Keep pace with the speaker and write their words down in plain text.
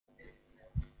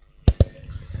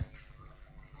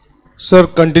Sir,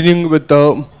 continuing with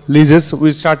the leases,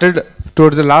 we started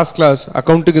towards the last class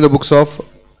accounting in the books of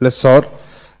lessor.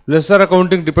 Lessor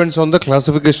accounting depends on the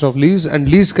classification of lease, and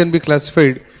lease can be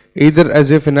classified either as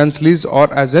a finance lease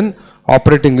or as an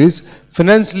operating lease.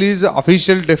 Finance lease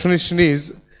official definition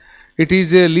is it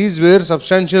is a lease where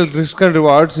substantial risk and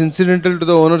rewards incidental to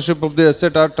the ownership of the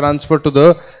asset are transferred to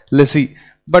the lessee.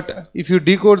 But if you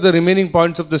decode the remaining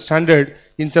points of the standard,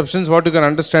 in substance what you can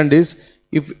understand is,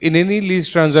 if in any lease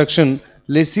transaction,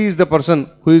 lessee is the person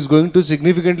who is going to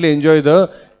significantly enjoy the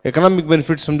economic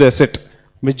benefits from the asset.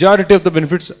 Majority of the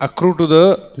benefits accrue to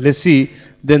the lessee,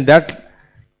 then that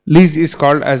lease is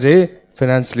called as a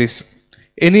finance lease.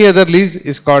 Any other lease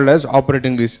is called as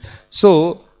operating lease.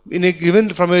 So, in a given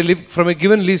from a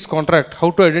given lease contract,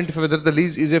 how to identify whether the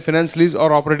lease is a finance lease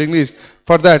or operating lease?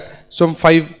 For that, some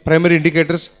 5 primary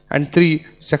indicators and 3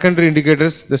 secondary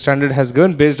indicators the standard has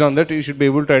given. Based on that, you should be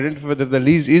able to identify whether the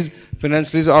lease is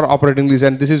finance lease or operating lease.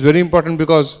 And this is very important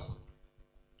because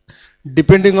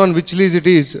depending on which lease it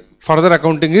is, further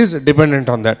accounting is dependent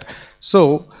on that.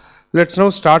 So, let's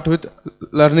now start with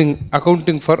learning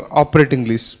accounting for operating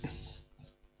lease.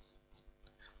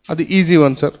 The easy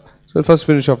one, sir. So, first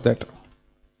finish off that.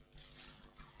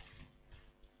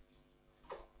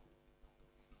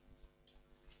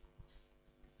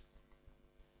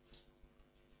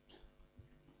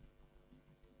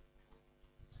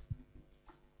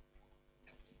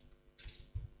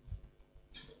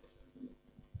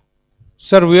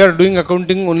 Sir, we are doing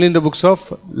accounting only in the books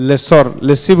of lessor.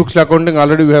 Lessee books accounting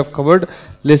already we have covered.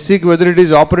 Lessee, whether it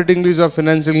is operating lease or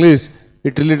financing lease,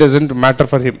 it really doesn't matter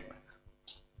for him.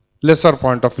 Lessor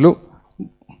point of view.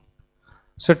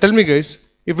 So tell me guys,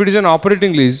 if it is an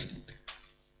operating lease,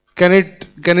 can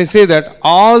I say that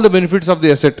all the benefits of the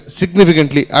asset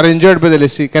significantly are enjoyed by the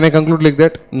lessee? Can I conclude like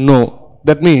that? No.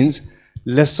 That means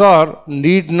lessor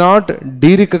need not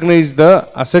de-recognize the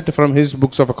asset from his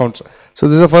books of accounts. So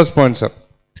this is the first point, sir.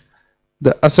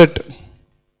 The asset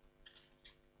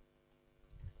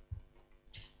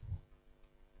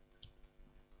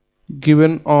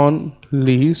given on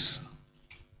lease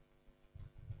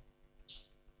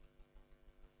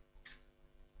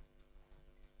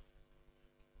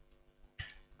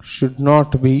should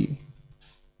not be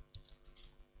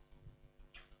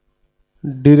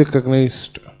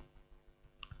de-recognized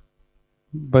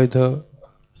by the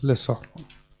lessor.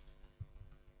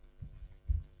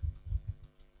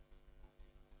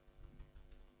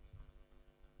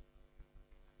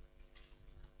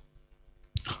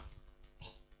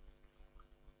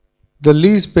 The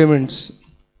lease payments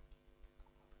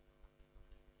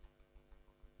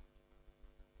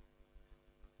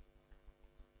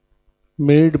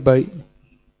made by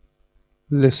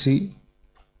lessee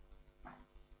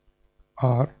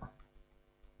are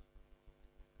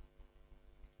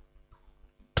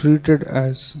treated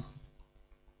as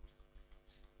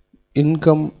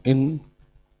income in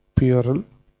plural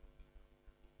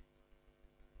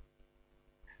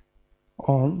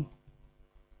on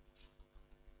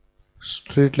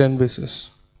straight line basis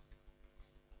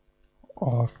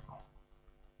or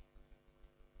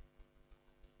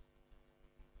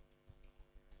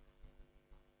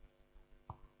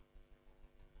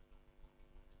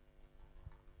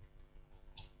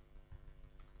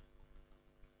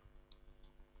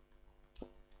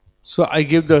so I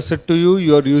give the asset to you,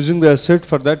 you are using the asset,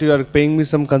 for that you are paying me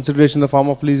some consideration in the form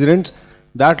of lease rents.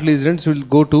 That lease rents will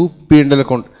go to P&L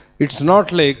account. It's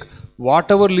not like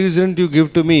whatever lease rent you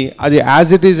give to me,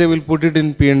 as it is I will put it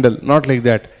in P&L, not like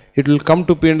that. It will come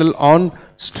to P&L on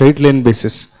straight line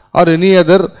basis or any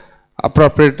other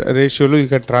appropriate ratio you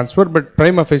can transfer, but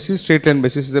prima facie straight line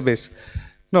basis is the base.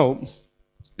 Now,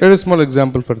 let a small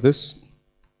example for this.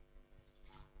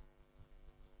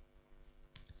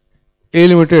 A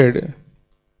Limited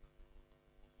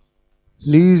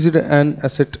leased an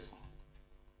asset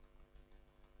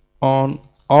on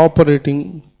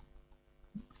operating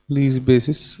lease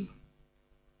basis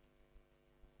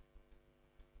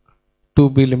to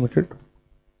B Limited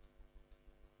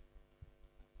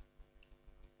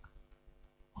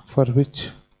for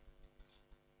which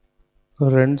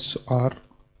rents are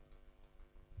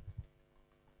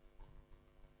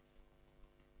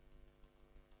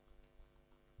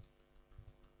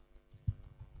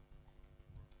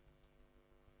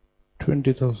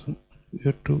 $20,000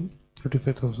 year to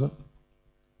 $35,000.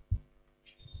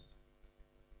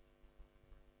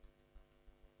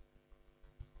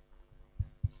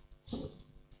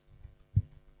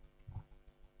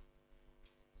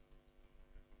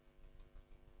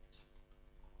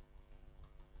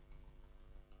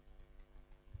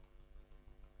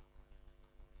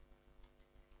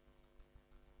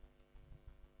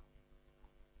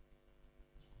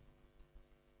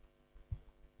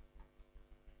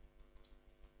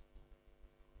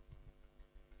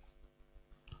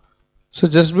 So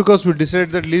just because we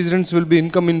decide that lease rents will be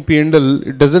income in P&L,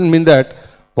 it doesn't mean that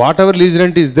whatever lease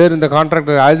rent is there in the contract,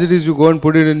 as it is, you go and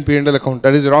put it in P&L account.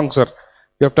 That is wrong, sir.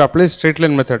 You have to apply straight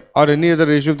line method or any other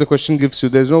ratio if the question gives you.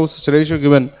 There is no such ratio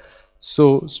given.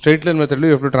 So straight line method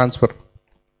you have to transfer.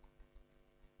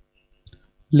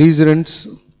 Lease rents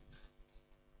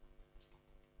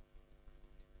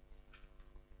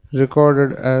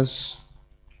recorded as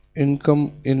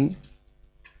income in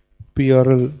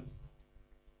PRL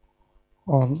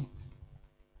on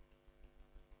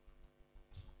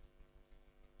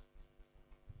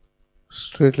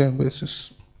straight line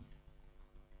basis,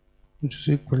 which is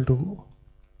equal to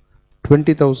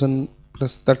 20,000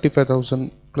 plus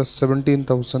 35,000 plus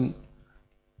 17,000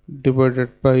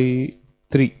 divided by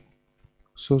 3.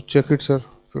 So check it, sir.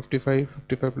 55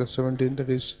 plus 17, that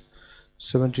is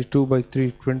 72 by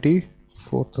 3,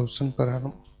 24,000 per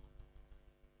annum.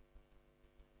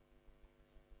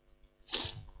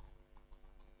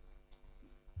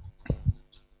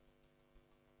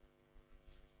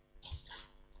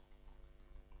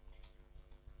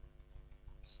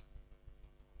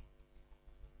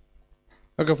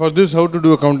 Okay, for this, how to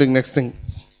do accounting? Next thing.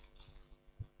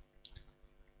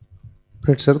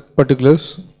 Right, sir.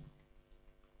 Particulars.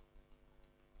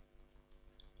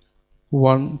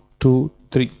 1, 2,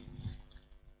 3.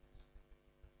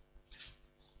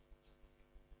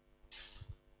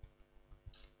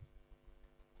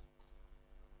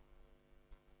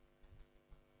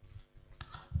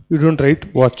 You don't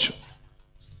write, watch.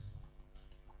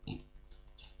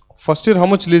 First year, how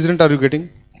much lease rent are you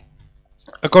getting?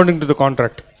 According to the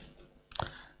contract.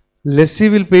 Lessee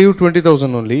will pay you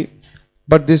 20,000 only,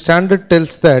 but the standard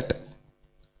tells that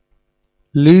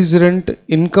lease rent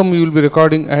income you will be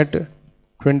recording at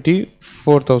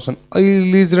 24,000.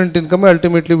 Lease rent income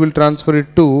ultimately will transfer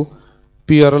it to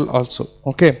PRL also.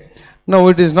 Okay. Now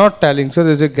it is not tallying, so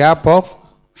there is a gap of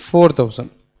 4,000.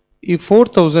 If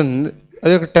 4,000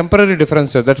 a temporary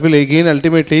difference, that will again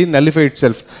ultimately nullify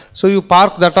itself. So you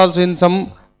park that also in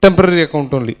some temporary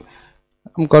account only.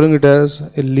 I'm calling it as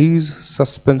a lease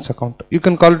suspense account. You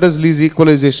can call it as lease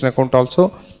equalization account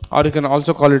also, or you can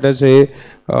also call it as a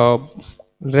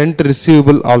rent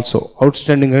receivable also,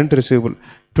 outstanding rent receivable.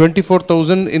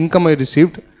 24,000 income I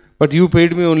received, but you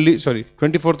paid me only,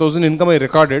 24,000 income I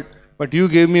recorded, but you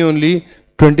gave me only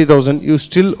 20,000. You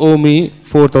still owe me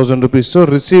 4,000 rupees. So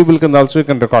receivable can also you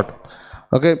can record.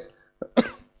 Okay.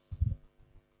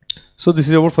 So this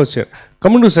is about first year.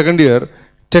 Coming to second year,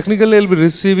 technically I will be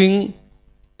receiving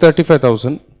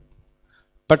 35,000,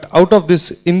 but out of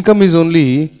this income is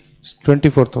only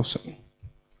 24,000.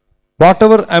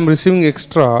 Whatever I am receiving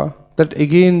extra, that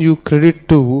again you credit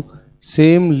to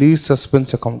same lease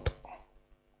suspense account.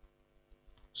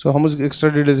 So how much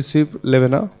extra did I receive?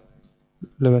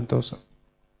 11,000.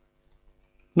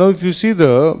 Now if you see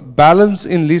the balance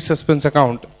in lease suspense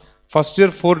account, first year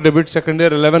 4 debit, second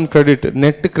year 11 credit,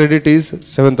 net credit is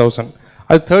 7,000.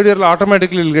 Third year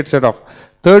automatically will get set off.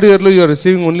 Third year you are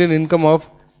receiving only an income of,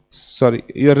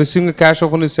 you are receiving a cash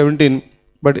of only 17,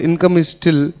 but income is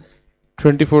still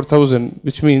 24,000,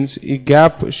 which means a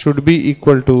gap should be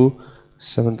equal to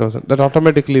 7,000. That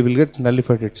automatically will get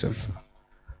nullified itself.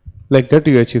 Like that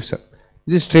you achieve, sir.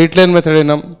 This straight line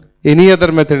method, any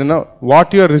other method,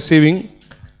 what you are receiving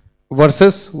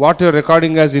versus what you are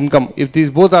recording as income. If these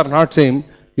both are not same,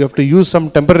 you have to use some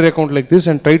temporary account like this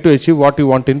and try to achieve what you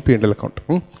want in P&L account.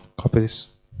 Copy this.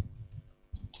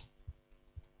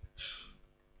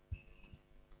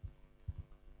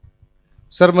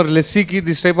 Sir, lessee ki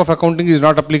this type of accounting is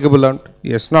not applicable.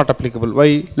 Yes, not applicable.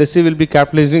 Why? Lessee will be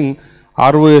capitalizing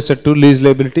RO asset to lease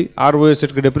liability. RO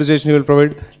asset ki depreciation he will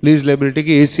provide. Lease liability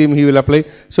ki ACM he will apply.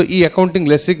 So, e accounting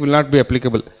lessee will not be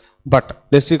applicable. But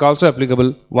lessee also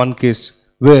applicable one case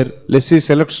where lessee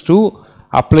selects to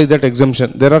apply that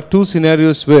exemption. There are two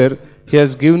scenarios where he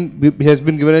has been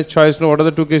given a choice. Now, what are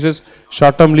the two cases?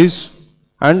 Short-term lease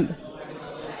and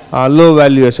low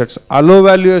value assets. Low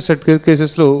value asset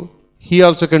cases low. He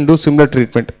also can do similar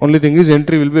treatment. Only thing is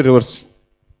entry will be reverse.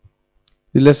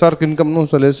 The lesser income, no,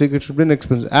 so let's say it should be an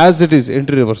expense. As it is,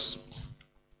 entry reverse.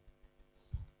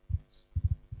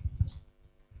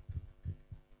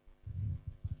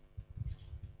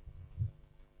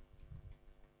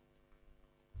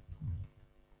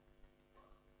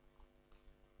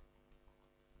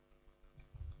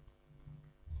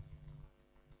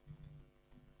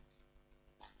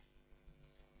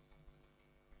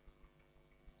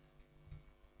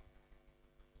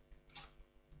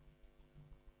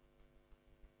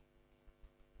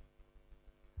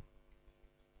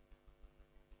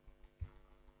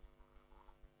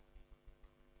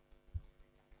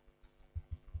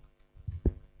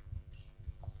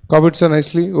 Copy it, sir,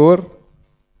 nicely. Over.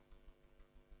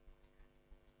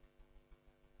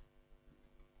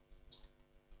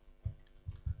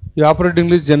 The operating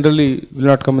list generally will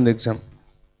not come in the exam.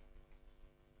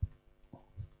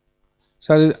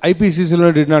 Sir, IPCC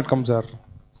did not come, sir.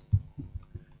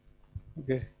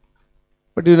 Okay.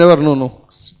 But you never know, no.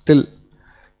 Still,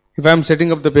 if I am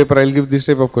setting up the paper, I will give this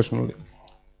type of question only.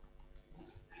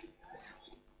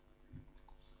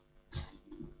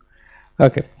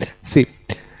 Okay. See.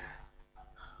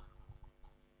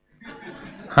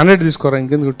 100 తీసుకోరా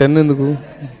ఇంకెందుకు 10 ఎందుకు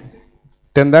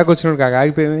 10 దాకా వచ్చినట్టు కాక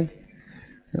ఆగిపోయాయి.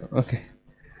 Okay.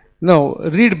 Now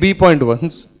read B point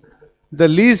once. The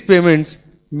lease payments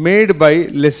made by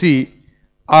lessee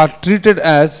are treated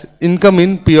as income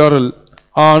in PRL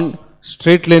on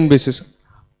straight line basis.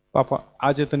 Papa,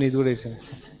 आज तो नहीं दूर ऐसे.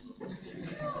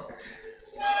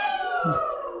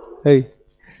 Hey,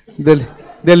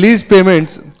 the lease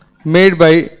payments made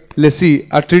by lessee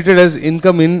are treated as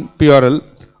income in PRL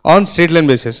on straight line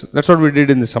basis. That's what we did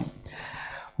in the sum.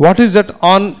 What is that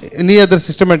on any other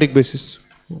systematic basis?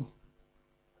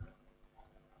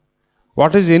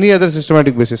 What is any other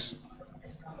systematic basis?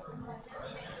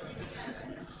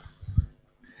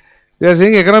 They are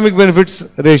saying economic benefits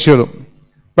ratio.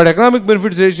 But economic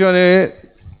benefits ratio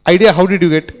idea, how did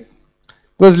you get?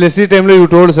 Because lessee time you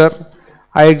told, sir,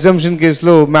 I exemption case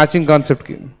low matching concept.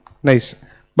 Nice.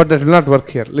 But that will not work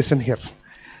here. Listen here.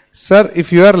 Sir, if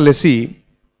you are lessee,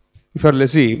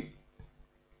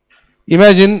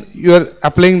 imagine you are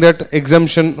applying that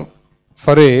exemption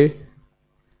for a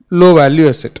low value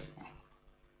asset.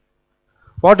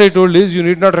 What I told is you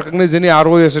need not recognize any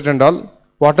ROI asset and all.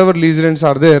 Whatever lease rents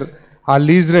are there, our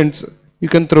lease rents, you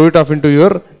can throw it off into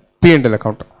your P&L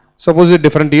account. Suppose a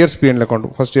different year's P&L account,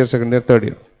 first year, second year, third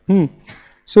year.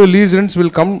 So lease rents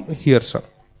will come here, sir.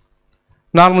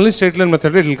 Normally straight line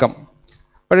method it will come.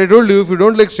 But I told you, if you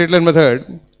don't like straight line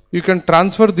method, you can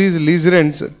transfer these lease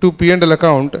rents to P&L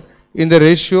account in the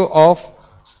ratio of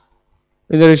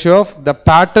the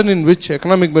pattern in which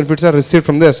economic benefits are received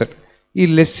from the asset. ఈ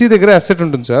lessee దగ్గర asset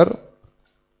ఉంటుంది sir.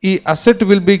 ఈ asset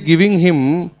will be giving him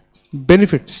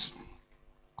benefits.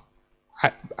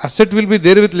 Asset will be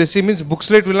there with lessee means books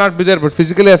rate will not be there, but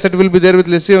physically asset will be there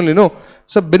with lessee only. No,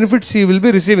 so benefits he will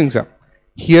be receiving sir.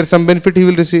 Here some benefit he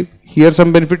will receive, here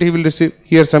some benefit he will receive,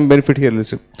 here some benefit he will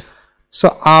receive. So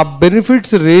ఆ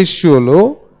benefits రేషియోలో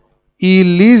ఈ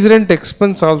lease rent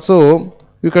expense also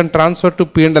you can transfer to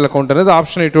P&L account అనేది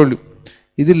option I told you.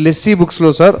 ఇది lessee బుక్స్లో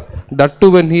sir, that to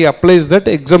when he applies that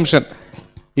exemption.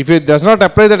 If it does not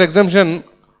apply that exemption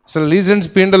అసలు lease rents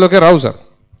P&Lలోకే రావు sir.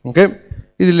 Okay,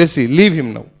 ఇది lessee, leave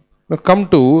him now. Come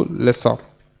to లెస్సార్.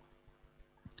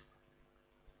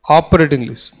 Operating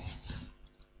lease.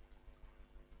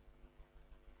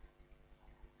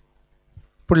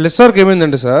 ఇప్పుడు లెస్సార్కి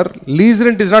ఏమైందంటే sir, lease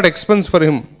rent is not expense for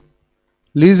him,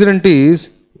 lease rent is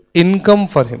income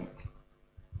for him.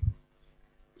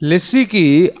 లెస్సీకి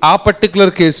ఆ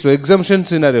particular కేసులో exemption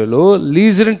సినారియోలో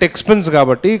lease rent expense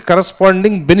కాబట్టి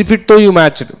corresponding బెనిఫిట్తో you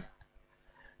matched.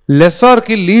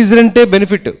 లెస్సార్కి lease రెంటే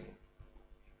benefit.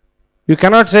 You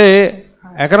cannot say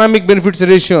economic benefits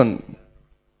ratio.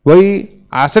 Why?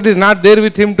 asset is not there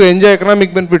with him to enjoy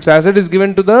economic benefits. Asset is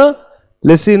given to the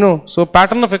lessee. No. So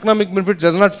pattern of economic benefits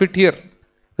does not fit here.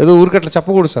 ఏదో ఊరికి అట్లా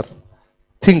చెప్పకూడదు sir.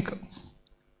 Think.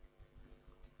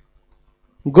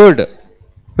 Good,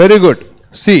 very good.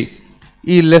 See,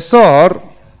 ఈ lessor,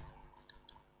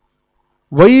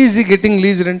 why is he getting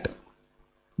lease rent?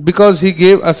 Because he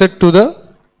gave asset to the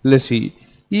lessee.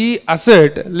 ఈ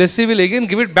asset, lessee will again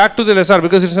give it back to the lessor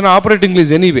because it's an operating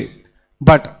lease anyway.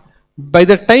 But by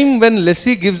the time when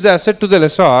lessee gives the asset to the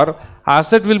lessor,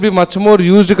 asset will be much more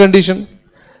used condition.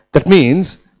 That means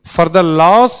for the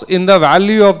loss in the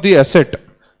value of the asset,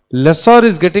 lessor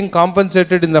is getting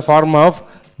compensated in the form of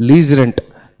lease rent.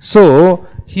 So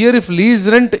here if lease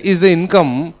rent is the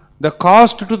income, the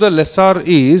cost to the lessor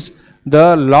is the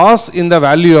loss in the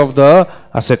value of the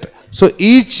asset. So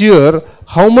each year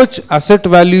how much asset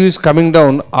value is coming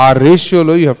down, our ratio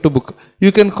lo you have to book.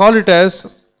 You can call it as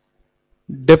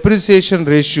depreciation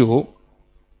ratio,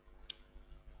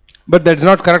 but that's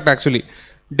not correct actually.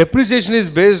 Depreciation is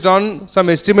based on some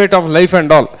estimate of life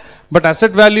and all, but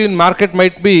asset value in market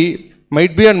might be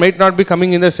and might not be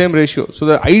coming in the same ratio. So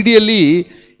the ideally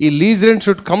a lease rent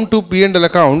should come to P&L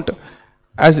account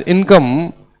as income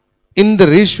in the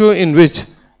ratio in which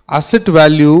asset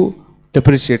value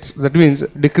depreciates. That means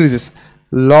decreases.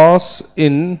 Loss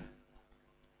in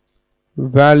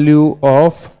value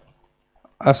of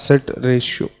asset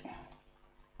ratio.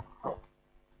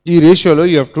 ఈ రేషియోలో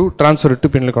you have to transfer it to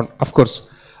P&L account. Of course,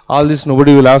 All this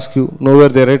nobody will ask you. Nowhere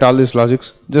they write all these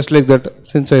logics. Just like that,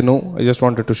 since I know, I just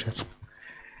wanted to share.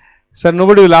 Sir,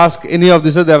 nobody will ask any of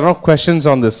this. There are no questions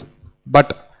on this.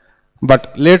 But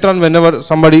later on, whenever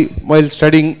somebody while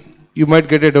studying, you might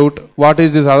get a doubt. What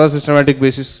is this other systematic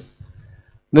basis?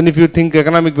 Then if you think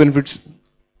economic benefits,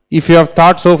 if you have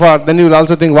thought so far, then you will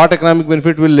also think what economic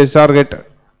benefit will lessor get?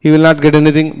 He will not get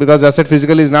anything because asset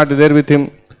physically is not there with him.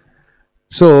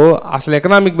 So, అసలు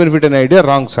economic benefit అనే idea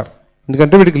wrong sir.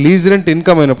 ఎందుకంటే వీటికి lease rent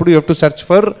income అయినప్పుడు you have to search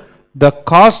for the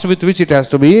cost with which it has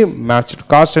to be matched.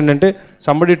 Cost ఏంటంటే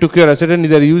somebody took your asset and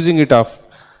they are using it of.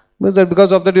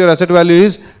 Because of that your asset value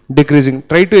is decreasing.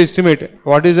 Try to estimate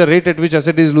what is the rate at which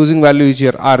asset is losing value each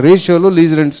year. Our ratio lo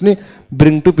lease rents ni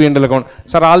bring to P&L account.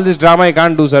 Sir, all this drama I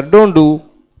can't do, sir. Don't do.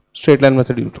 Straight line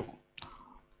method you do.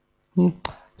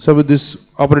 So with this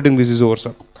operating this is over,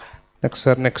 sir. Next,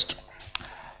 sir. Next.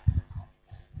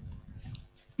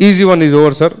 Easy one is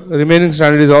over, sir. Remaining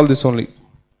standard is all this only.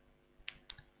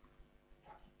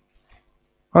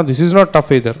 This is not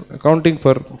tough either. Accounting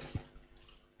for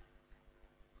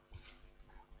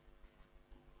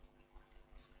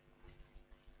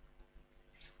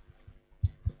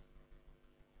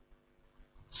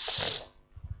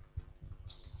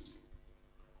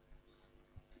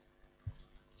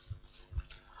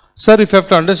Sir, if you have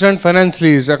to understand finance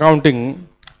lease accounting,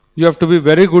 you have to be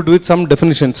very good with some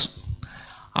definitions.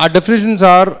 Our definitions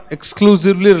are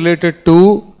exclusively related to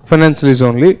finance lease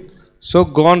only. So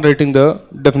go on writing the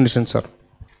definitions, sir.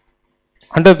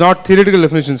 And not theoretical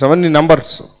definitions, only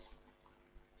numbers.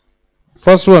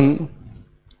 First one,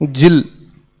 GIL.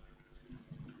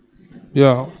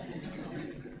 Yeah.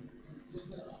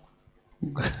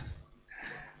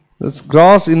 That's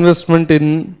gross investment in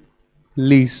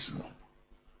lease.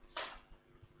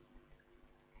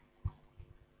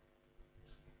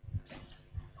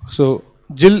 So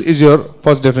GIL is your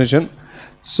first definition.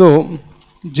 So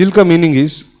GIL ka meaning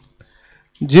is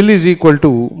GIL is equal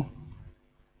to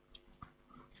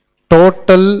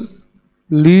total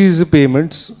lease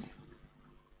payments.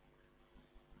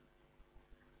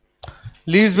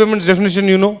 Lease payments definition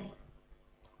you know.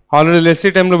 Already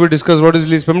lessee time we discussed what is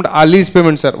lease payment. Lease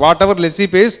payments are whatever lessee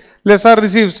pays, lessor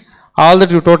receives. All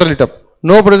that you total it up.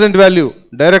 No present value,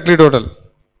 directly total.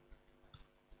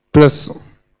 Plus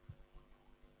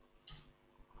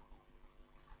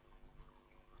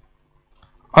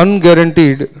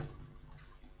unguaranteed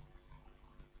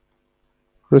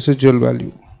residual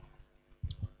value.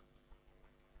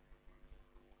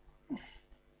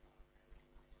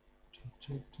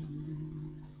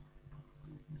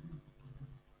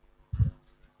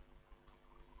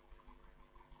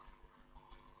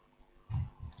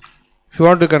 If you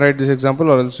want, you can write this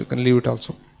example, or else you can leave it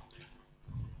also.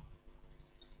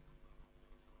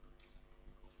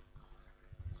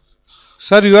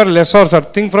 Sir, you are lessor, sir.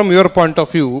 Think from your point of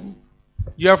view.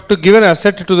 You have to give an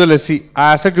asset to the lessee.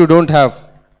 Asset you don't have.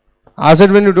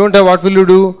 Asset when you don't have, what will you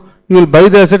do? You will buy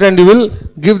the asset and you will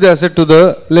give the asset to the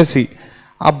lessee.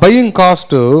 A buying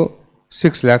cost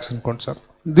 6 lakhs, sir.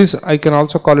 This I can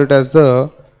also call it as the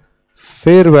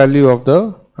fair value of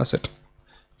the asset.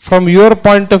 From your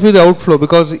point of view, the outflow,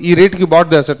 because E rate you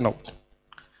bought the asset now.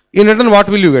 In return, what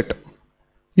will you get?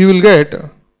 You will get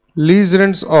lease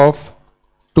rents of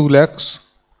 2 lakhs,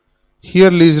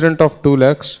 here lease rent of 2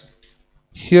 lakhs,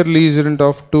 here lease rent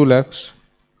of 2 lakhs,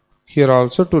 here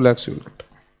also 2 lakhs you will get.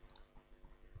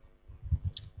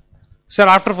 Sir,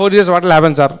 after 4 years what will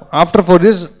happen, sir? After 4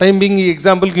 years, time being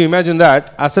example, can you imagine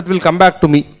that asset will come back to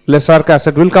me, lessor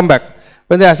asset will come back.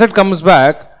 When the asset comes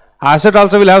back, asset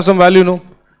also will have some value, no?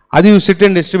 Adi you sit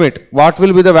and estimate what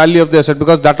will be the value of the asset,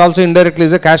 because that also indirectly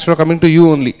is a cash flow coming to you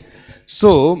only.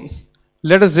 So,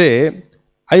 let us say,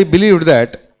 I believed that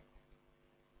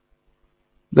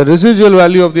the residual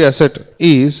value of the asset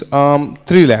is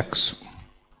 3 lakhs.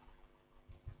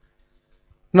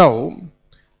 Now,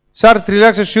 sir, 3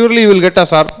 lakhs surely you will get,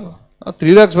 sir.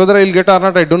 3 lakhs whether I will get or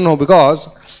not, I don't know, because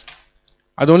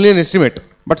that's only an estimate.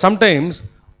 But sometimes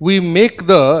we make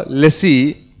the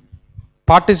lessee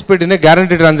participate in a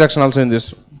guarantee transaction also in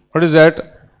this. What is that?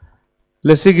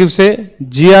 Lessee gives a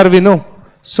GRV, no?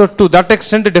 So to that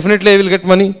extent, definitely I will get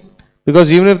money.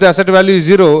 Because even if the asset value is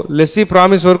 0, lessee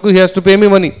promise work, he has to pay me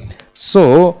money.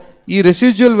 So, this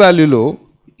residual value low,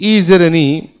 is there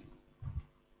any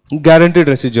guaranteed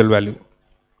residual value?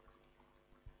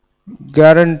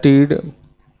 Guaranteed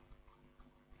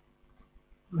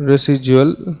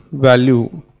residual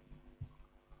value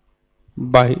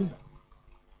by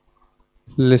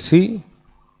lessee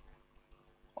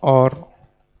or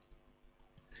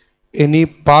any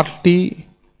party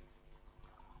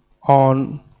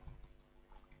on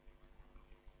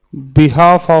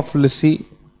behalf of lessee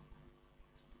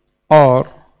or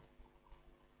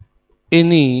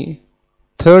any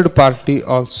third party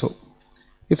also.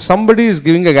 If somebody is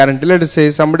giving a guarantee, let us say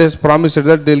somebody has promised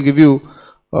that they'll give you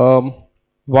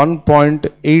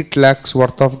 1.8 lakhs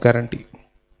worth of guarantee.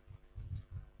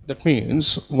 That means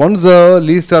once the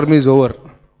lease term is over,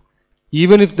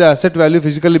 even if the asset value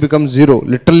physically becomes zero,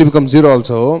 literally becomes zero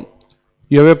also,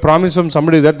 you have a promise from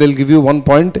somebody that they'll give you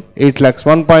 1.8 lakhs.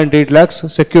 1.8 lakhs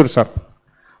secure, sir.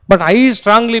 But I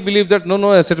strongly believe that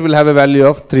no asset will have a value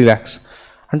of 3 lakhs.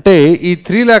 అంటే ఈ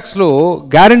 3 lakhs లో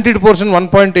guaranteed portion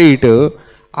 1.8,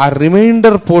 ఆ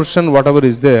remainder portion whatever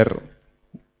is there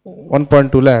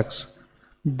 1.2 lakhs,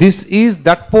 this is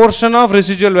that portion of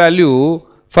residual value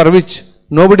for which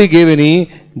nobody gave any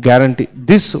guarantee.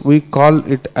 This we call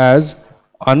it as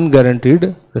unguaranteed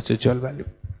residual value.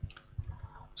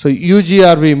 So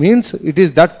UGRV means it is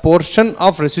that portion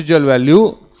of residual value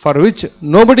for which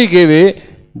nobody gave a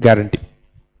guarantee.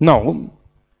 Now,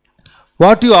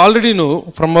 what you already know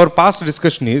from our past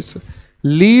discussion is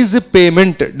lease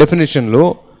payment definition lo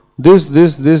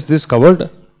this covered,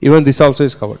 even this also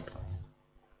is covered.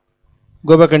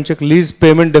 Go back and check lease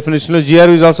payment definition lo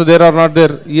GRV is also there or not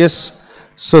there? Yes.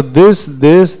 So this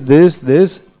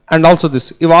and also this.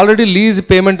 If already lease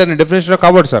payment and definition are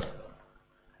covered, sir,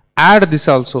 add this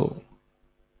also.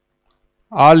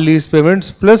 All lease payments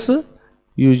plus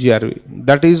UGRV.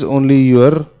 That is only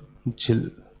your GIL.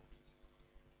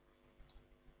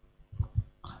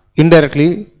 Indirectly,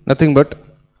 nothing but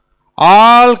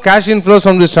all cash inflows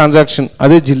from this transaction,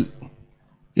 ade GIL.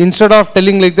 Instead of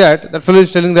telling like that, that fellow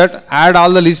is telling that add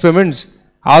all the lease payments,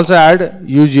 also add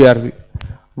UGRV.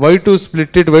 Why to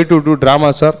split it? Why to do drama,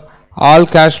 sir? All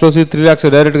cash flows 3 lakhs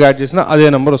direct add chesina ade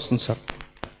number vastundi, sir.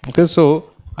 Okay, so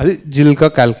adi GIL ka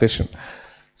calculation.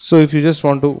 So if you just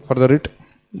want to further it,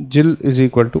 GIL is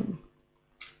equal to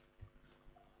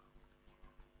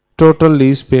total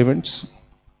lease payments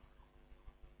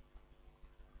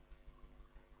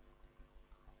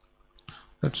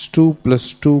that's 2 plus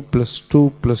 2 plus 2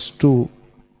 plus 2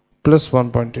 plus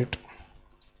 1.8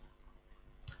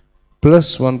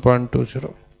 plus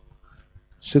 1.20.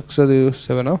 6 adi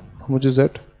 7, how much is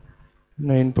that?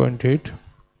 9.8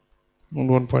 and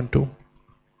 1.2,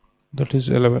 that is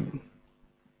 11.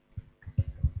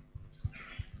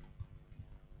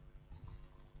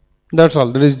 That's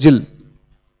all. That is GIL.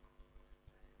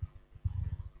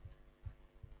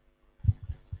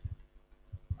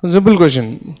 Simple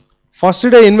question. First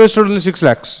day I invested only 6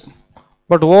 lakhs,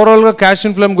 but overall cash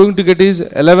inflow I'm going to get is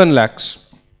 11 lakhs.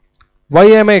 Why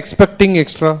am I expecting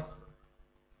extra?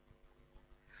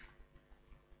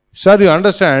 Sir, you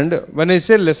understand, when I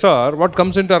say lessor, what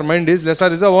comes into our mind is lessor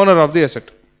is the owner of the asset.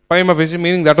 Prima facie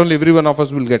meaning that only every one of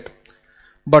us will get.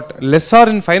 But lessor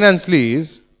in finance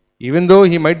lease, even though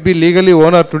he might be legally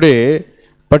owner today,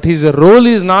 but his role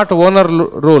is not owner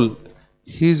role.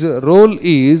 His role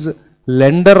is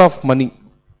lender of money.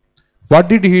 What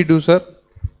did he do, sir?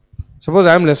 Suppose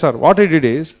I am lessor. What I did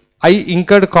is, I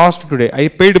incurred cost today. I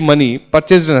paid money,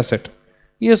 purchased an asset.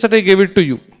 This asset I gave it to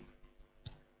you.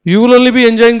 You will only be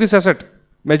enjoying this asset,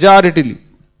 majoritarily.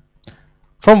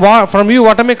 From you,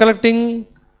 what am I collecting?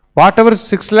 Whatever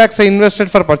 6 lakhs I invested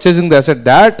for purchasing the asset,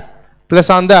 that plus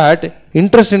on that,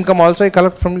 interest income also I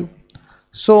collect from you.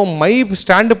 So my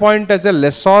standpoint as a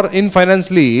lessor in finance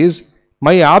lease,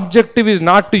 my objective is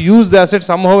not to use the asset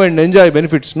somehow and enjoy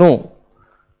benefits. No.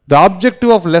 The objective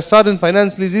of lessor in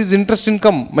finance lease is interest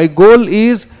income. My goal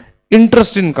is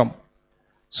interest income.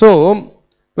 So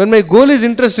when my goal is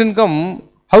interest income,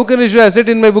 how can I show asset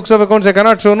in my books of accounts? I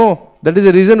cannot show. No. That is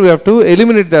the reason we have to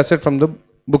eliminate the asset from the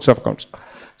books of accounts.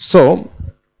 So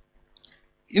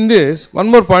in this, one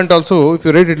more point also, if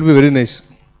you write, it will be very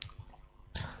nice.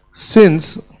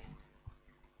 Since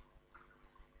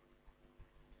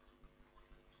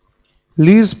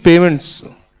lease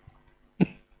payments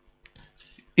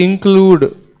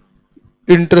include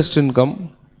interest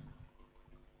income,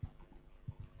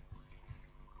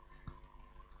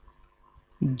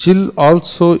 GIL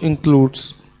also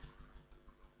includes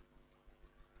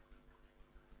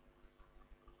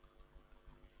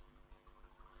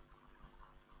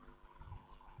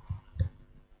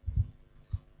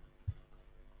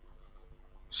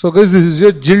so guys, this is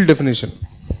your GIL definition.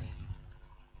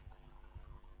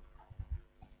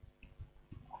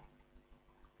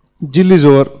 GIL is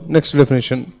over. Next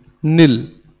definition, nil.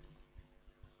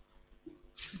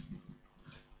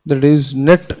 That is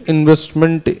net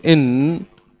investment in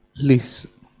lease.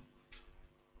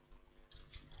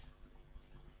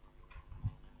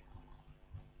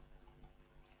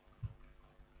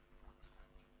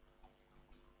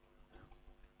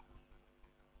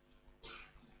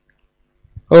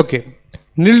 Okay.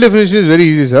 Nil definition is very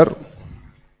easy, sir.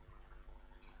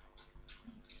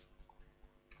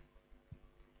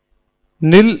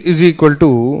 Nil is equal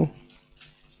to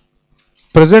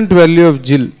present value of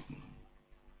GIL.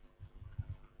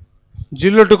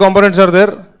 GIL two components are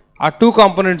there. Are two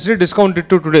components discounted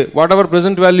to today. Whatever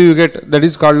present value you get, that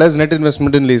is called as net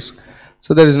investment in lease.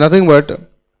 So there is nothing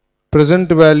but present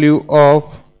value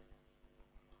of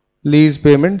lease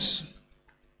payments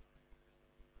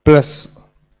plus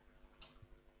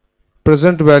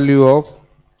present value of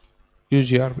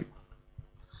UGRV.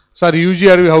 Sir,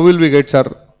 UGRV how will we get, sir?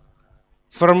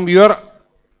 From your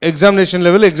examination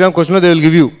level, exam question they will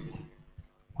give you.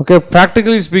 Okay,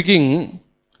 practically speaking,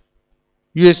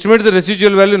 you estimate the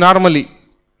residual value normally.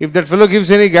 If that fellow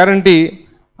gives any guarantee,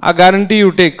 a guarantee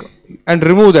you take and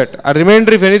remove that. A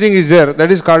remainder, if anything is there,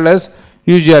 that is called as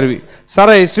UGRV. Sir,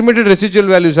 I estimated residual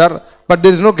value, sir, but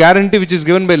there is no guarantee which is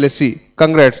given by lessee.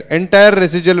 Congrats. Entire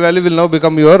residual value will now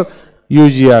become your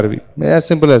UGRV. As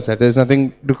simple as that. There is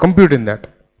nothing to compute in that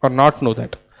or not know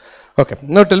that. Okay.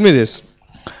 Now tell me this.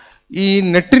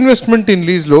 In net investment in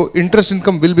lease law, interest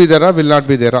income will be there or will not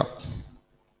be there?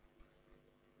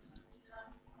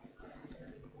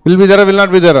 Will be there or will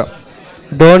not be there?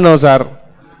 Don't know, sir.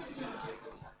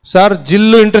 Sir,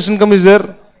 GIL interest income is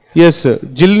there? Yes.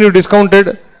 GIL you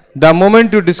discounted. The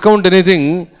moment you discount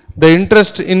anything, the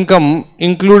interest income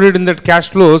included in that cash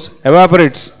flows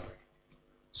evaporates.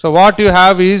 So what you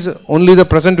have is only the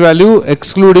present value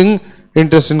excluding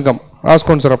interest income. Ask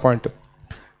one, sir, a point.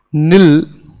 Nil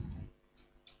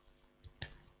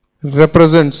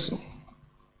represents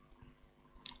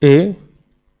a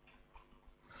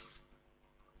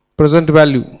present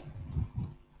value.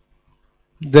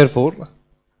 Therefore,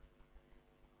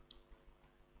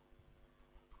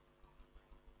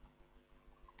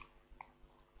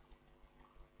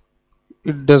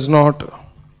 it does not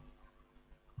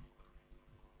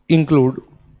include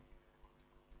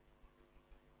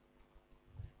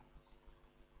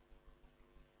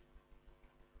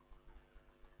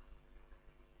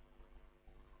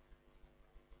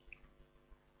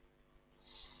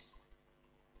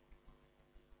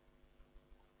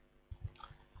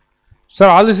sir,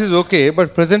 all this is okay,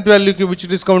 but present value ki which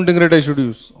discounting rate I should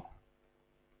use?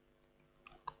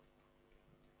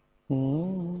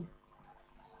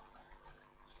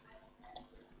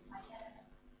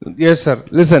 Yes, sir.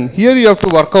 Listen, here you have to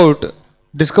work out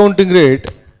discounting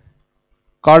rate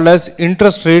called as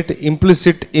interest rate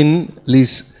implicit in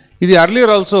lease. This earlier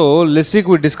also, lessee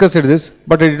we discussed this,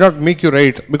 but I did not make you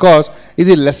right because it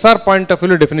is lesser point of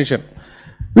view definition,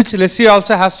 which lessee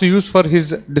also has to use for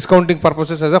his discounting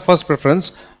purposes as a first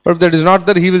preference. But if that is not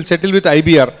there, he will settle with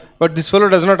IBR. But this fellow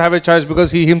does not have a choice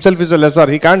because he himself is a lessor.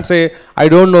 He can't say, I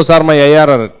don't know, sir, my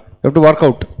IRR. You have to work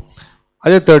out.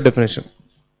 As a third definition.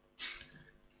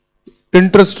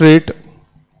 Interest rate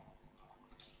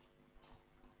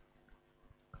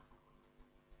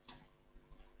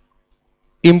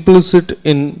implicit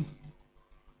in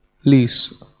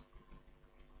lease.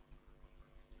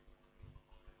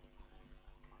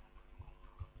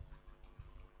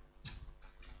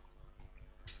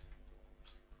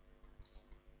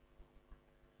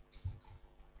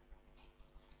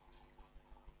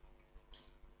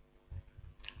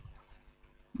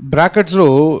 Brackets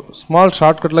row small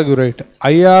shortcut like you write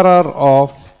IRR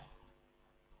of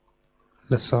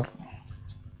lessor.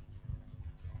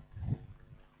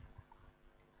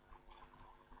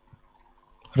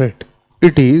 Right.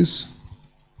 It is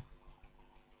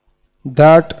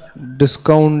that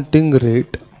discounting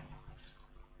rate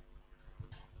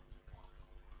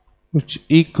which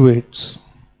equates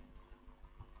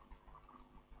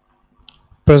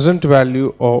present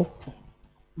value of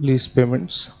lease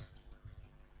payments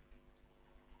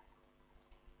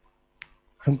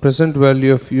and present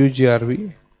value of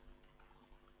UGRV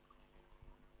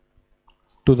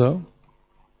to the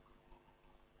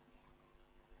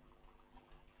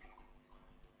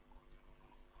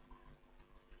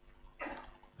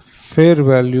fair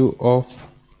value of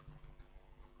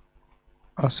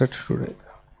asset today.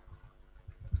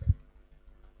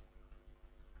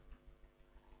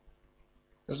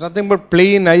 There's nothing but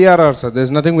plain IRR, sir. There's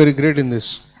nothing very great in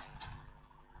this.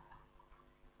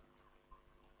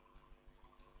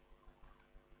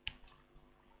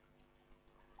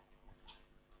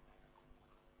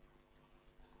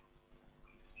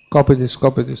 Copy this,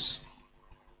 copy this.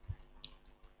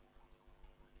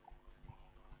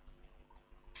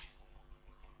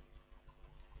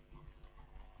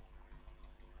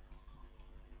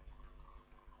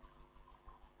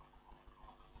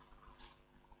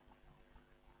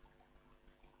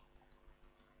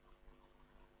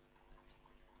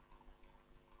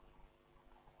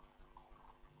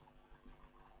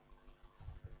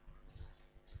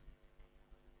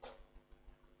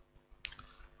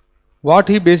 What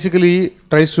he basically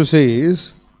tries to say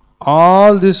is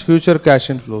all these future cash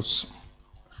inflows,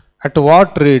 at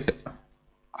what rate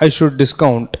I should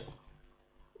discount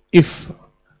if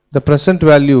the present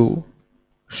value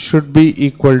should be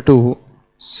equal to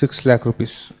 6 lakh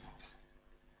rupees.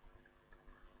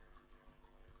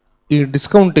 A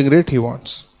discounting rate he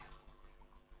wants.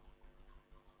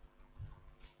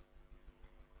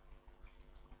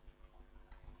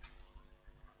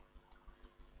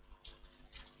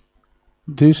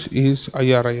 This is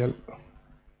IRIL.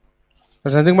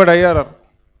 That's nothing but IRR.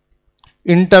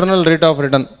 Internal rate of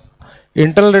return.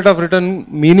 Internal rate of return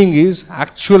meaning is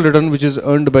actual return which is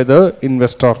earned by the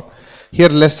investor. Here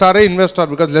lessor a investor,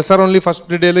 because lessor only first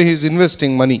detail he is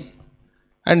investing money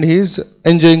and he is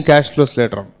enjoying cash flows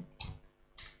later on.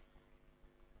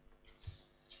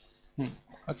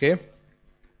 Okay.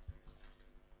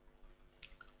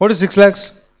 What is 6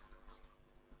 lakhs?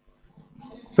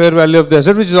 Fair value of the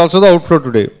asset, which is also the outflow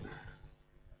today.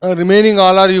 Remaining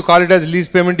all are, you call it as lease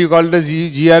payment, you call it as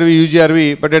GRV,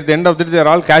 UGRV, but at the end of the day, they are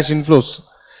all cash inflows.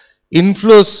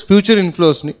 Inflows, future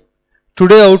inflows.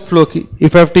 Today outflow ki,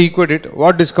 if I have to equate it,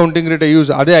 what discounting rate I use?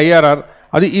 Ade IRR,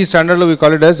 ade E standard lo we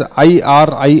call it as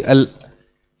IRIL.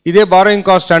 Ide borrowing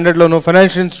cost standard lo, no,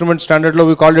 financial instrument standard lo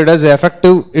we call it as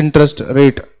effective interest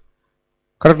rate.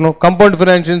 Correct, no? Compound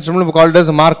financial instrument we call it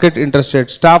as market interest rate.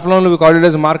 Staff loan we call it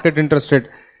as market interest rate.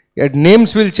 Yet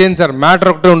names will change, sir. Matter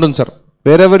of undun, sir.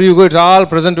 Wherever you go, it's all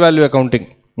present value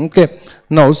accounting. Okay.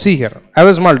 Now see here. I have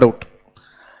a small doubt.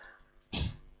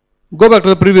 Go back to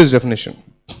the previous definition.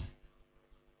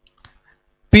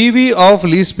 PV of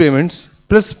lease payments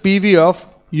plus PV of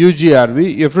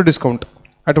UGRV, you have to discount.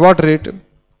 At what rate?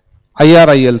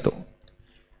 IRIL to.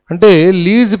 Ante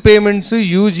lease payments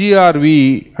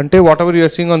UGRV, ante whatever you are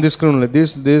seeing on this screen,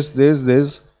 this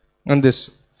and this.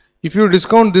 If you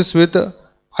discount this with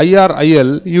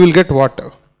IRIL, you will get what?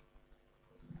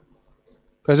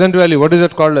 Present value. What is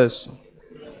that called as?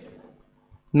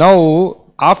 Now,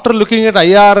 after looking at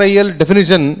IRIL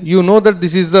definition, you know that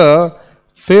this is the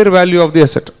fair value of the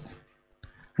asset.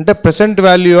 And the present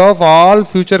value of all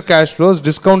future cash flows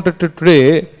discounted to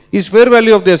today is fair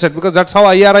value of the asset, because that's how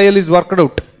IRIL is worked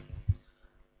out.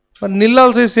 But nil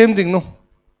also is same thing, no?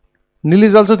 Nil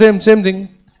is also the same thing.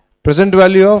 Present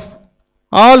value of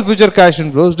all future cash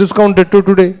inflows discounted to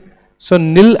today. So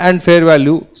nil and fair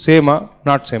value same or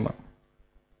not same?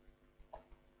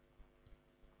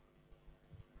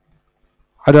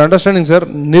 Are you understanding, sir?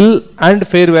 Nil and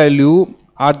fair value,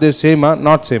 are they same or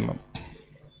not same?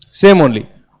 Same only.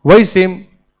 Why same?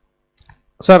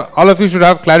 Sir, all of you should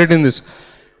have clarity in this.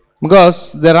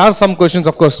 Because there are some questions,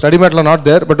 of course, study matter are not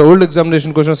there, but old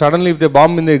examination questions, suddenly if they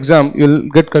bomb in the exam, you will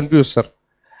get confused, sir.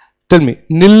 Tell me,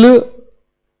 nil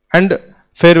and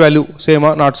fair value, same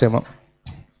or not same?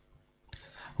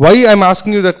 Why I am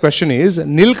asking you that question is,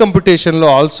 nil computation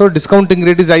law also discounting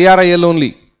rate is IRIL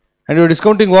only. And you are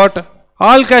discounting what?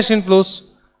 All cash inflows.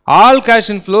 All cash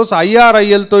inflows,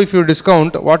 IRIL to if you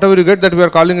discount, whatever you get, that we are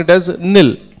calling it as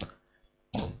nil.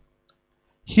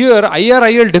 Here,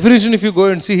 IRIL definition, if you go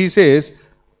and see, he says,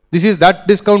 this is that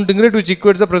discounting rate which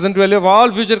equates the present value of all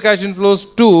future cash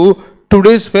inflows to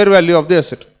today's fair value of the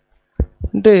asset.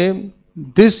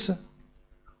 This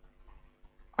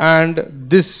and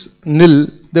this nil,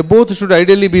 they both should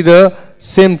ideally be the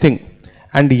same thing.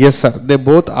 And yes, sir, they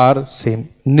both are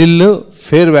same. Nil,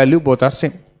 fair value, both are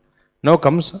same. Now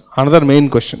comes another main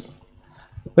question.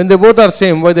 When they both are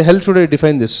same, why the hell should I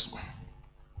define this?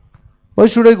 Why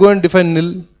should I go and define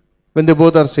nil when they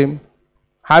both are same?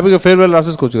 Having a fair value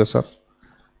losses coach, sir.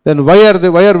 Then why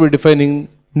are we defining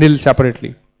nil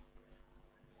separately?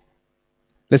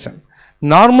 Listen,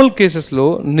 normal cases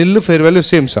low, nil fair value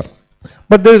same, sir.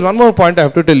 But there is one more point I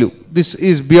have to tell you. This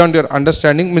is beyond your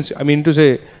understanding. Means I mean to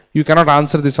say you cannot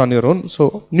answer this on your own.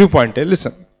 So new point.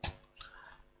 Listen.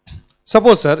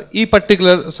 Suppose, sir, this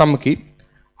particular sum ki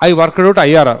I worked out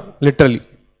IRR literally.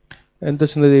 And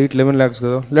 8-11 lakhs.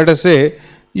 Let us say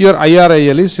your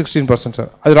IRIL is 16%,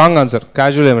 sir. That's wrong answer.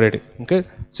 Casual I am writing. Okay,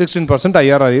 16%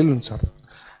 IRIL, sir.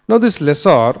 Now this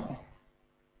lessor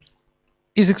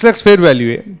is 6 lakhs fair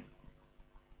value.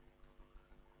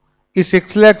 Is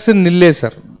 6 lakhs in nil,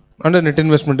 sir, under net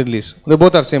investment in lease. They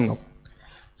both are same now.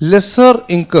 Lessor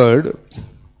incurred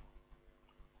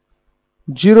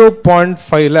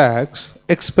 0.5 lakhs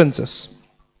expenses.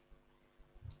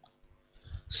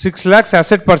 6 lakhs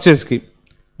asset purchase ki.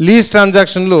 Lease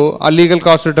transaction lo, a legal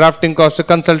cost, drafting cost,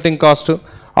 consulting cost,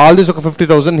 all this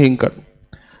 50,000 he incurred.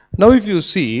 Now if you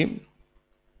see,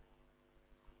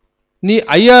 ni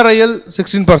IRIL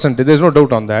 16%, there is no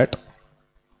doubt on that.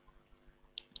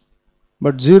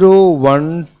 But 0,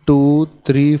 1, 2, 2,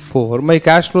 3, 4. My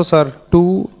cash flows are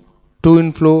 2, 2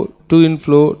 inflow, 2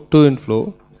 inflow, 2 inflow.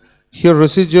 Here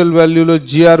residual value lo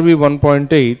GRV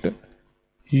 1.8,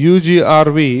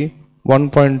 UGRV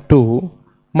 1.2.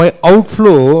 My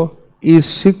outflow is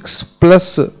 6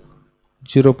 plus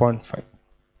 0.5.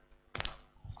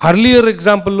 Earlier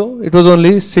example, it was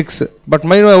only 6, but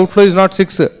my outflow is not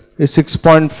 6, it's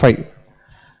 6.5.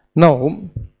 Now,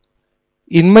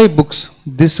 in my books,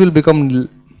 this will become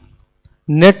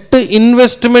net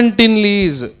investment in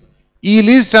lease. E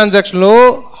lease transaction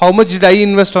lo, how much did I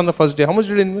invest on the first day? How much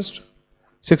did I invest?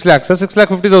 6 lakhs, 6 lakh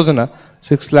 50,000.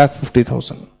 6 lakh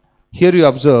 50,000. Here you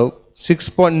observe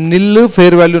 6 nil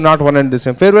fair value not one and the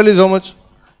same. Fair value is how much?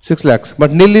 6 lakhs.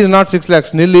 But nil is not 6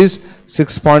 lakhs. Nil is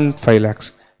 6.5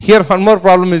 lakhs. Here one more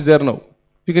problem is there now.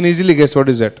 You can easily guess what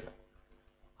is that.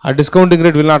 A discounting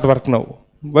rate will not work now.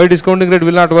 Why discounting rate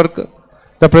will not work?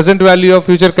 The present value of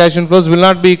future cash inflows will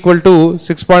not be equal to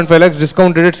 6.5 lakhs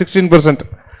discounted at 16%.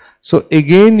 So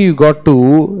again you got to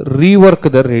rework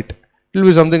the rate. It will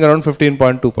be something around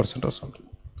 15.2% or something.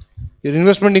 Your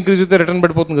investment increases the return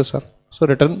but potunga sir. So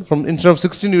return from instead of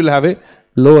 16 you will have a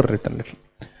lower return little.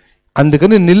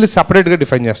 Andukani nil separate ga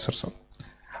define chestar sir.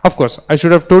 Of course, I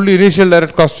should have told you initial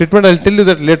direct cost treatment. I will tell you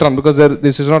that later on because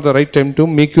this is not the right time to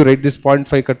make you write this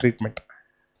 0.5 ka treatment.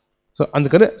 So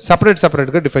andukani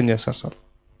separate ga define chestar sir.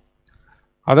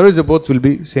 Otherwise the both will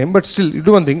be same, but still you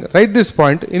do one thing, write this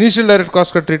point, initial direct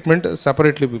cost cut treatment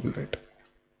separately we will write.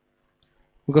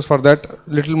 Because for that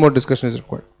little more discussion is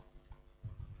required.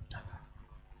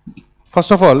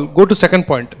 First of all, go to second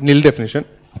point, nil definition.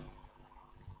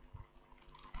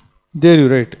 There you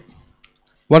write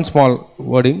one small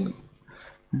wording,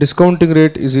 discounting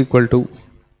rate is equal to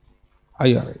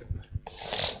IRA.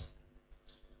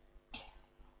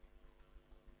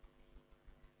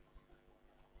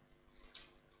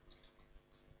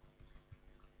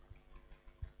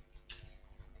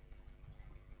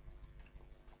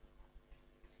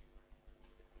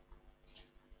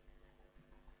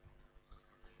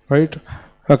 Right?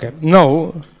 Okay.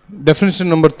 Now, definition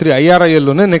number 3,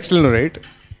 IRIL, next line, right?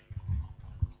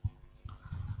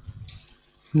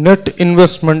 Net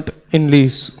investment in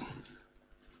lease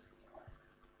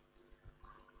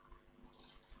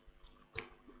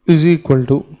is equal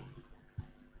to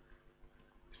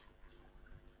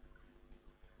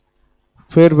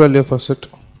fair value of asset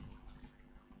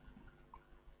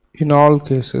in all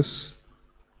cases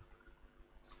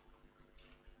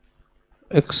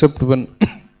except when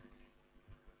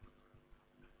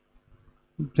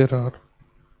there are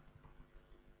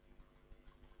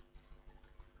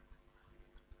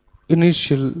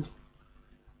initial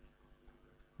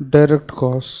direct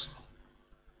costs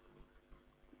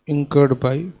incurred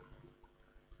by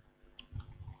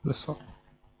lessor.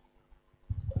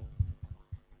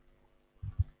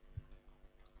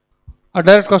 A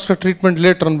direct cost of treatment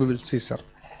later on we will see, sir.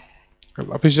 I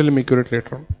will officially make it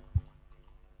later on.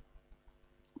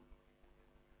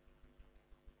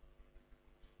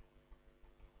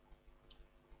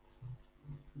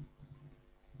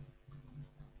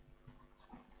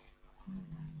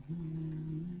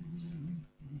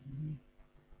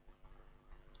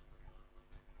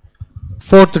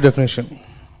 Fourth definition,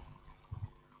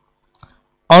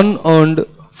 unearned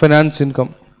finance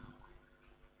income.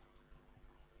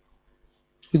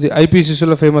 The IPCC is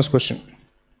a famous question.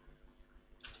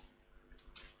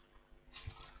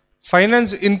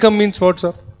 Finance income means what,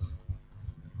 sir?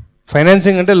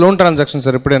 Financing ante loan transactions,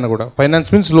 sir.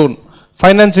 Finance means loan.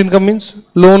 Finance income means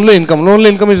loan lo income. Loan lo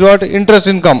income is what? Interest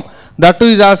income. That too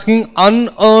is asking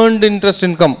unearned interest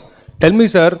income. Tell me,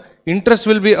 sir, interest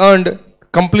will be earned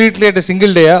completely at a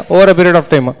single day over a period of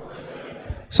time.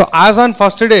 So as on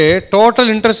first day, total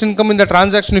interest income in the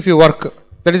transaction if you work,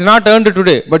 that is not earned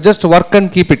today, but just work and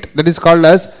keep it. That is called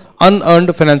as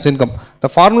unearned finance income. The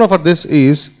formula for this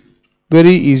is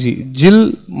very easy.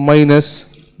 GIL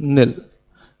minus nil.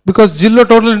 Because GIL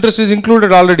total interest is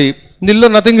included already. NIL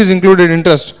nothing is included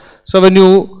interest. So when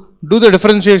you do the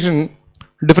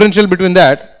differential between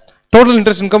that, total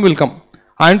interest income will come.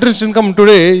 Our interest income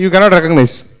today you cannot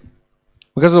recognize.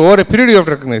 Because over a period you have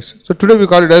to recognize. So today we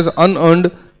call it as unearned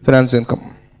finance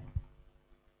income.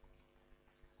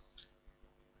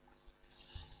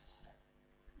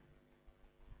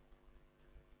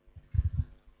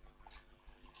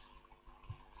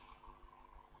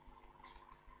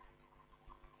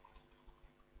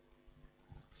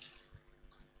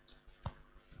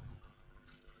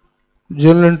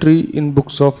 Journal entry in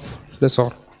books of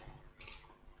lessor.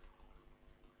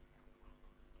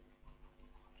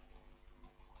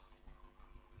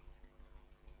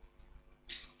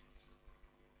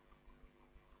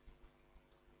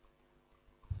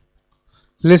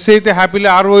 Let's say the happily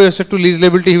RO asset to lease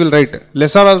liability he will write.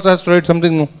 Lessor also has to write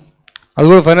something. I'll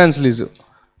go to finance lease.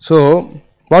 So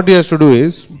what he has to do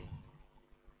is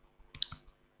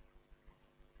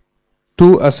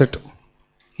to asset.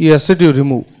 He asset you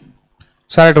remove.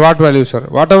 Sir, at what value, sir?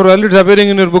 Whatever value is appearing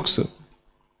in your books.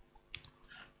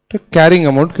 The carrying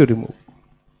amount you remove.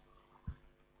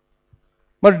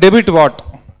 But debit what?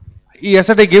 He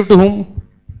asset I gave to whom?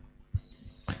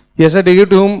 Yes, I give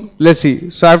to whom?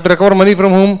 Lessee. So I have to recover money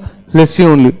from whom? Lessee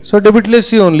only. So debit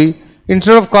lessee only.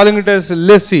 Instead of calling it as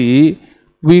lessee,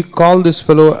 we call this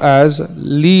fellow as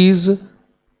lease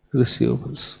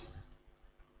receivables.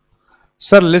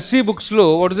 Sir, lessee books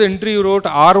low, what is the entry you wrote?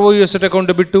 ROU asset account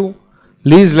debit to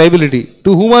lease liability.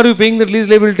 To whom are you paying that lease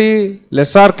liability?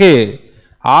 Lessor K.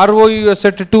 ROU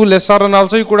asset to lessor and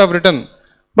also you could have written.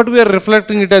 But we are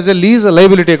reflecting it as a lease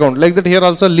liability account. Like that here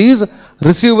also lease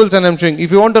receivables and I am showing.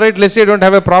 If you want to write lessee, I don't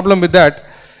have a problem with that.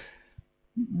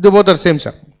 They both are same,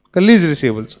 sir. Lease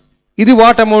receivables. This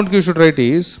what amount you should write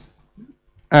is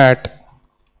at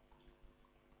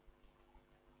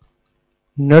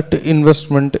net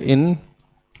investment in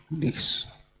lease.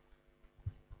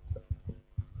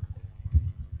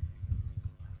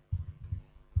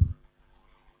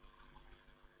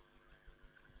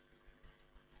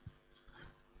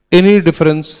 Any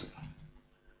difference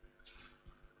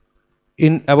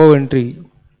in above entry,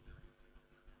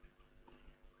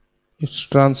 it's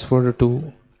transferred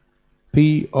to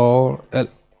P or L.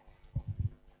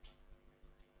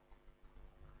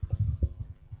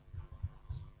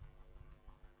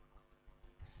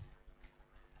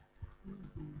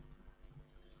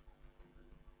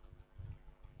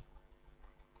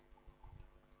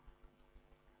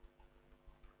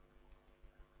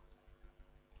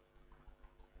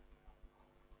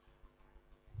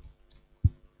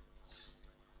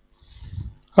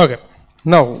 Okay.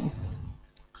 Now,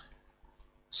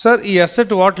 sir, the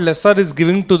asset what lessor is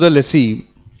giving to the lessee,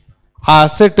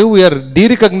 asset we are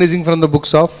de-recognizing from the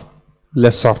books of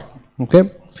lessor.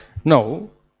 Okay. Now,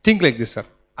 think like this, sir.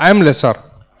 I am lessor.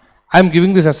 I am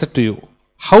giving this asset to you.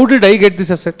 How did I get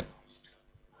this asset?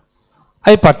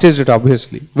 I purchased it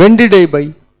obviously. When did I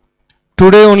buy?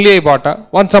 Today only I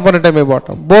bought. Once upon a time I bought.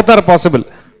 Both are possible.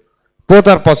 Both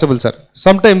are possible, sir.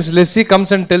 Sometimes lessee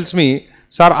comes and tells me,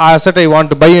 sir, asset I want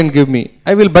to buy and give me.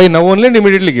 I will buy now only and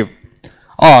immediately give.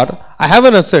 Or I have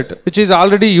an asset which is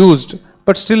already used,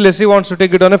 but still lessee wants to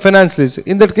take it on a finance lease.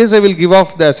 In that case, I will give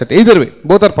off the asset. Either way,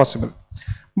 both are possible.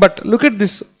 But look at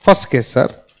this first case, sir,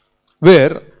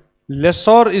 where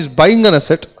lessor is buying an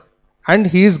asset and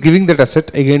he is giving that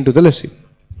asset again to the lessee.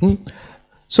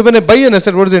 So when I buy an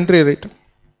asset, what is the entry rate?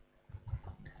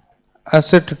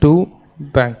 Asset to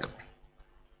bank.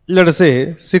 Let us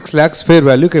say 6 lakhs fair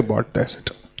value I bought the asset.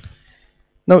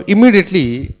 Now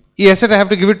immediately, the asset I have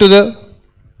to give it to the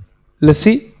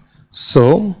lessee.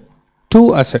 So,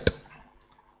 to asset.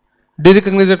 Do you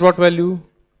recognize at what value?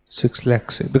 6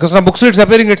 lakhs. Because now books it's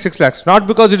appearing at 6 lakhs, not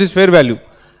because it is fair value.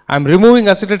 I am removing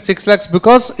asset at 6 lakhs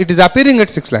because it is appearing at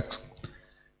 6 lakhs.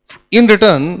 In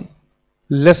return,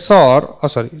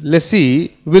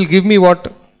 lessee will give me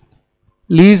what?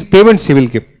 Lease payments he will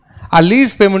give. A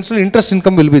lease payments, interest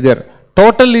income will be there.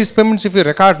 Total lease payments, if you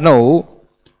record now,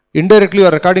 indirectly you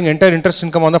are recording entire interest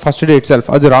income on the first day itself.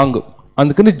 That's wrong.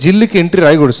 Andukani jilliki entry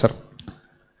raigodu, sir.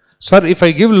 Sir, if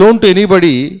I give loan to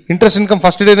anybody, interest income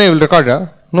first day I will record.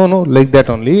 No, like that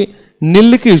only.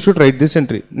 Nilliki you should write this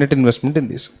entry, net investment in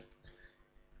this.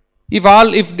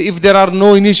 If there are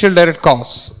no initial direct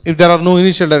costs,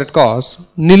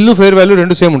 nillu fair value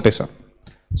rendu same untai, sir.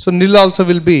 So nil also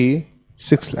will be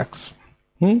 6 lakhs.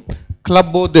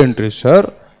 Club both the entries, sir.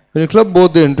 When you club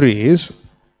both the entries,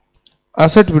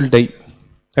 asset will die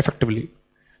effectively,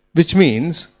 which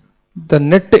means the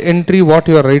net entry what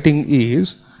you are writing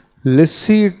is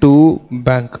lessee to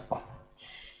bank.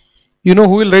 You know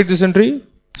who will write this entry?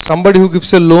 Somebody who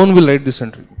gives a loan will write this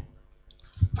entry.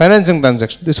 Financing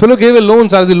transaction. This fellow gave a loan,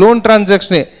 sir. The loan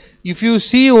transaction. If you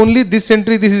see only this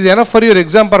entry, this is enough for your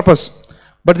exam purpose.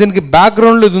 But then the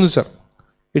background, sir.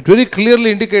 It very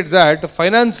clearly indicates that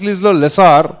finance lease law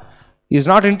lessor is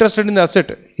not interested in the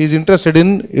asset. He is interested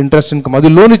in interest income. That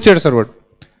loan ichchadu, sir.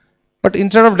 But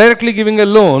instead of directly giving a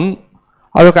loan,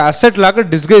 that asset laga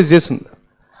disguise chesindi.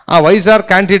 Why, sir,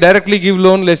 can't he directly give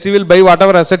loan? Lessee will buy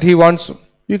whatever asset he wants.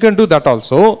 You can do that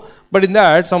also. But in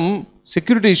that, some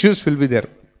security issues will be there.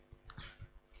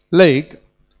 Like,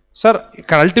 sir,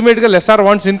 ultimately lessor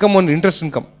wants income on interest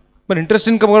income. But interest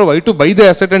income, why to buy the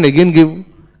asset and again give?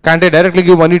 Can't I directly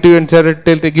give money to you and say,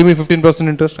 give me 15%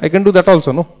 interest? I can do that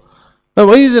also, no? Now,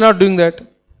 why is he not doing that?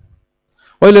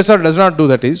 Why lessor does not do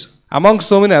that is, amongst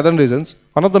so many other reasons,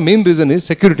 one of the main reason is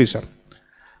security, sir.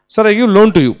 Sir, I give loan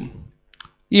to you.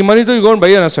 ఈ మనీతో you go and buy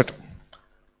an asset.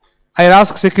 I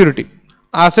ask security.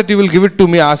 Asset you will give it to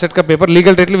me. Asset ka paper,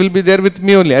 legal title will be there with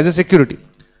me only as a security.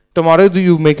 Tomorrow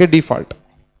you make a default.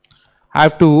 I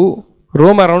have to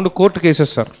roam around court cases,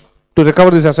 sir, to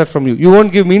recover this asset from you. You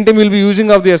won't give. Meantime, you will be using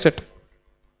of the asset.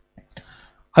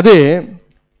 Ade,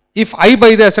 if I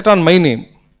buy the asset on my name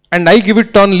and I give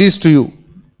it on lease to you,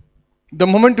 the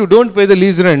moment you don't pay the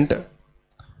lease rent,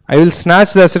 I will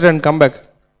snatch the asset and come back.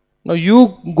 Now you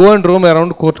go and roam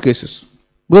around court cases.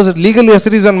 Because legally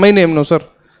asset is on my name, no sir.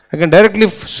 I can directly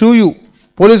sue you.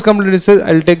 Police complaint says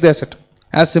I will take the asset.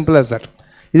 As simple as that.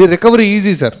 This recovery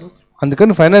easy, sir. And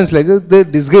the finance like this, they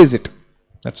disguise it.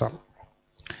 That's all.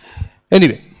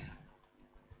 Anyway.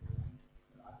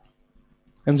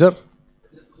 Sir?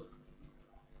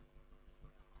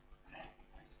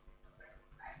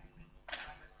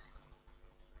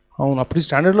 అవును అప్పుడు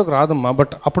స్టాండర్డ్లోకి రాదమ్మా.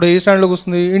 But అప్పుడు ఏ స్టాండర్డ్లోకి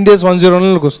వస్తుంది? India's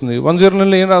 109లోకి వస్తుంది.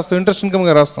 109లో ఏం రాస్తాం? Interest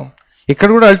ఇన్కమ్గా రాస్తాం. ఇక్కడ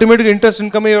కూడా అల్టిమేట్గా interest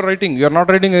income you're writing. You're not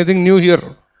writing anything new here.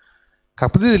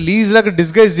 కాకపోతే ఇది లీజ్ లాగా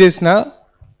డిస్గైజ్ చేసినా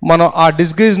మనం ఆ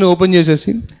డిస్గైజ్ని ఓపెన్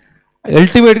చేసేసి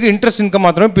అల్టిమేట్గా ఇంట్రెస్ట్ ఇన్కమ్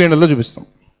మాత్రమే P&Lలో చూపిస్తాం.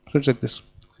 So check this.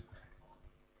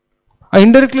 ఆ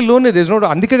ఇండైరెక్ట్లీ లోన్ ఇది నోట్.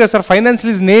 అందుకే కదా సార్ ఫైనాన్స్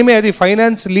లీజ్ నేమే అది.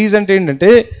 ఫైనాన్స్ లీజ్ అంటే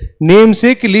ఏంటంటే name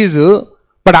sake lease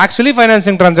but actually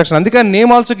financing transaction. అందుకే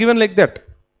name also given like that.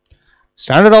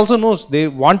 Standard also knows. They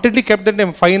wantedly kept that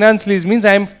name. Finance lease means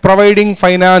I am providing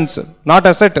finance, not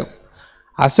asset.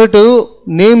 Asset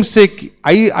namesake.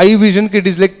 I vision it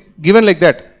is like given like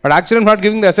that. But actually I am not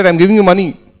giving the asset. I am giving you money.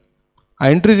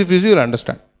 I entries if you see, you will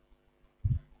understand.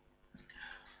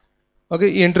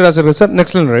 Okay, entry asset, sir.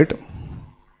 Next line, right?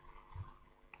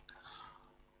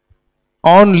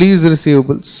 On lease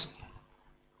receivables.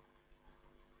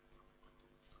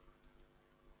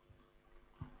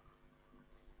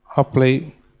 Apply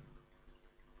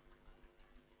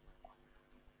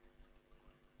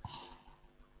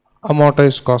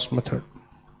amortized cost method.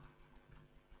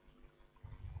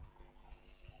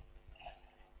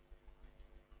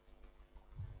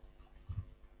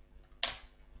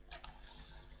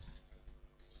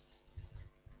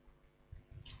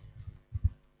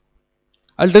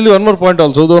 I'll tell you one more point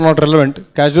also, though not relevant.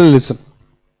 Casually listen.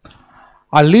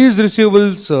 Our lease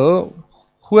receivables,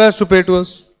 who has to pay to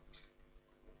us?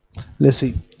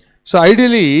 Lessee. So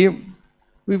ideally,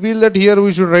 we feel that here we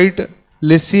should write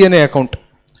lessee in an account.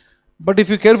 But if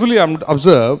you carefully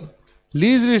observe,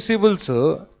 lease receivables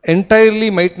entirely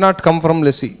might not come from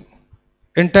lessee.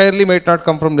 Entirely might not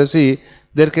come from lessee.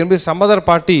 There can be some other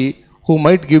party who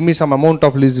might give me some amount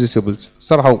of lease receivables.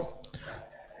 Sir, how?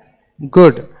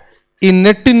 Good. In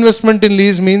net investment in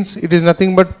lease means it is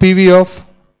nothing but PV of,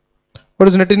 what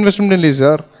is net investment in lease,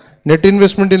 sir? Net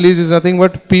investment in lease is nothing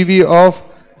but PV of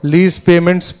lease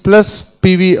payments plus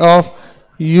PV of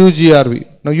UGRV.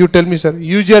 Now you tell me, sir,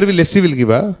 UGRV lessee will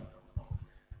give,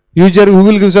 UGRV who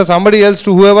will give, sir? Somebody else,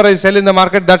 to whoever I sell in the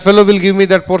market, that fellow will give me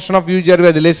that portion of UGRV,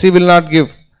 the lessee will not give.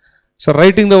 So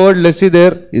writing the word lessee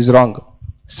there is wrong.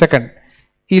 Second,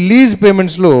 in lease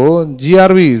payments low,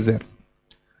 GRV is there.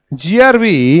 GRV,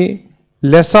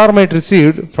 lessor might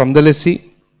receive from the lessee,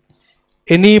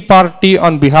 any party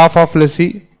on behalf of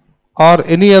lessee, or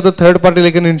any other third party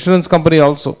like an insurance company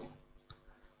also.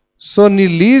 So, in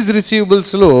lease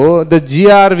receivables low, the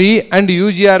GRV and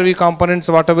UGRV components,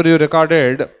 whatever you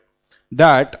recorded,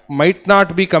 that might not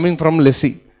be coming from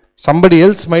lessee. Somebody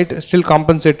else might still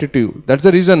compensate it to you. That's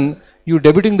the reason you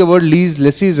debiting the word lease,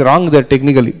 lessee is wrong there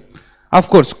technically. Of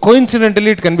course,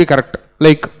 coincidentally it can be correct.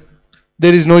 Like,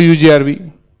 there is no UGRV.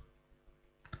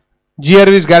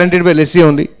 GRV is guaranteed by lessee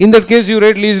only. In that case, you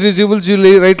write lease receivables,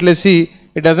 you write lessee.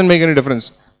 It doesn't make any difference.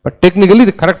 But technically,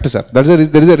 the correct, sir.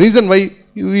 There is a reason why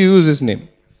you use this name.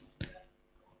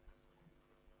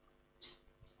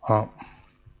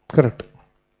 Correct.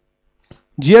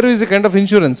 GRV is a kind of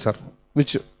insurance, sir,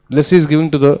 which lessee is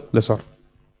giving to the lessor.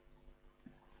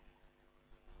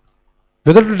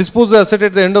 Whether to dispose the asset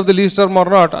at the end of the lease term or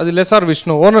not, the lessor wish,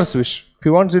 no, owner's wish. If he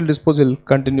wants, he'll dispose, he'll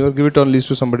continue or give it on lease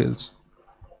to somebody else.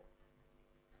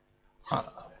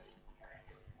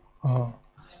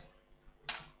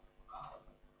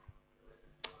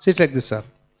 See, it's like this, sir.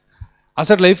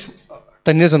 Asset life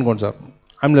 10 years and sir.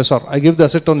 I'm lessor. I give the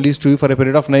asset on lease to you for a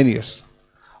period of 9 years.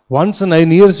 Once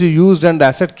 9 years you used and the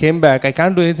asset came back, I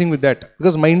can't do anything with that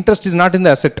because my interest is not in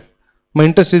the asset. My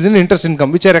interest is in interest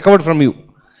income, which I recovered from you.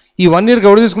 ఈ 1 year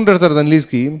ఎవరు తీసుకుంటారు sir దాని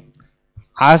లీజ్కి?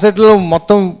 అసెట్లో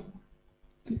మొత్తం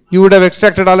you would have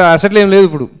extracted all అసెట్లో ఏం లేదు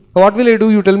ఇప్పుడు. What will I do?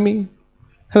 You tell me.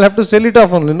 I have to sell it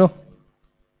of only, no.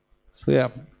 So yeah,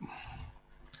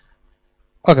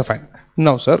 okay, fine.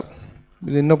 Now, sir,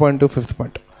 no point to fifth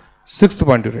point. Sixth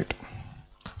point you write.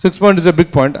 6 point is a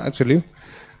big point actually,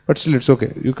 but still it's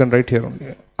okay. You can write here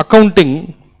only.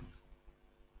 Accounting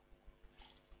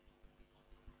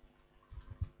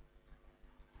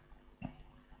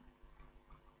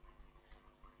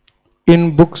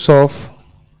in books of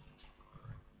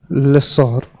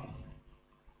lessor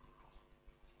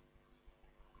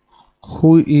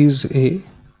who is a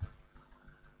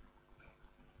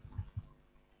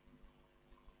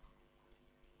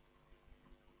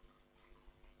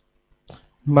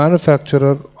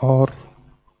manufacturer or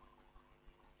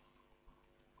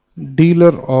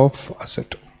dealer of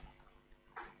asset.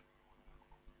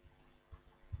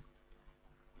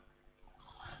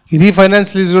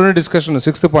 Refinance lease loan discussion,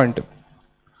 6th point.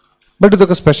 But it's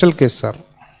a special case, sir.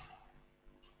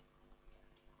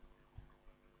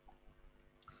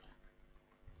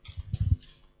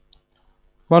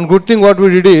 One good thing what we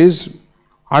did is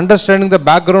understanding the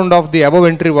background of the above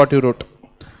entry what you wrote.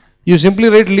 You simply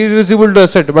write lease receivable to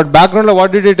asset, but background of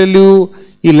what did I tell you?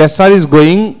 A lessor is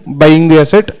going, buying the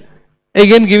asset,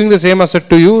 again giving the same asset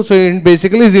to you. So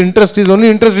basically his interest is only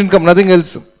interest income, nothing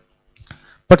else.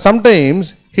 But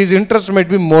sometimes his interest might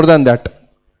be more than that.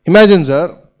 Imagine,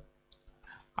 sir,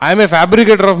 I am a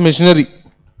fabricator of machinery.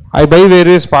 I buy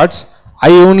various parts. I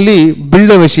only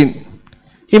build a machine.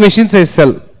 A machine says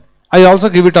sell. I also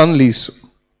give it on lease.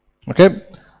 Okay.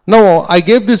 Now I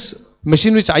gave this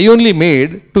machine which I only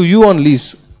made to you on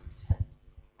lease.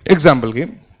 Example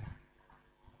game.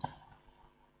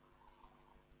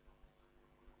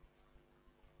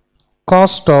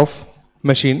 Cost of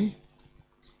machine.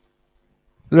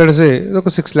 Let us say look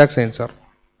 6 lakhs sir,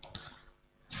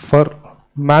 for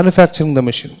manufacturing the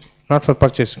machine, not for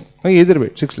purchasing. Either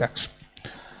way, 6 lakhs.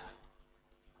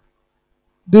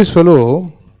 This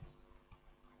fellow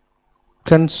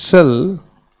can sell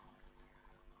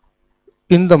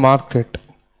in the market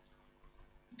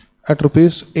at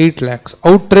rupees 8 lakhs.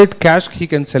 Outright cash he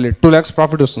can sell it. 2 lakhs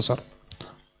profit is sir.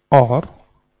 Or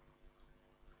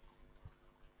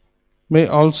may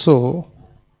also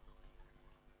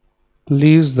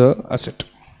lease the asset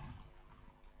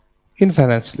in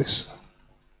finance lease.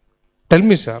 Tell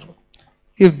me, sir,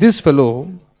 if this fellow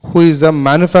who is the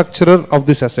manufacturer of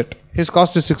this asset, his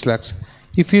cost is 6 lakhs.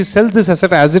 If he sells this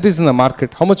asset as it is in the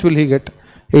market, how much will he get?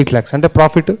 8 lakhs and a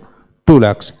profit 2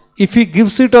 lakhs. If he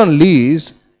gives it on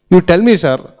lease, you tell me,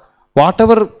 sir,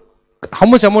 whatever, how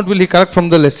much amount will he collect from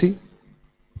the lessee?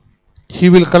 He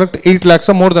will collect 8 lakhs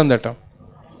or more than that.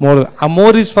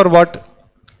 More is for what?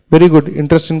 Very good,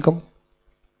 interest income.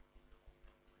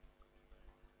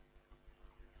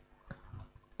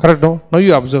 Correct, no? Now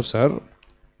you observe, sir.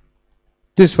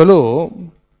 This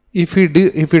fellow, if he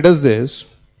does this,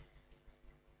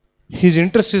 his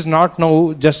interest is not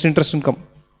now just interest income.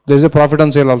 There is a profit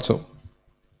on sale also.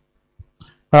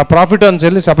 A profit on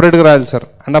sale is separate, sir,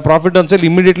 and a profit on sale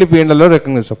immediately P&L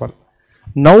recognize.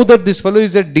 Now that this fellow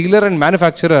is a dealer and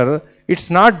manufacturer,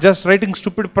 it's not just writing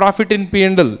stupid profit in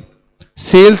P&L.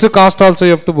 Sales cost also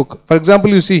you have to book. For example,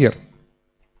 you see here.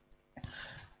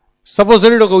 Suppose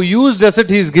that a used asset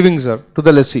he is giving, sir, to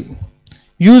the lessee.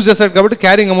 Used asset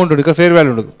carrying amount fair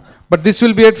value. But this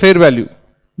will be at fair value.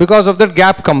 Because of that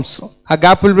gap comes. A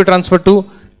gap will be transferred to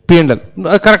P&L.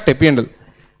 Correct, P&L.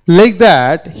 Like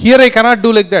that, here I cannot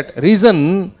do like that.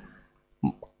 Reason,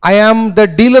 I am the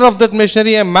dealer of that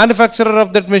machinery, I am manufacturer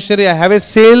of that machinery, I have a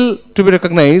sale to be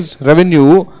recognized,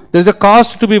 revenue, there is a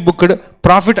cost to be booked,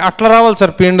 profit atla raval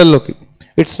sir P&L loki.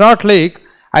 It's not like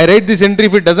I write this entry,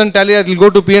 if it doesn't tally, it will go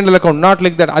to P&L account, not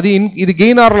like that. Adi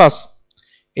gain or loss.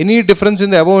 Any difference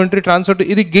in the above entry transfer to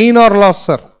idi gain or loss,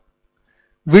 sir.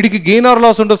 Vidiki gain or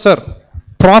loss undu, sir.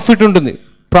 Profit untundi.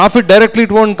 Profit directly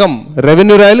it won't come.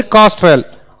 Revenue royal, cost royal.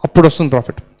 Appudu vastund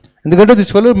profit. And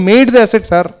this fellow made the asset,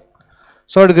 sir.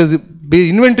 So it is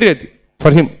inventory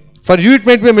for him. For you it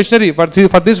might be a machinery. For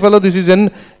this fellow this is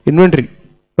an inventory.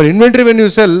 For inventory when you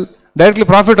sell, directly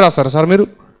profit ras, sir.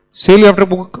 Sale you have to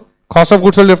book. Cost of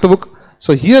goods sold you have to book.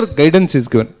 So here guidance is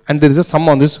given. And there is a sum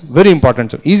on this. Very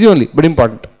important, sir. Easy only, but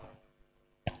important.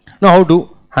 Now how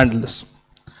to handle this?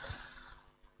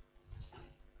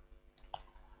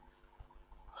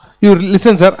 You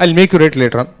listen, sir. I'll make you write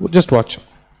later on. Just watch.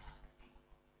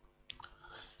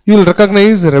 You will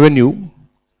recognize revenue,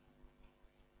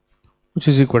 which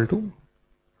is equal to.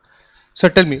 So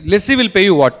tell me, lessee will pay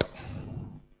you what?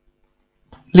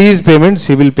 Lease payments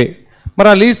he will pay.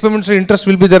 But lease payments interest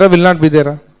will be there or will not be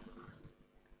there?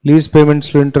 Lease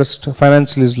payments interest,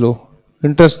 finance lease low.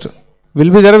 Interest will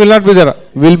be there or will not be there?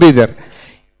 Will be there.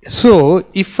 So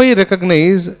if I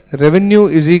recognize revenue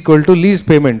is equal to lease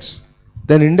payments,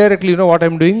 then indirectly you know what I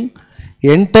am doing?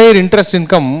 Entire interest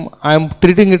income I am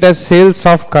treating it as sales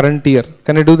of current year.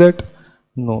 Can I do that?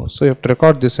 No. So you have to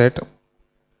record this at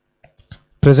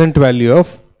present value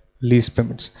of lease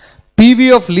payments.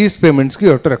 PV of lease payments you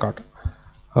have to record.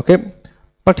 Okay.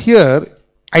 But here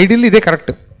ideally they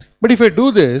correct. But if I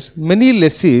do this, many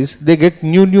lessees they get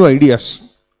new ideas.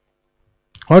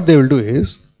 What they will do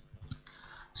is,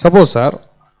 suppose sir,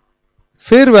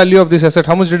 fair value of this asset,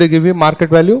 how much did I give you? Market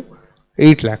value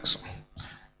 8 lakhs.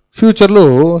 Future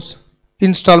lows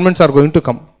installments are going to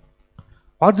come.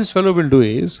 What this fellow will do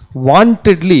is,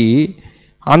 wantedly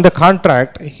on the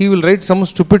contract he will write some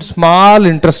stupid small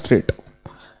interest rate.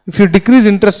 If you decrease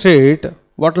interest rate,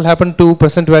 what will happen to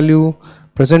present value?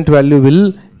 Present value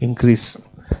will increase.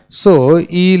 So,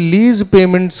 lease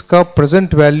payments ka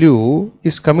present value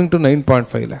is coming to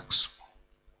 9.5 lakhs.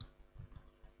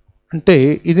 అంటే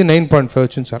ఇది 9.5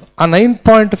 వచ్చింది sir. ఆ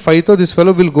 9.5తో this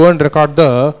fellow will go and record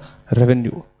the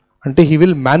revenue. అంటే he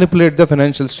will manipulate the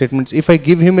financial statements if I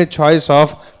give him a choice of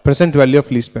present value of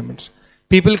lease payments.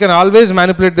 People can always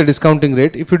manipulate the discounting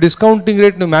rate. If you discounting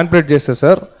rate nu manipulate చేస్తే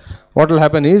sir, what will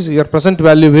happen is your present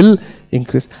value will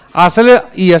increase. అసలు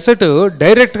ఈ asset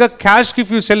direct గా cash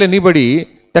if you sell anybody,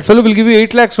 that fellow will give you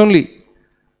 8 lakhs only.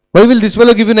 Why will this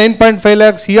fellow give you 9.5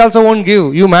 lakhs? He also won't give.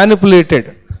 You manipulated.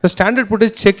 The standard put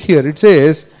is check here. It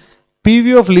says PV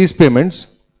of lease payments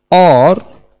or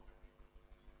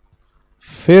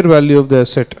fair value of the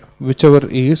asset, whichever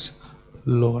is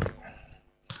lower.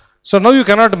 So now you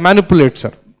cannot manipulate,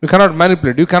 sir. You cannot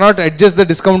manipulate. You cannot adjust the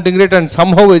discounting rate and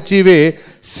somehow achieve a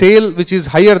sale which is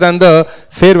higher than the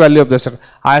fair value of the asset.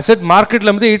 Asset market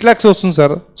lamde 8 lakhs ostundi, sir.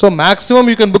 So maximum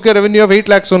you can book a revenue of 8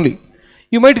 lakhs only.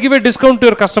 You might give a discount to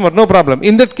your customer, no problem.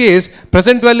 In that case,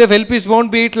 present value of LPs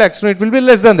won't be 8 lakhs. No, it will be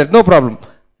less than that, no problem.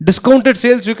 Discounted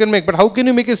sales you can make, but how can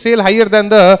you make a sale higher than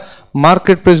the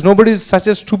market price? Nobody is such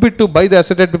a stupid to buy the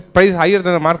asset at price higher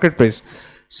than the market price.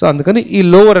 So, andukani ee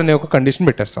lower ane oka condition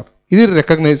better, sir. Idi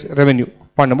recognize revenue.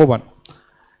 Point number 1.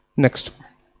 Next,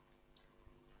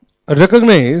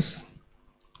 recognize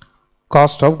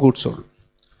cost of goods sold.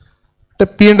 The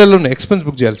P&L lo expense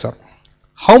book cheyali, sir.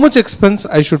 How much expense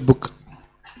I should book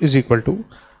is equal to,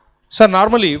 sir,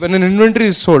 normally when an inventory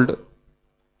is sold,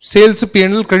 sales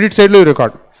P&L credit side lo you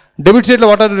record. Debit side lo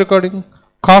what are you recording?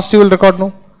 Cost you will record, no?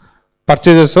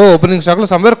 Purchases, so opening stock lo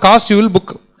somewhere cost you will book.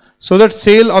 So that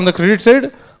sale on the credit side,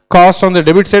 cost on the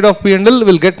debit side of P&L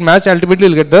will get match, ultimately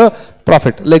will get the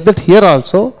profit. Like that here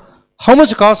also, how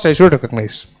much cost I should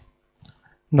recognize?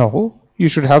 Now, you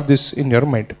should have this in your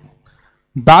mind.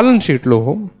 Balance sheet lo,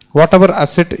 whatever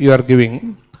asset you are giving,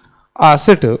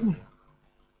 asset,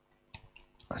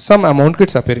 some amount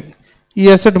gets appearing. E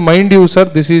asset, mind you sir,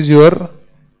 this is your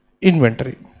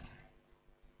inventory.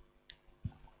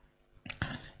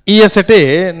 E asset,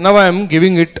 now I am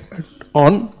giving it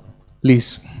on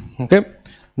lease. Okay.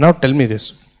 Now tell me this.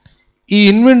 E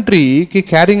inventory ki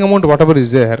carrying amount whatever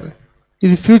is there,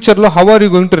 in the future lo, how are you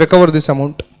going to recover this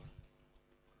amount?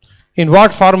 In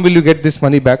what form will you get this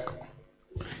money back?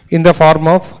 In the form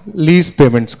of lease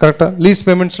payments, correct? Lease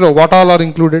payments lo what all are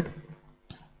included?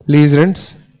 Lease rents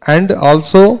and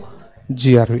also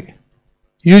GRV.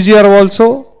 UGR also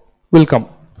will come.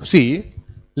 See,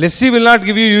 lessee will not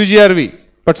give you UGRV,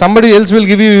 but somebody else will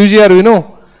give you UGRV,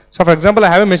 no? So for example, I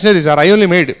have a machinery, sir, I only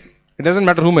made. It doesn't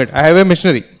matter who made. I have a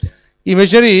machinery. The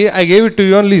machinery, I gave it to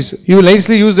you on lease. You will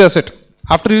nicely use the asset.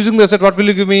 After using the asset, what will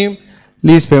you give me?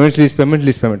 Lease payments, lease payments,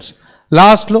 lease payments.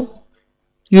 Last low,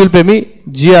 you will pay me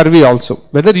GRV also.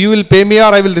 Whether you will pay me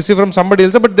or I will receive from somebody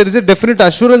else, but there is a definite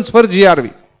assurance for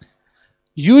GRV.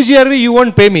 UGRV you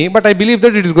won't pay me, but I believe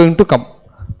that it is going to come.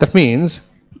 That means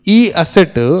E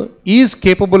asset is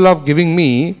capable of giving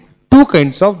me two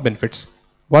kinds of benefits.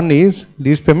 One is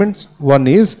lease payments, one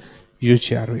is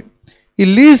UGRV.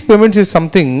 Lease payments is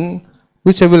something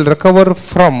which I will recover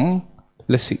from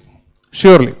lessee.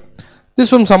 Surely. This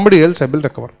from somebody else I will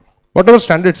recover. Whatever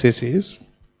standard says is,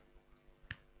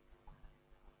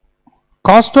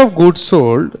 cost of goods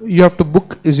sold you have to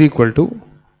book is equal to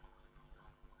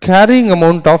carrying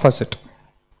amount of asset.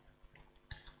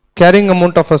 Carrying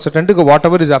amount of asset and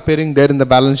whatever is appearing there in the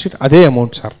balance sheet, adhe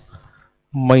amounts are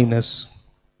minus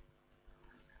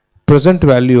present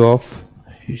value of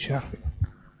UGRV.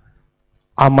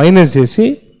 A minus చేసి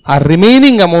ఆ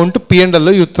remaining amount P&L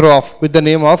లో you throw off with the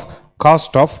name of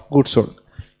cost of goods sold.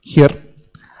 Here,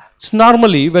 so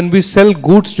normally when we sell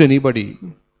goods to anybody,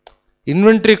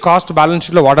 inventory cost balance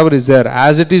sheet lo whatever is there,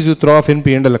 as it is you throw off in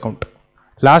P&L account.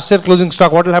 Last year closing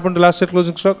stock, what will happen to last year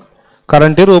closing stock?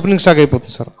 Current year opening stock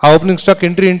అయిపోతుంది sir. ఆ opening stock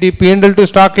entry ఏంటి? P&L to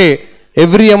stock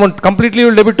every amount completely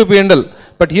will debit to P&L.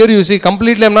 But here you see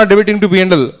completely I am not debiting to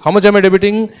P&L. How much am I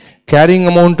debiting? Carrying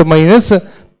amount minus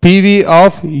PV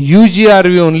of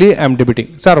UGRV only I am debiting.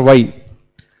 Sir, why?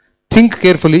 think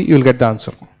carefully, you will get the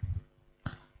answer.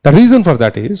 The reason for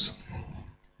that is,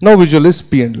 now visualize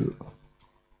P&L.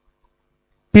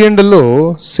 P&L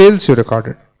lo sales you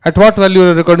recorded. At what value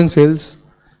you are recording sales?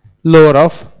 Lower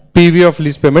of PV of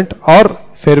lease payment or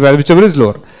fair value, whichever is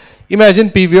lower. Imagine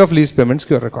PV of lease payments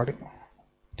you are recording.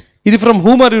 From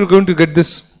whom are you going to get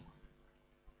this?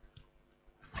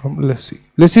 From lessee.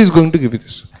 Lessee is going to give you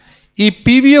this. This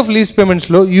PV of lease payments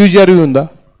lo UGRV unda.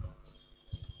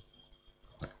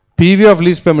 PV of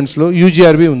lease payments lo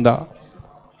UGRV unda.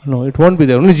 No, it won't be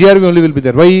there. Only GRV only will be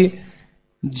there. Why?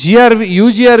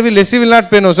 UGRV lessee will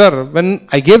not pay, no sir. When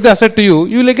I gave the asset to you,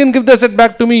 you will again give the asset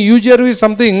back to me. UGRV is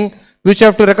something which you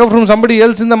have to recover from somebody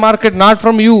else in the market, not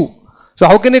from you. So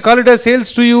how can I call it as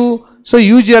sales to you? So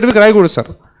UGRV cry good, sir.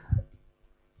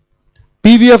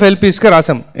 PV of LP is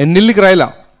rasam. Nilli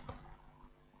kraila.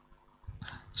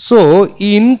 So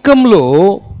income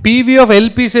lo PV of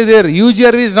LP is there.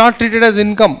 UGRV is not treated as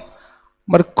income.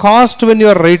 But cost when you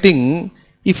are writing,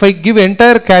 if I give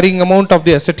entire carrying amount of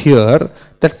the asset here,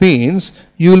 that means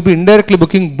you will be indirectly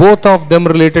booking both of them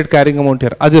related carrying amount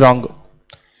here. That is wrong.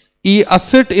 This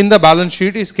asset in the balance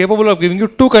sheet is capable of giving you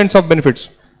two kinds of benefits.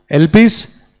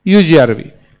 LPs,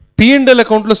 UGRV. P&L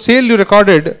account lo sale you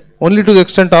recorded only to the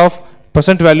extent of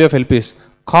percent value of LPs.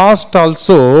 Cost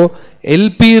also,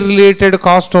 LP related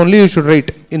cost only you should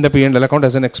write in the P&L account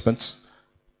as an expense.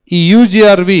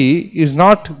 UGRV is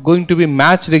not going to be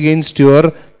matched against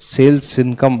your sales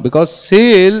income, because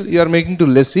sale you are making to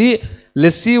lessee.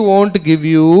 Lessee won't give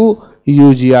you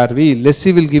UGRV.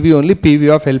 Lessee will give you only PV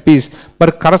of LPs.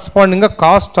 But corresponding a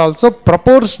cost also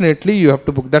proportionately you have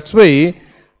to book. That's why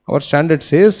our standard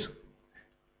says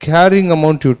carrying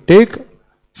amount you take,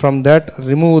 from that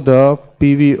remove the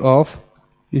PV of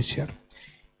UGRV.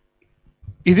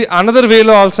 Another way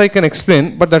also I can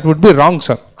explain, but that would be wrong,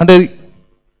 sir. And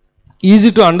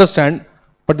easy to understand,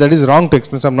 but that is wrong to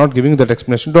explain. So I'm not giving that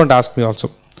explanation. Don't ask me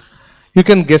also. You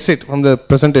can guess it from the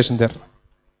presentation there.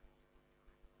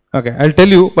 Okay, I'll tell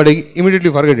you, but I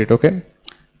immediately forget it. Okay.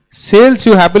 Sales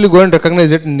you happily go and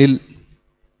recognize it nil.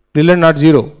 Nil and not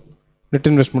zero. Net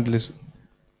investment list.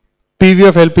 PV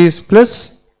of LPs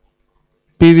plus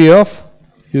PV of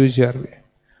UGRV.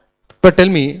 But tell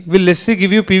me, will lessee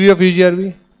give you PV of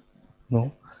UGRV?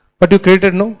 No. But you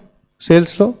created no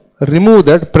sales law. Remove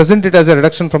that, present it as a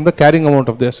reduction from the carrying amount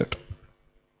of the asset.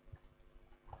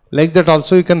 Like that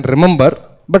also you can remember,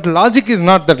 but logic is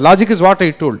not that. Logic is what I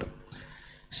told.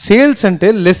 Sales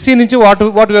ante lessee nunchi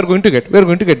what we are going to get? We are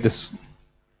going to get this.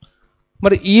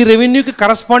 But ee revenue ki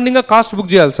corresponding a cost book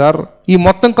cheyali sir. Ee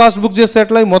mottam cost book chesthe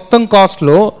etla? Ee mottam cost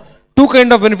lo two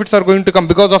kind of benefits are going to come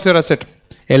because of your asset.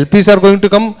 LPs are going to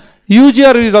come.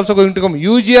 UGRV is also going to come.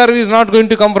 UGRV is not going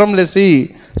to come from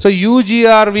lessee. So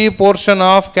UGRV portion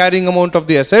of carrying amount of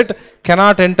the asset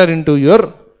cannot enter into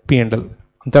your P&L.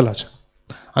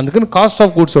 And the cost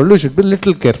of goods sold you should be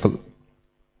little careful.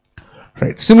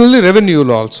 Right. Similarly, revenue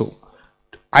also.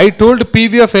 I told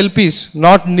PV of LPs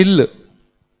not nil.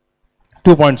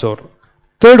 2 points over.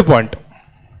 Third point.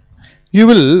 You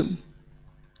will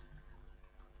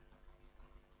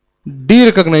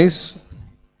de-recognize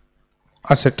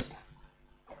asset.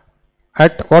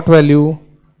 At what value?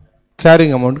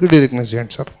 Carrying amount ki de-recognize the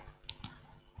answer.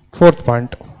 Fourth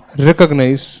point,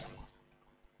 recognize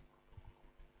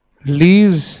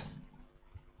lease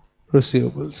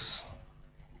receivables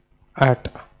at.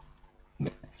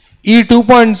 These 2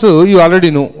 points you already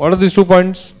know. What are these 2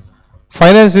 points?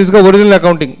 Finance lease ka original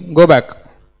accounting. Go back.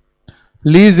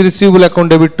 Lease receivable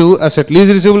account debit to asset. Lease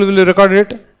receivable will be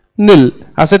recorded at nil.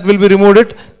 Asset will be removed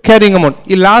at carrying amount.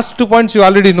 These last 2 points you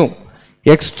already know.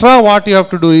 Extra what you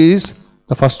have to do is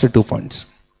the first 2 points.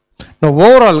 Now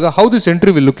overall how this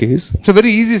entry will look is, it's a very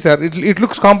easy sir. It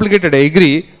looks complicated, I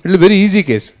agree. It will be a very easy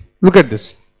case. Look at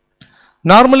this.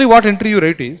 Normally what entry you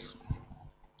write is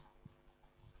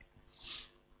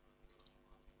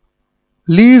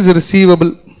lease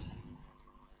receivable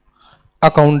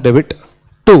account debit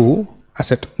to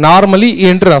asset. Normally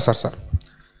entry asar sir.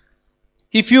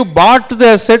 If you bought the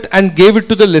asset and gave it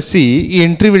to the lessee,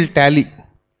 entry will tally.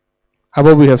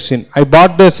 Above we have seen. I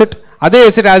bought the asset, other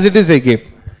asset as it is I gave.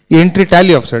 Entry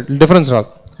tally of asset, difference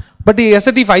all. But the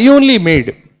asset if I only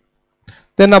made,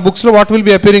 then our books what will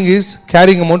be appearing is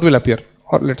carrying amount will appear,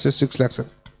 or let's say 6 lakhs.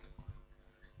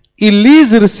 A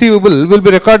lease receivable will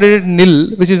be recorded at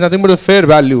nil, which is nothing but a fair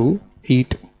value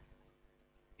 8.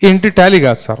 Entry tally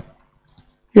gas sir.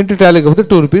 Entry tally of the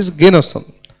 2 rupees gain of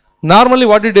some. Normally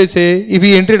what did I say? If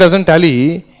the entry doesn't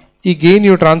tally, the gain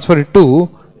you transfer it to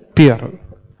PRL.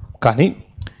 Kani,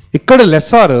 ikkada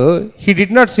lessor, he did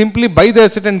not simply buy the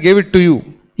asset and gave it to you.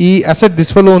 He asset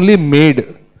this fellow only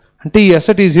made. Ante ee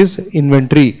asset is his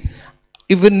inventory.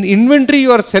 Even inventory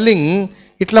you are selling,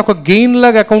 itla oka gain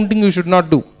lag accounting you should not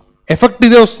do. Effect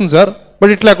ide vastundi sir, but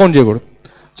itla account cheyakudu.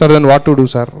 Sir, then what to do,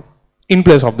 sir? In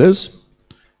place of this,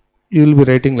 you will be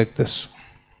writing like this: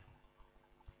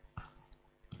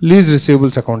 lease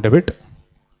receivables account debit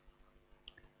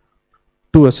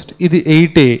to asset. Idi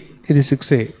 8A, idi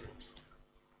 6A,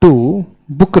 to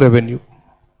book revenue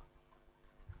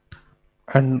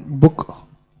and book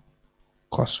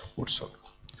cost of goods sold.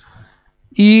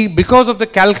 Because of the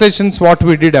calculations what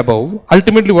we did above,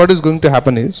 ultimately what is going to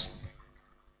happen is,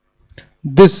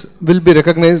 this will be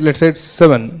recognized, let's say it's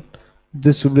 7,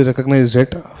 this will be recognized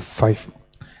at 5,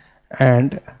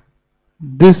 and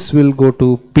this will go to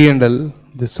P&L,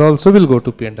 this also will go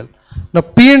to P&L. Now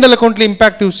P&L account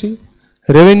impact you see,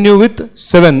 revenue with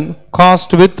 7,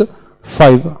 cost with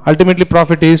 5, ultimately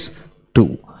profit is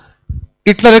 2.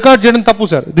 Itla record cheyadam tappu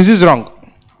sir, this is wrong.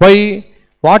 Why?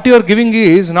 What you are giving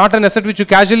is not an asset which you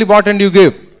casually bought and you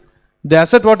gave. The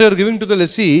asset what you are giving to the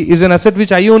lessee is an asset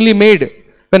which I only made.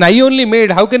 When I only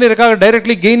made, how can I record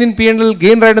directly gain in P&L?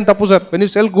 Gain రాయడం తప్పు sir. When you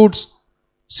sell goods,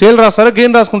 sale రాస్తారా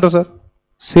gain రాసుకుంటారా sir?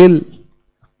 Sale.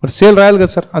 మరి sale రాయాలి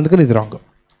కదా sir, అందుకని ఇది wrong,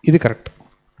 ఇది correct.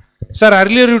 Sir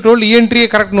earlier you told ఈ ఎంట్రీ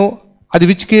కరెక్ట్. నో, అది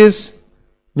which case?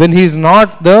 When he is not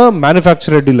the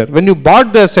manufacturer dealer. When you bought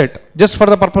the asset just for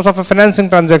the purpose of a financing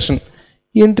transaction,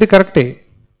 ఈ entry కరెక్టే.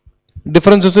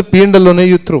 Difference is P&L lone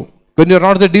you throw when you are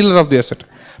not the dealer of the asset.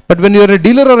 But when you are a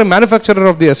dealer or a manufacturer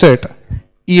of the asset,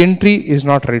 e entry is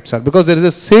not right sir, because there is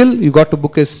a sale, you got to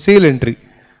book a sale entry.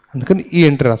 Andukani e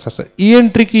entry rasar sir. E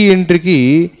entry ki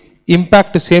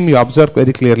impact same you observe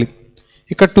very clearly.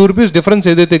 Ikkada 2 rupees difference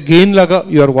edaithe gain laga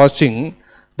you are watching,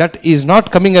 that is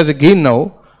not coming as a gain now,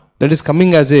 that is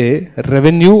coming as a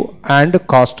revenue and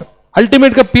cost.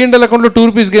 Ultimate ka P&L account lo 2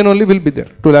 rupees gain only will be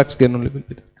there, 2 lakhs gain only will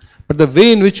be there. But the way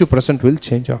in which you present will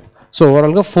change off. So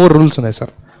overall 4 rules unnai sir.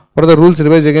 What are the rules?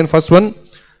 Revise again. First one,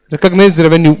 recognize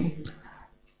revenue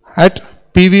at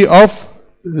PV of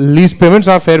lease payments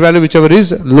or fair value, whichever is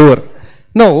lower.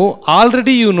 Now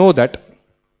already you know that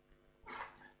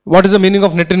what is the meaning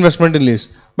of net investment in lease,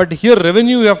 but here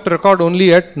revenue you have to record only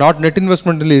at, not net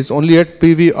investment in lease, only at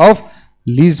PV of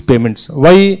lease payments.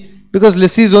 Why? Because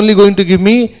lessee is only going to give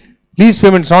me lease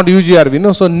payments, not UGRV.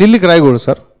 No, so nillik rayagodu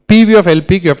sir. PV of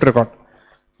LP you have to record.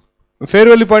 Fair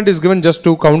value point is given just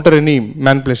to counter any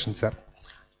manipulation sir.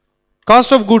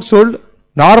 Cost of goods sold,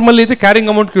 normally the carrying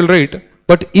amount you will write,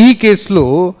 but e case lo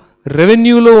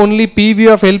revenue lo only PV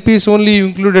of LP is only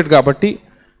included kabatti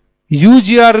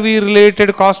UGRV related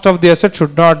cost of the asset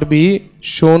should not be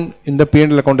shown in the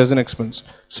P&L account as an expense.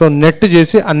 So net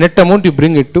jesi a net amount you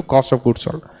bring it to cost of goods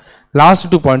sold.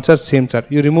 Last 2 points are same sir.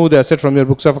 You remove the asset from your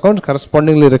books of accounts,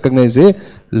 correspondingly recognize a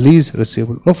lease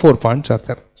receivable. No, 4 points are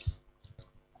there.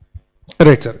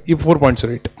 Right sir. You 4 points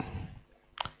are right.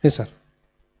 Yes sir.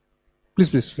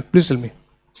 Please tell me.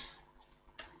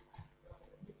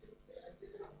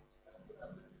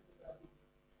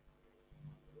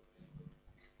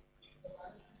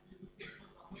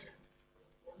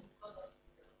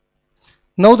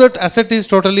 Now that asset is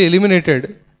totally eliminated,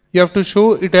 you have to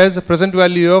show it as the present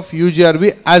value of UGRV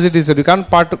as it is. You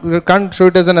can't show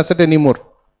it as an asset anymore.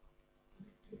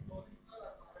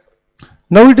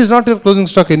 Now it is not your closing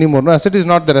stock anymore. No, asset is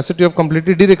not there. Asset you have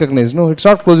completely derecognized. No, it's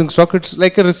not closing stock. It's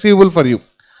like a receivable for you.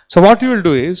 So what you will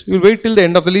do is, you will wait till the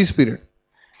end of the lease period.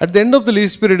 At the end of the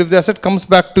lease period, if the asset comes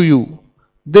back to you,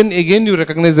 then again you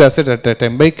recognize the asset at that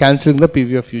time by cancelling the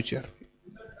PV of UGRV.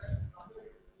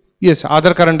 Yes,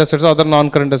 other current assets, other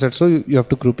non-current assets, so you have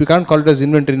to group. You can't call it as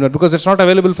inventory because it's not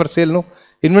available for sale. No,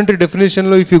 inventory definition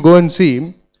lo, if you go and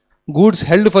see, goods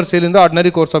held for sale in the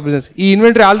ordinary course of business. E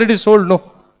inventory already sold. No,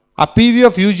 a PV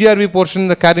of UGRV portion in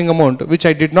the carrying amount, which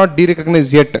I did not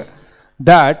derecognize yet,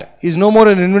 that is no more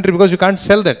an inventory because you can't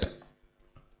sell that.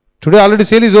 Today already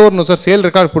sale is over. No sir, sale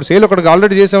record. Put sale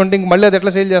already చేసామంటే మళ్ళీ అది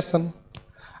ఎట్లా sale చేస్తాను?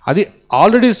 అది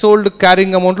already sold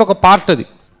carrying అమౌంట్లో ఒక part అది.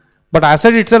 But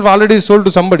asset itself already is sold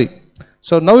to somebody.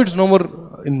 So now it's no more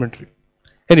inventory.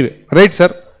 Anyway, right sir,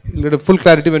 you'll get a full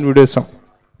clarity when we do some.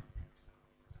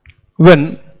 When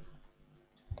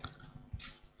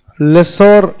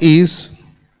lessor is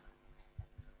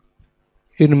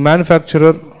in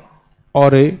manufacturer or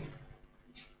a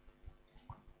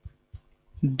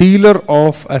dealer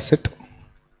of asset,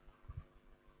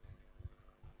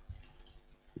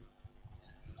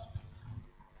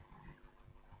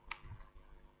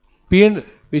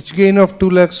 which gain of 2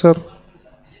 lakhs sir?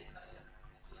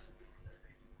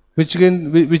 Which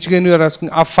gain you are asking?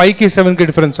 5k 7k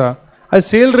difference ah? A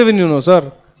sale revenue no sir.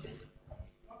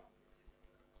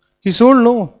 He sold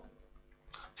no.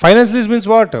 Finance lease means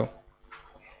what?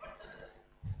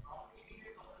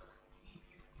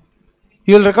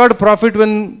 You will record profit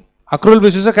when accrual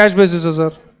basis or cash basis,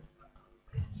 sir?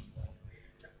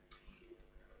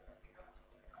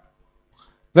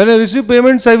 When I receive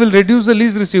payments, I will reduce the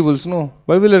lease receivables. No.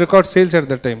 Why will I record sales at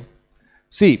that time?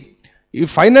 See, if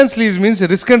finance lease means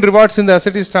risk and rewards in the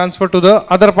asset is transferred to the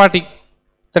other party.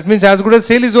 That means as good as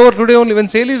sale is over today only. When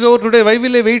sale is over today, why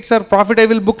will I wait, sir? Profit I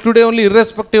will book today only,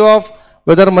 irrespective of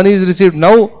whether money is received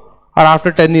now or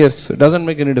after 10 years. It doesn't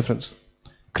make any difference.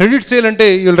 Credit sale ante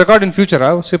you will record in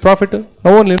future. Say profit.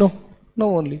 No only, no.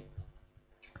 No only.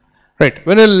 Right.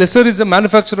 When a lessor is a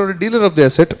manufacturer or a dealer of the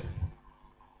asset,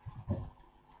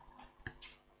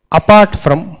 apart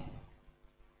from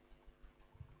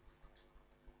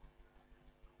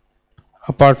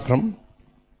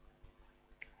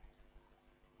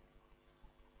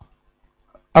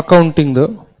accounting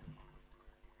the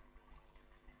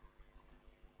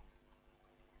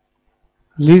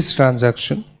lease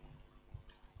transaction,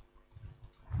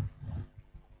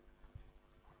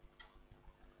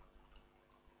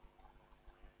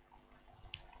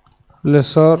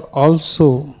 lessor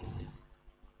also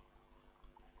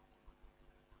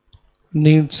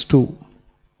needs to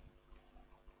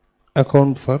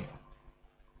account for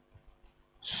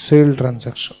sale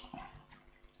transaction.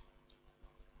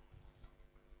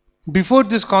 Before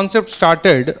this concept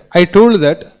started, I told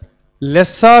that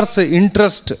lessor's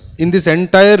interest in this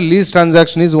entire lease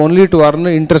transaction is only to earn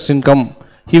interest income.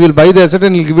 He will buy the asset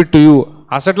and he will give it to you.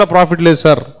 Asset la profit le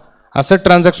sir. Asset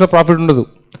transaction la profit undadu.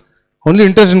 Only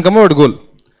interest income is goal.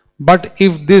 But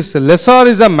if this lessor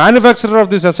is a manufacturer of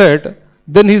this asset,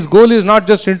 then his goal is not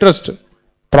just interest.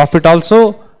 Profit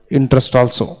also, interest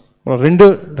also.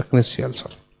 Rendu recognize cheyali sir.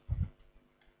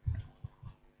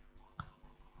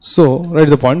 So, write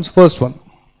the points. First one.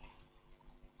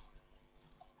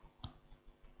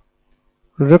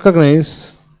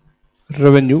 Recognize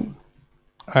revenue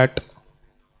at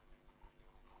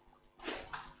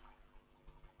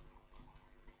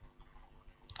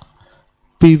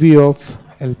PV of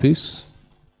LPs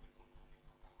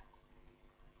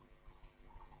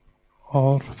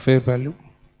or fair value.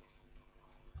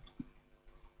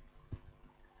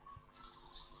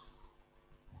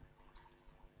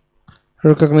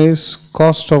 Recognize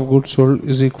cost of goods sold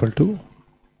is equal to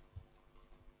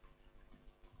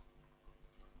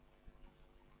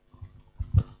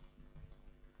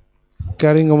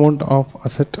carrying amount of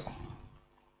asset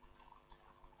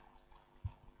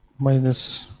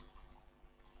minus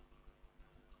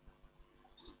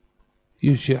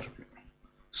UGR.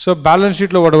 So balance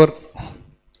sheet lo whatever.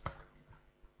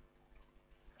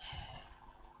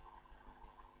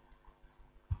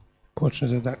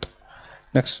 Portions of that.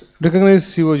 Next,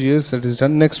 recognize COGS, that is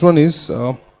done. Next one is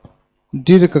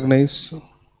de-recognize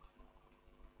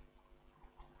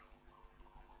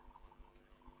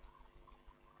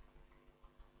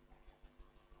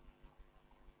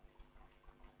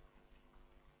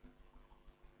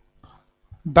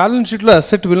balance sheet lo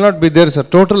asset will not be there, sir.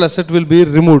 Total asset will be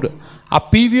removed. A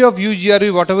PV of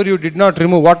UGRV, whatever you did not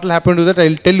remove, what will happen to that? I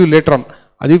will tell you later on.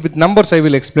 With numbers I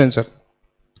will explain, sir.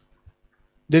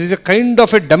 There is a kind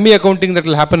of a dummy accounting that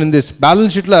will happen in this.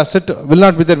 Balance sheet asset will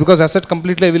not be there because asset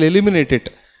completely I will eliminate it.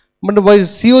 But why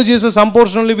COGS some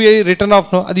portion only be written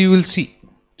off, no? You will see.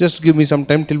 Just give me some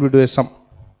time till we do a sum.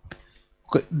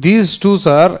 Okay. These two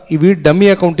are dummy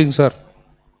accounting, sir.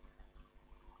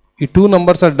 These two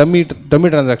numbers are dummy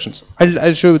transactions.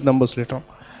 I'll show you with numbers later on.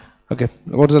 Okay.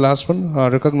 What's the last one?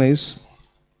 Recognize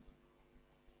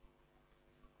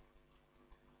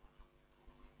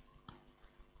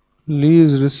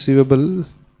lease receivable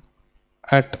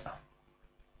at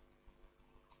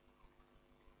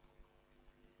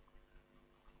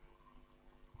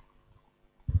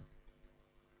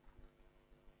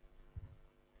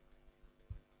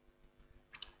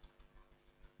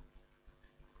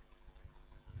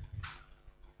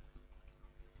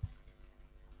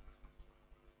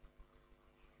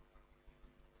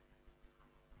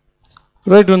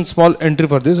write one small entry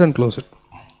for this and close it.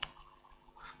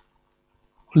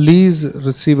 Lease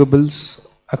receivables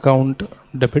account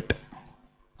debit.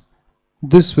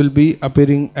 This will be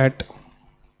appearing at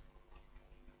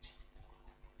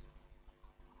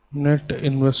net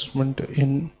investment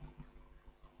in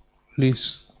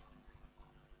lease.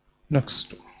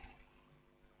 Next,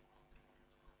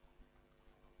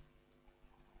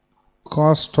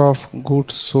 cost of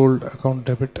goods sold account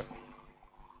debit.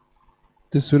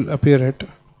 This will appear at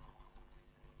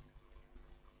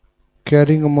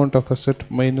carrying amount of asset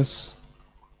minus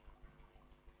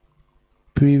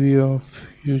PV of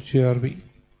UGRV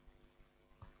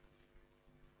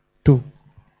 2.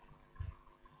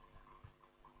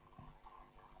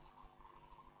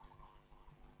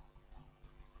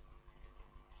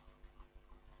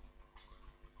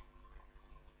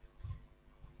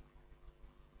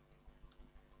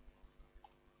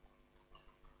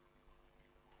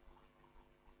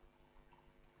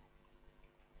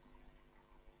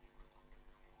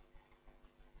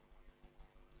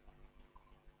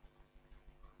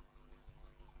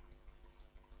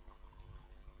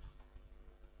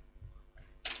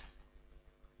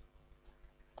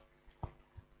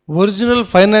 Original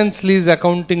finance lease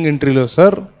accounting ఎంట్రీలో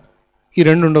sir ఈ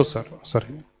రెండు ఉండవు sir.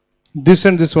 Sorry, this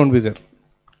and this won't be there.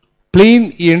 Plain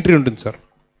ఈ entry ఉంటుంది sir.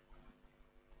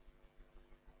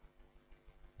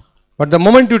 But the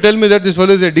moment you tell me that this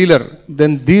fellow is a dealer,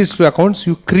 then these two accounts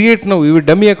you create now. You will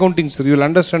dummy accounting, sir. You will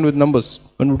understand with numbers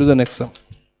when we do the next sum.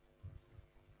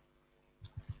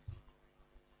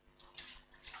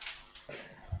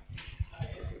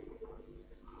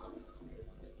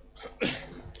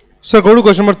 So go to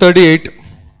question number 38.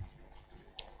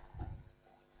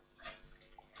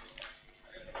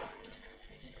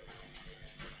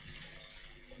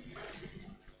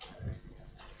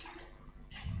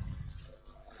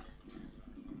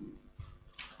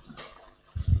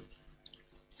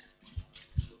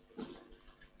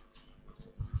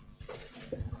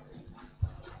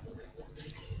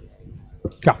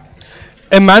 Yeah.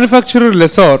 A manufacturer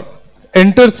lessor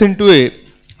enters into a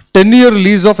 10-year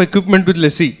lease of equipment with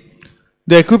lessee.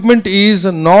 The equipment is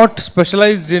not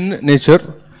specialized in nature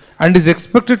and is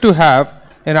expected to have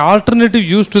an alternative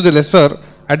use to the lessor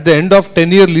at the end of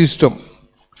 10-year lease term.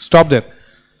 Stop there.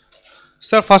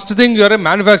 Sir, first thing, you are a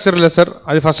manufacturer lessor,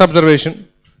 as the first observation.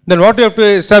 Then what you have to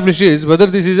establish is whether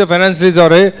this is a finance lease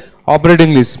or a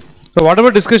operating lease. So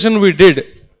whatever discussion we did,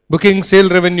 booking,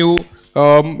 sale revenue,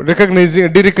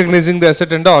 derecognizing the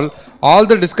asset and all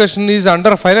the discussion is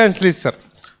under finance lease, sir.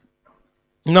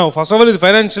 Now, first of all, is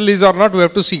financial lease or not, we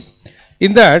have to see.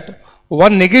 In that,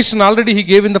 one negation already he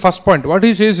gave in the first point. What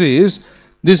he says is,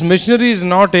 this machinery is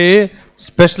not a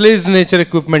specialized nature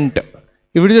equipment.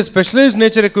 If it is a specialized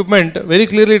nature equipment, very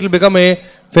clearly it will become a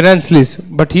finance lease.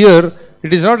 But here,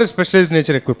 it is not a specialized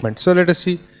nature equipment. So, let us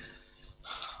see.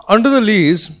 Under the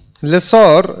lease,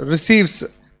 lessor receives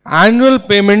annual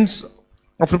payments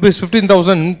of rupees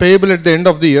 15,000 payable at the end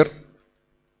of the year.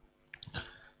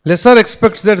 Lessor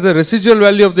expects that the residual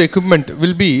value of the equipment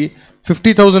will be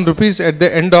 50,000 rupees at the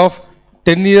end of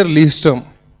 10-year lease term.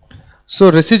 So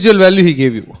residual value he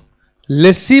gave you.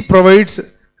 Lessee provides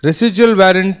residual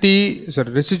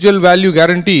value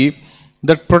guarantee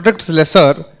that protects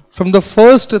lessor from the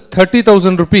first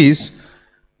 30,000 rupees.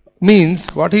 Means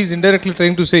what he is indirectly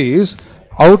trying to say is,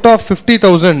 out of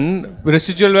 50,000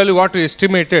 residual value what we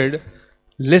estimated,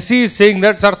 lessee is saying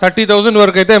that sir 30,000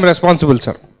 work I am responsible,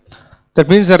 sir. That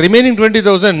means the remaining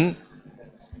 20,000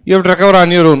 you have to recover on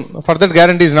your own. For that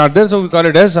guarantee is not there, so we call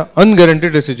it as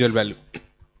unguaranteed residual value.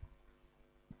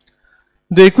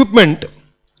 The equipment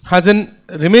has a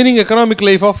remaining economic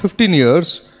life of 15 years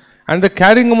and the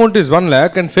carrying amount is 1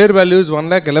 lakh and fair value is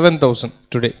 1,11,000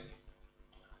 today.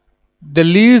 The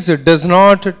lease does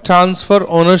not transfer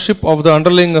ownership of the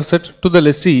underlying asset to the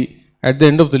lessee at the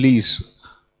end of the lease.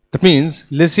 That means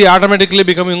lessee automatically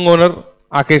becoming owner.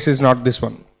 Our case is not this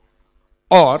one.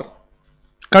 Or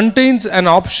contains an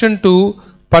option to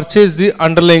purchase the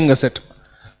underlying asset.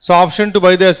 So option to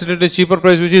buy the asset at a cheaper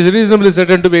price which is reasonably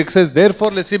certain to be exercised.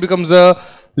 Therefore, lessee becomes a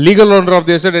legal owner of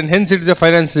the asset and hence it is a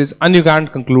finance lease and you can't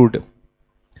conclude.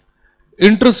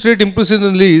 Interest rate implicit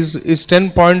in the lease is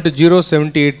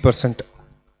 10.078%.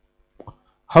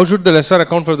 How should the lessor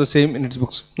account for the same in its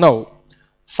books? Now,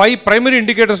 5 primary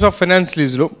indicators of finance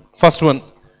lease law. First one,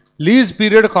 lease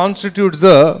period constitutes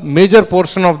the major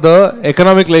portion of the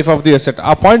economic life of the asset.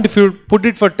 A point, if you put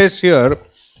it for test here,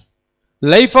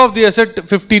 life of the asset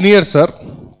 15 years, sir.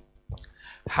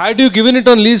 Had you given it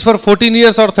on lease for 14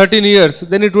 years or 13 years,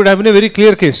 then it would have been a very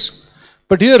clear case.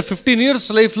 But here 15 years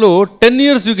life low, 10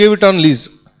 years you gave it on lease.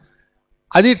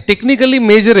 Adi technically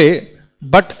major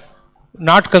but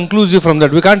not conclusive from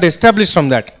that. We can't establish from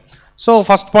that. So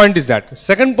first point is that.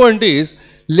 Second point is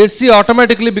lessee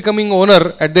automatically becoming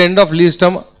owner at the end of lease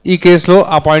term. E case law,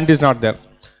 a point is not there.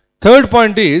 Third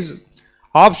point is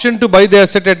option to buy the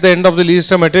asset at the end of the lease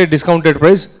term at a discounted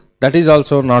price. That is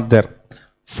also not there.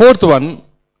 Fourth one,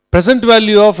 present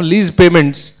value of lease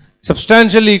payments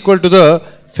substantially equal to the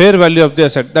fair value of the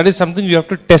asset. That is something you have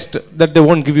to test, that they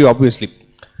won't give you obviously.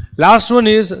 Last one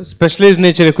is specialized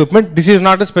nature equipment. This is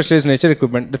not a specialized nature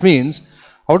equipment. That means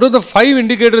out of the 5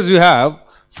 indicators you have,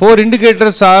 4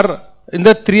 indicators are in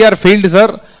the 3 are failed,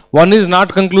 sir. One is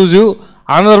not conclusive.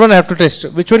 Another one I have to test.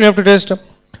 Which one you have to test?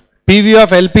 PV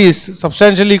of LP is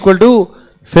substantially equal to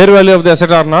fair value of the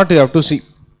asset or not, you have to see.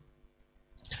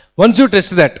 Once you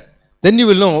test that, then you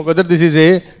will know whether this is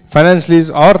a finance lease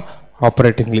or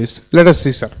operating lease. Let us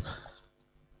see, sir.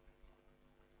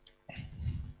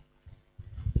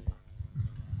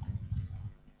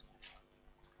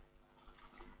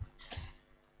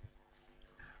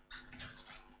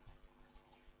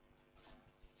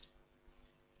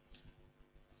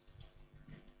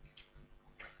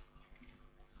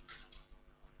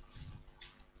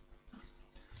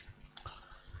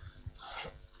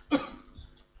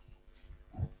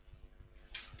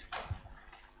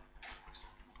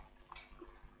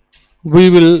 we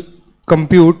will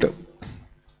compute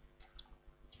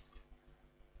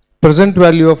present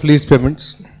value of lease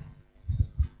payments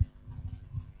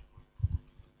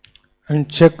and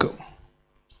check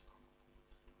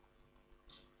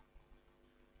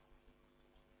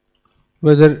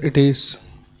whether it is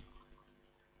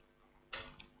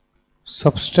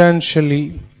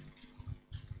substantially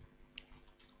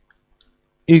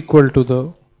equal to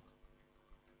the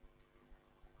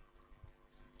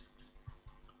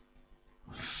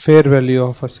fair value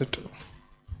of asset.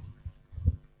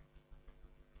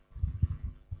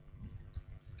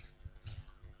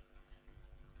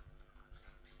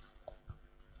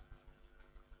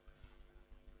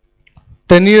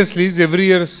 Ten-years lease, every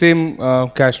year same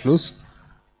cash flows.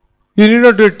 You need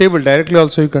not do a table, directly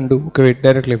also you can do. Okay, wait,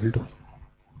 directly I will do.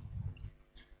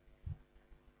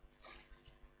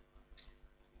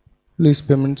 Lease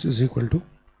payments is equal to,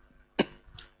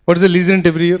 what is the lease rent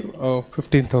every year?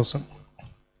 15,000.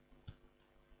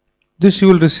 This you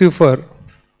will receive for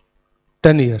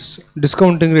 10 years.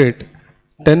 Discounting rate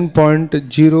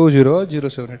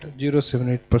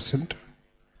 10.00078%.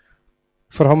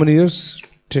 For how many years?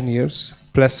 10 years.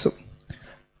 Plus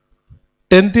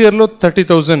 10th year lo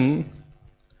 30,000.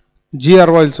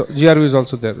 GRV is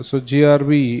also there. So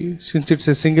GRV, since it's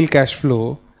a single cash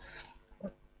flow,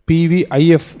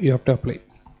 PVIF you have to apply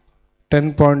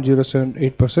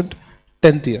 10.078%,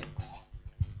 10th year.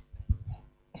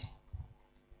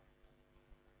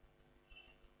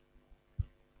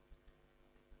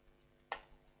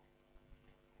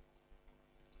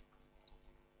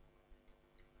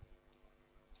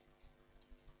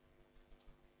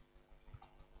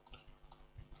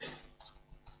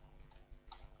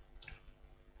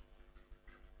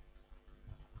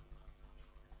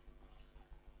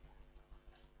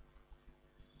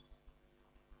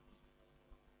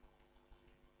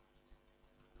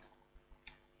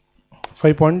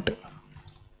 Five point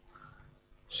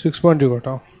 6 point you got.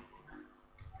 Huh?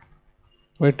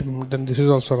 Wait a minute, then this is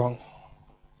also wrong.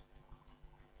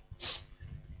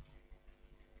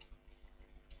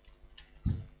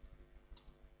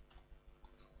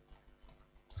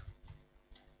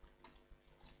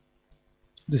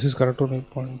 This is correct on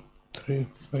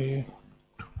 8.35.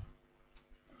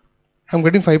 I'm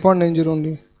getting 5.90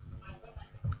 only.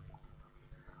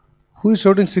 Who is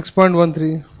shouting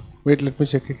 6.13? Wait, let me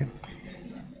check again.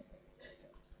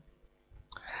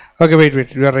 Okay, wait,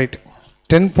 you are right.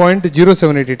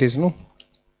 10.078 it is, no?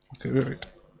 Okay, you are right.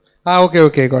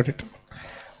 Okay, got it.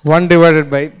 1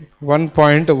 divided by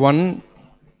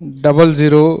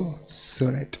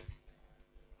 1.10078.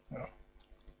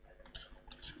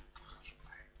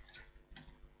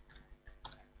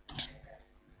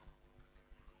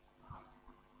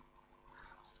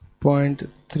 Point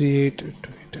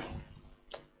 3828.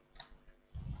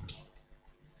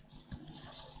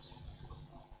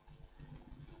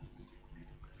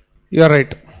 You are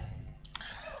right,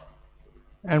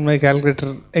 and my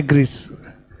calculator agrees.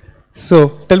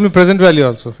 So tell me present value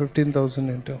also. 15,000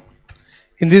 into.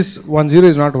 In this 10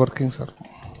 is not working, sir.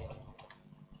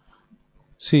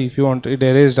 See, if you want, it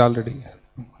erased already.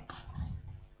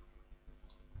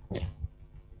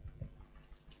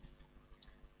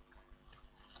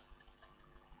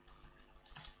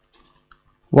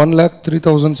 One lakh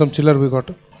 3,000 some chiller we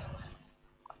got.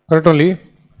 Correct only.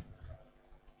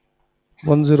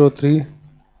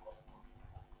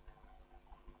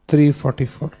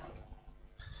 103,344.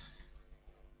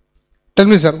 Tell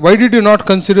me, sir, why did you not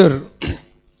consider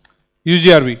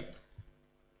UGRV?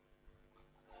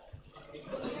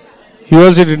 You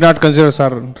also did not consider,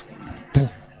 sir.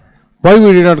 Why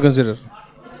we did not consider?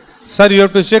 Sir, you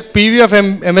have to check PV of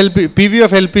MLP, PV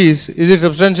of LPs, is it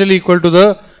substantially equal to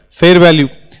the fair value?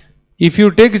 If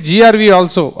you take GRV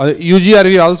also,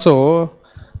 UGRV also,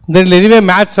 then anyway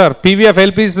match, sir. PV of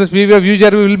LPs plus PV of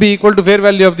UGRV will be equal to fair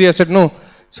value of the asset. No.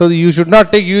 So you should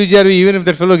not take UGRV even if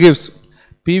that fellow gives.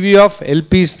 PV of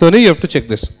LPs, though, you have to check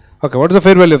this. Okay, what is the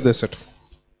fair value of the asset?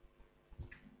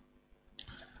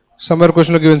 Somewhere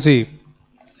question given, see.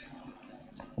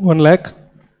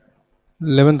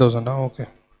 1,11,000. Okay.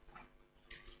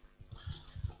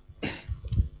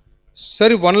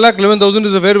 Sir, if 1,11,000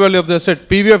 is the fair value of the asset,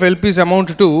 PV of LPs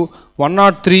amount to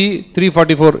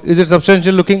 103,344. Is it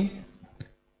substantial looking?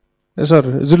 Yes,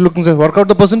 sir. Is it looking, sir? Work out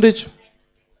the percentage.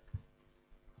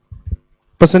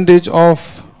 Percentage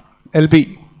of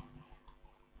LP.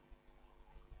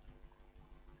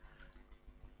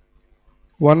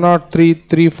 One not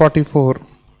 3,344.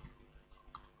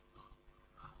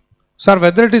 Sir,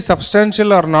 whether it is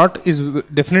substantial or not is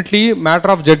definitely matter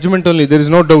of judgment only. There is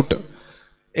no doubt.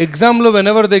 Exam lo,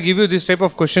 whenever they give you this type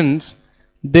of questions,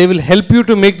 they will help you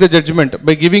to make the judgment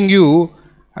by giving you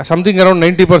something around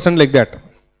 90% like that.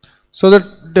 So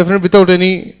that definitely without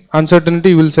any uncertainty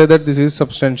you will say that this is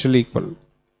substantially equal.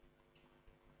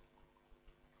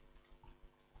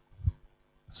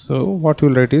 So what you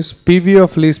will write is PV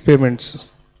of lease payments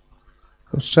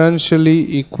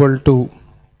substantially equal to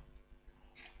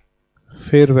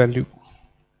fair value.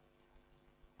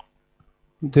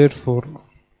 Therefore,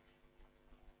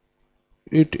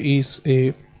 it is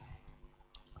a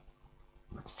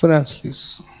finance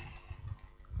lease.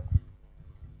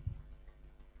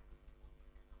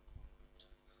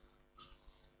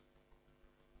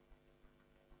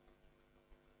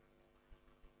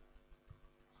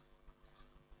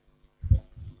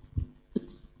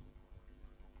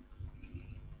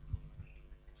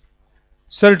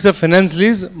 Sir, it's a finance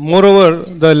lease. Moreover,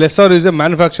 the lessor is a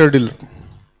manufacturer dealer.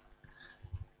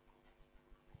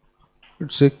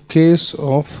 It's a case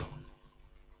of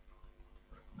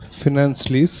finance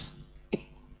lease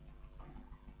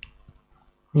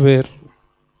where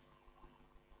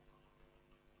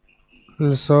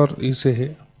lessor is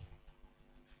a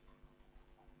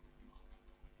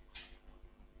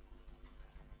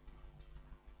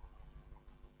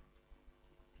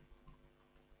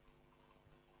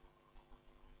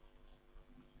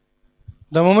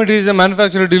the moment he is a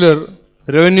manufacturer dealer,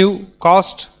 revenue,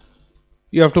 cost,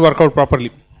 you have to work out properly.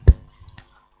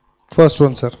 First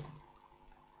one, sir.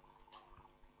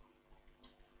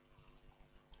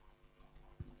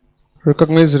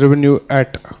 Recognize revenue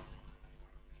at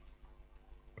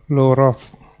lower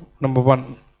of number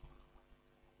 1.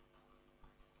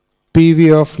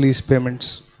 PV of lease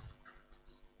payments.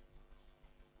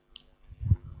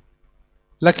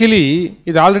 Luckily,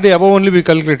 it already above only we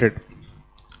calculated,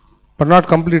 but not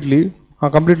completely.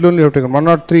 Completely only you have taken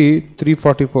 103,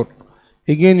 344.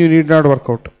 Again, you need not work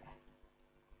out.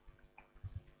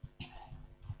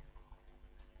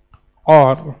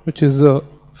 Or which is the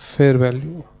fair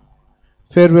value.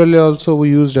 Fair value also we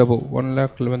used above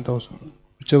 1,11,000.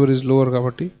 Whichever is lower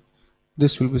kabatti,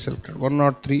 this will be selected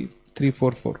 103,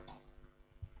 344.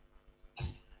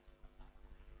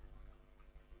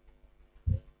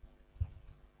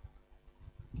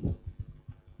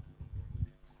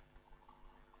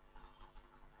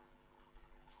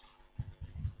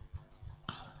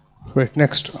 Wait,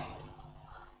 next.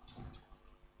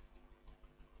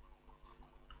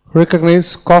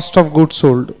 Recognize cost of goods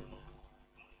sold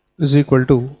is equal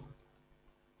to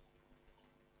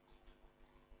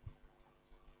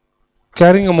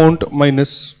carrying amount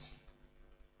minus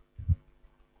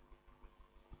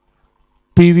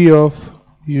PV of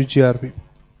UGRB.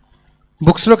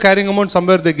 Books lo carrying amount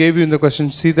somewhere they gave you in the question.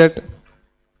 See that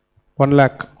 1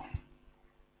 lakh.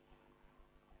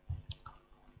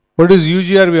 What is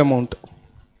UGRB amount?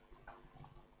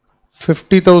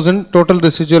 50,000 total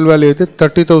residual value.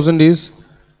 30,000 is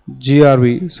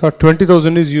GRB. So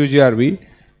 20,000 is UGRB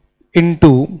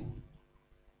into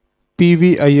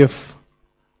PVIF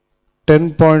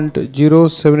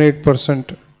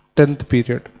 10.078% 10th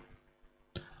period.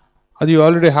 You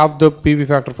already have the PV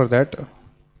factor for that.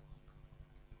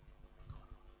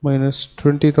 Minus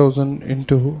 20,000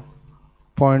 into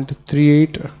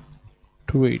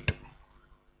 0.3828.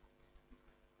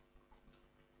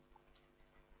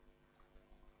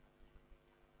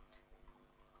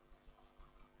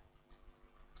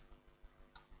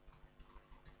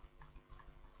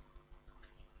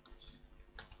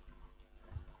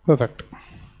 Perfect.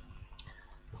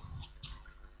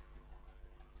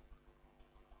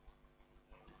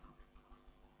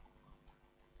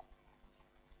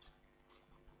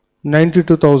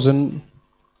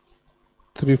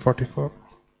 $92,344.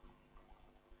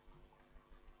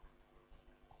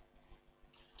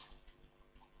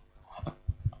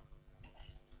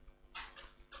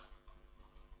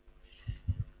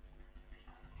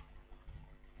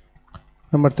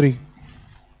 Number 3.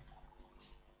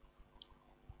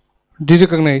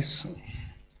 Derecognize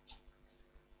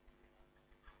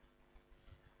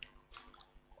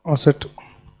asset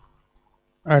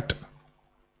at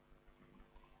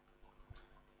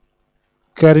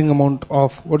carrying amount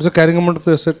of, what is the carrying amount of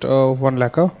the asset? 1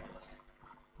 lakh.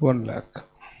 1 lakh.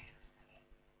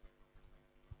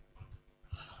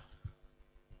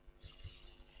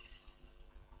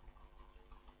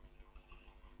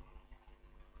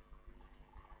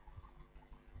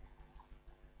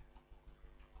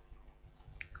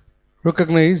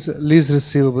 Recognize lease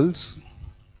receivables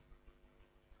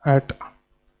at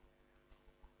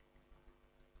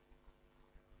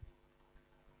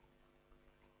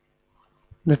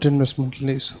net investment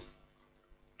lease,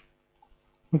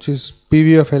 which is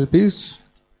PV of LPs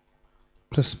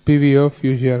plus PV of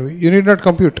UGRV. You need not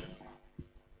compute.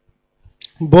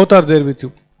 Both are there with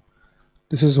you.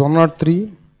 This is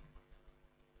 103,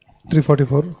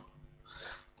 344.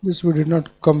 This we did not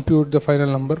compute the final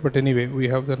number, but anyway, we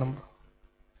have the number.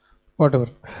 Whatever.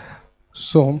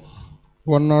 So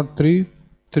 103,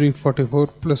 344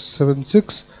 plus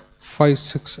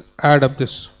 7656. Add up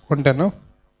this 110 now.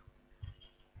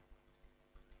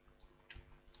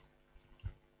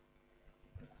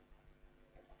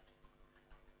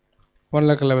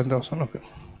 1,11,000. Okay.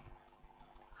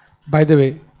 By the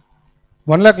way,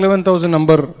 1,11,000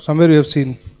 number somewhere you have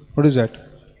seen. What is that?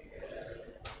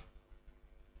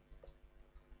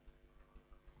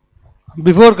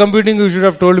 Before computing, you should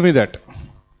have told me that.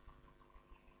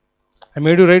 I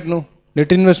made you right now.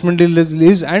 Net investment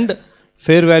lease and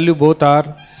fair value both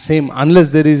are same unless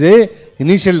there is a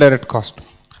initial direct cost.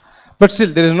 But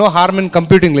still, there is no harm in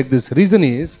computing like this. Reason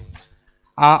is,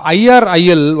 IR,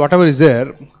 IL, whatever is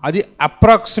there, adi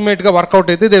approximate ka work out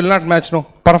aithe, they will not match no.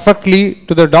 Perfectly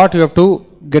to the dot, you have to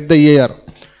get the EAR.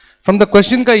 From the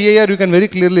question ka EAR, you can very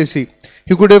clearly see.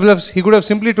 He could have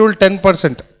simply told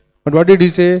 10%. But what did he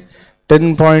say?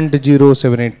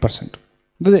 10.078%.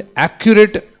 The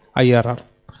accurate IRR.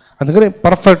 And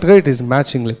perfect, it is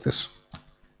matching like this.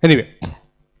 Anyway,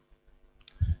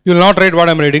 you will not write what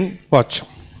I am reading. Watch.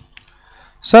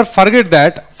 Sir, forget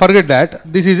that.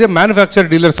 This is a manufacturer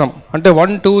dealer sum. Ante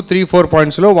 1, 2, 3, 4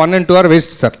 points low, 1 and 2 are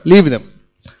waste, sir. Leave them.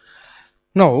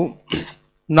 Now,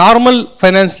 normal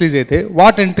finance lease aithe,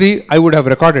 what entry I would have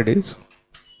recorded is,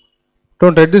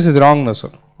 don't write, this is wrong now, sir.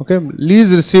 Okay,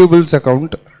 lease receivables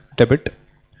account debit.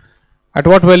 At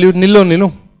what value? Nil.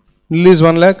 Nil is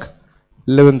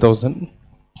 1,11,000.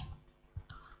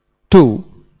 2.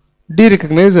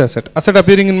 De-recognized asset. Asset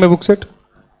appearing in my book set?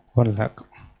 1 lakh.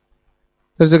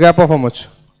 There is a gap of how much?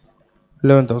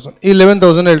 11,000.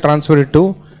 11,000 I will transfer it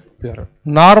to PR.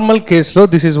 Normal case law,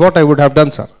 this is what I would have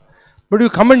done, sir. But you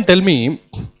come and tell me,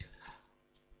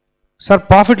 sir,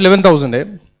 profit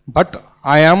 11,000, but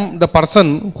I am the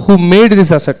person who made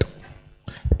this asset.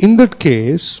 In that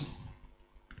case,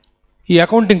 the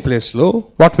accounting place law,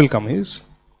 what will come is,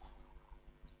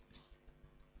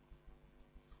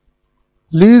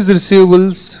 lease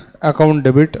receivables account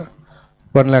debit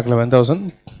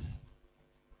 1,11,000.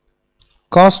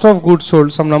 Cost of goods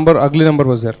sold, some number, ugly number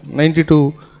was there,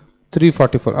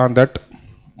 92,344 on that.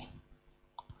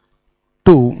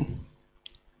 2.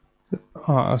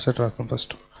 Asset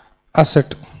first.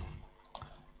 Asset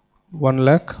 1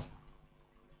 lakh.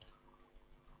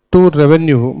 2.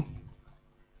 Revenue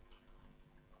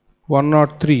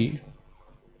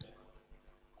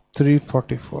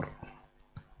 103,344.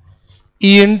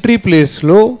 E entry place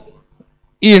low.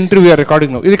 E entry we are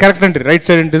recording now. This is the correct entry. Right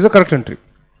side entry is the correct entry.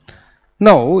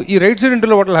 Now, this right side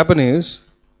entry what will happen is,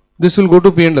 this will go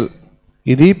to P&L.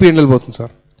 This is P&L both, sir.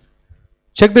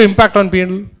 Check the impact on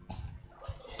P&L.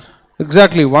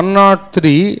 Exactly,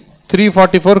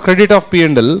 103,344 credit of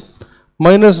P&L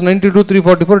minus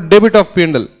 92,344 debit of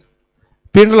P&L.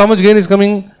 P&L how much gain is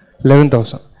coming?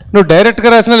 11,000. Now, direct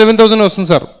karasna 11,000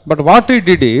 sir. But what he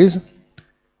did is,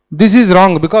 this is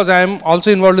wrong because I am also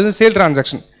involved in the sale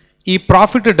transaction. This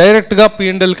profit direct ga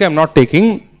P&L I am not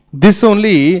taking. This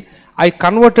only, I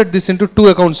converted this into 2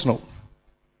 accounts now.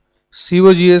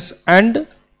 COGS and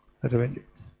revenue.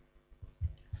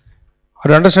 Are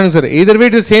you understanding, sir? Either way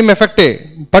it is the same effect.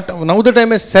 But now that I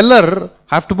am a seller,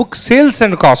 I have to book sales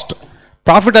and cost.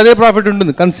 Profit ade profit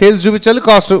untundi. Kan sales chupichali,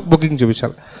 cost booking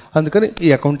chupichali. Andukani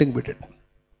ee accounting bit it.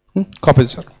 Copy,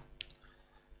 sir.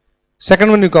 Second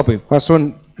one you copy. First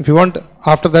one, if you want,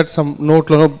 after that some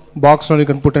note, box you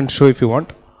can put and show if you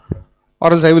want.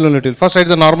 Or else I will only tell. First write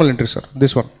the normal entry, sir.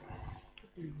 This one.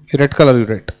 Red color you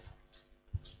write.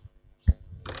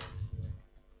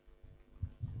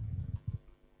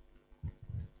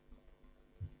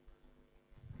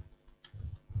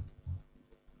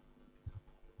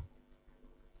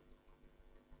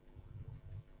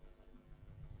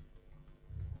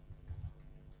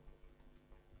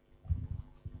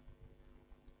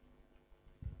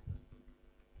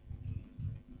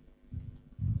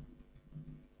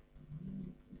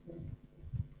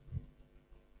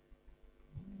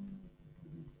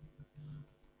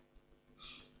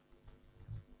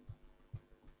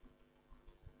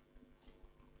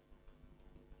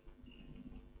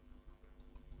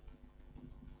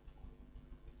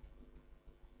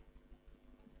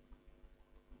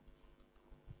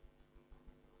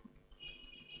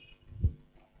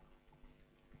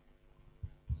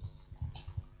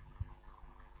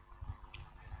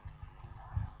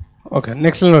 Okay,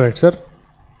 next line right, sir.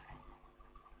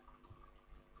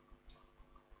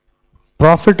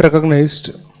 Profit recognized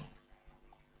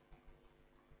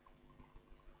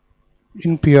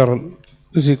in PRL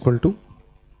is equal to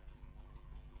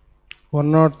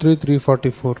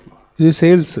 103,344. This is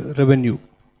sales revenue.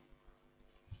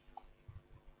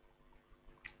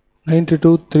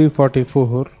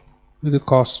 92,344 with the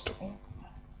cost,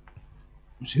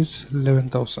 which is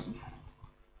 11,000.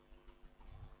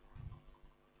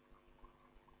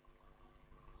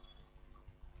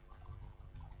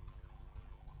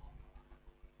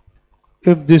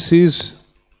 If this is,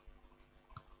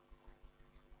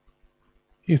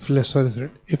 if lessor is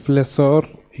right, if lessor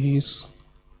is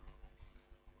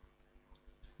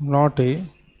not a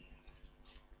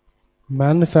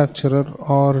manufacturer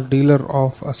or dealer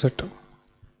of asset,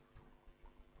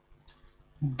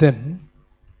 then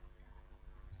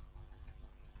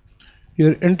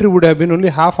your entry would have been only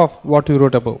half of what you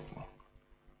wrote above.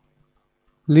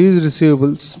 Lease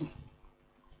receivables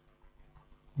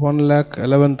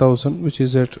 1,11,000, which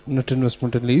is at net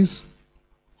investment in lease.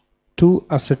 To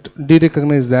asset,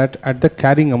 de-recognize that at the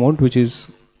carrying amount, which is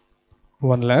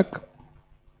 1 lakh.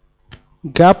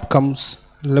 Gap comes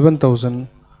 11,000.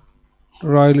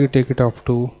 Royally take it off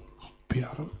to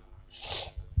PRL.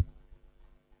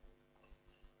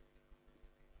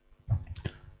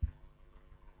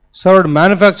 So,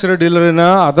 manufacturer, dealer,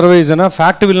 otherwise,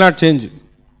 fact will not change,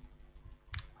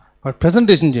 but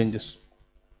presentation changes.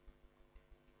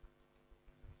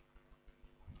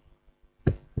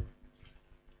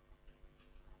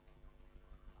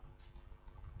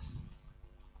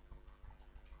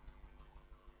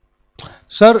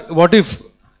 Sir, what if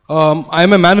I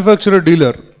am a manufacturer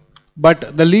dealer,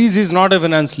 but the lease is not a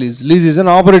finance lease, lease is an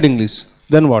operating lease,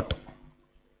 then what?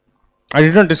 I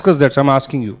did not discuss that, so I am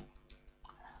asking you.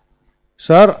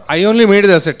 Sir, I only made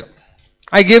the asset,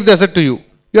 I gave the asset to you,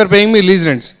 you are paying me lease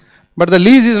rents, but the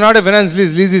lease is not a finance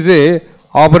lease, lease is a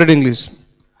operating lease.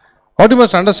 What you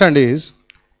must understand is,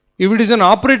 if it is an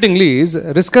operating lease,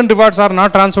 risk and rewards are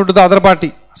not transferred to the other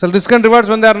party. So risk and rewards,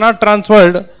 when they are not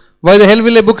transferred, why the hell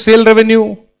will I book sale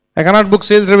revenue? I cannot book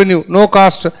sales revenue, no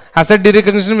cost. Asset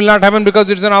derecognition will not happen because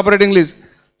it is an operating lease.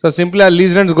 So simply a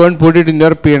lease rents, go and put it in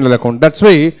your P&L account. That's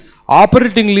why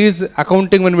operating lease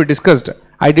accounting, when we discussed,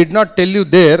 I did not tell you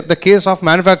there the case of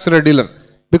manufacturer dealer,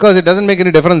 because it doesn't make any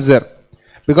difference there.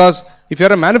 Because if you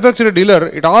are a manufacturer dealer,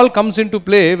 it all comes into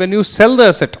play when you sell the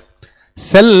asset.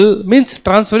 Sell means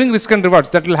transferring risk and rewards.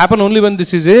 That will happen only when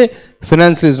this is a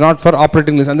finance lease, not for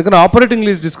operating lease. And the operating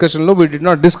lease discussion, we did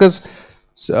not discuss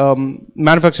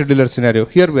manufacturer dealer scenario.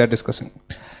 Here we are discussing.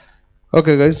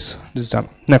 Okay guys, this is done.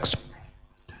 Next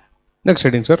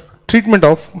heading, sir. Treatment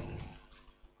of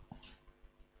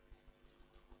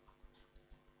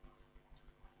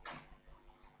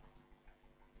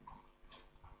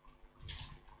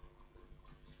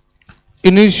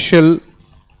initial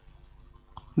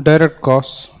direct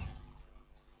costs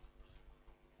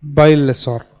by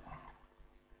lessor.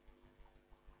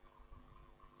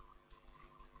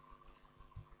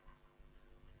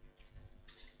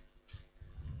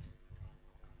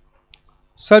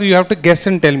 Sir, you have to guess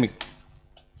and tell me.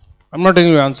 I'm not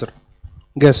telling you answer.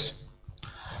 Guess.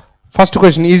 First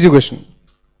question, easy question.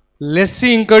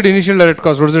 Lessee incurred initial direct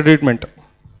costs. What is the treatment?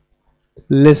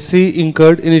 Lessee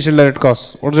incurred initial direct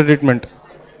costs. What is the treatment?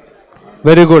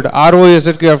 Very good. ROE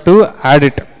asset, you have to add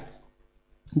it.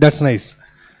 That's nice.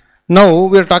 Now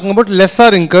we are talking about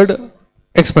lessor incurred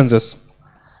expenses.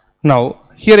 Now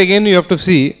here again you have to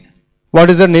see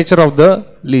what is the nature of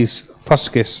the lease.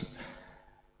 First case.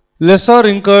 Lessor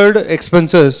incurred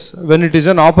expenses when it is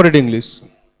an operating lease.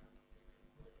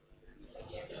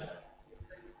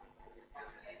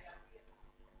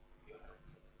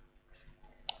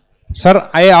 Sir,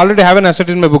 I already have an asset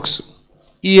in my books.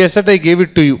 E asset I gave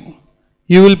it to you.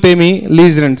 You will pay me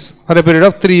lease rents. For a period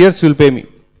of 3 years you will pay me.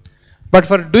 But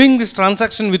for doing this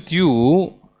transaction with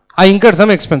you, I incurred some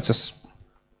expenses.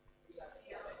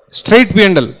 Straight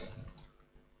P&L.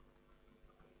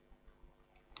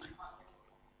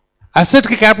 Asset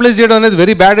ki capitalize cheyadam anedi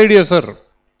very bad idea, sir.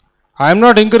 I am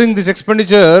not incurring this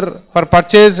expenditure for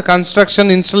purchase,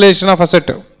 construction, installation of asset.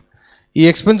 These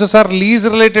expenses are lease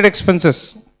related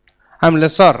expenses. I am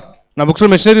lessor. Na books lo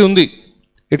machinery undi.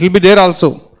 It will be there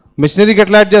also. Machinery get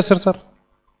add chestar, sir.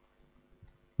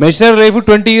 Machinery life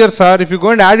 20 years, sir. If you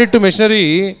go and add it to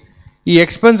machinery, the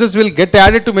expenses will get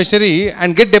added to machinery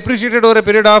and get depreciated over a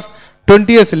period of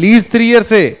 20 years. Lease 3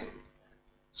 years.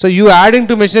 So you adding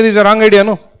to machinery is a wrong idea,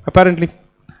 no? Apparently.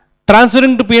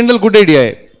 Transferring to P&L good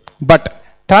idea. But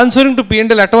transferring to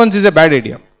P&L at once is a bad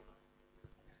idea.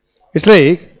 It's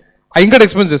like, I incurred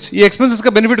expenses. These expenses ka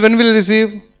benefit when will you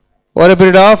receive? Over a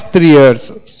period of 3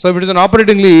 years. So if it is an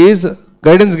operating lease,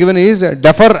 guidance given is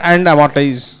defer and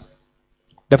amortize.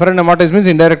 Defer and amortize means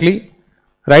indirectly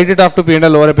write it off to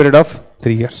P&L over a period of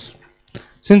 3 years.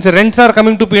 Since rents are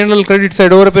coming to P&L credit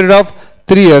side over a period of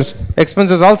 3 years,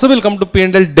 expenses also will come to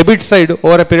P&L debit side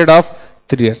over a period of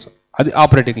 3 years. That is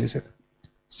operating lease.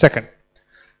 Second,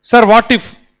 sir, what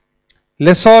if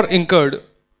lessor incurred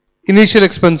initial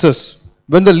expenses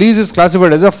when the lease is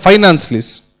classified as a finance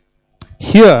lease?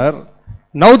 Here,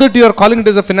 now that you are calling it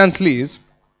as a finance lease,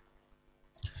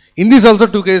 in this also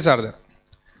two cases are there.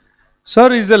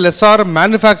 Sir, is the lessor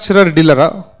manufacturer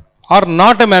dealer or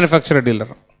not a manufacturer dealer?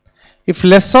 If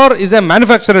lessor is a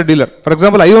manufacturer dealer, for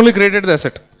example, I only created the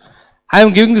asset, I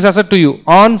am giving this asset to you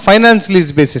on finance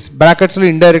lease basis, brackets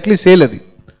indirectly sale adi.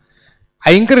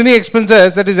 I incur any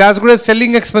expenses that is as good as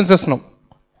selling expenses now,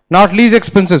 not lease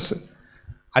expenses.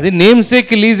 That is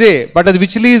namesake lease, but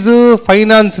which lease?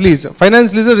 Finance lease.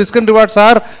 Finance lease risk and rewards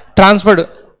are transferred,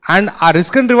 and our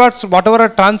risk and rewards whatever are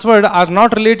transferred are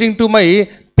not relating to my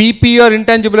PP or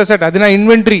intangible asset. That is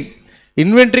inventory.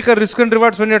 Inventory ka risk and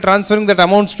rewards when you are transferring that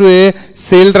amounts to a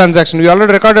sale transaction. We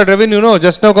already recorded revenue, no?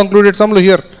 Just now concluded some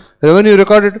here. Revenue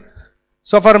recorded.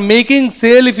 So for making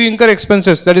sale, if you incur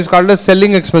expenses, that is called as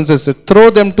selling expenses. Throw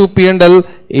them to P&L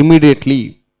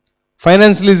immediately.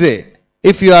 Finance lease,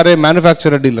 if you are a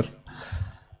manufacturer dealer.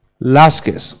 Last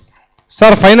case.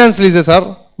 Sir, finance leases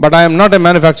are, but I am not a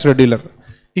manufacturer dealer.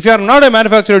 If you are not a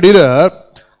manufacturer dealer,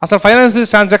 as a finance lease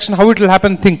transaction, how it will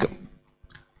happen? Think.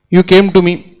 You came to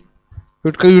me.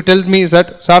 You tell me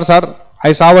that, sir,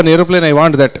 I saw an aeroplane, I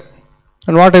want that.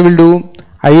 And what I will do?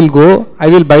 I will go, I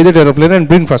will buy that aeroplane and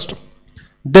bring first.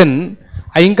 Then,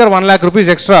 I incur 1 lakh rupees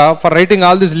extra for writing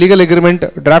all this legal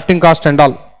agreement, drafting cost and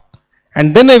all.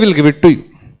 And then I will give it to you.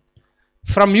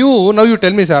 From you, now you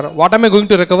tell me, sir, what am I going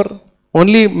to recover?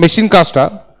 Only machine cost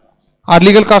or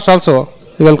legal cost also?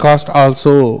 Legal cost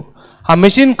also. A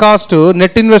machine cost,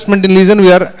 net investment in lease, and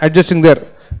we are adjusting there.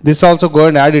 This also go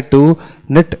and add it to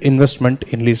net investment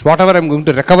in lease. Whatever I am going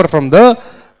to recover from the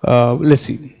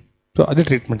lessee. So, other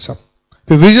treatments are.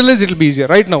 If you visualize, it will be easier.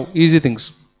 Right now, easy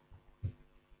things.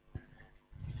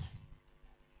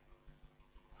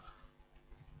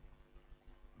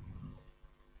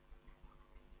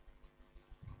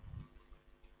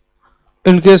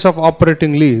 In case of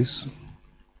operating lease,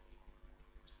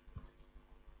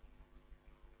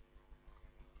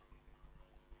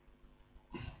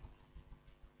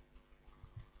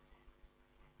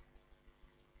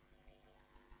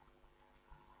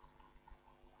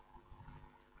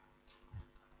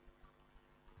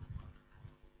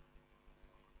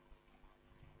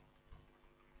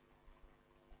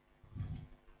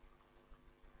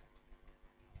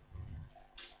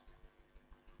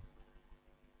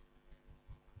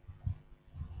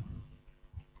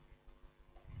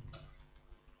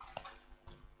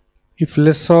 if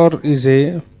lessor is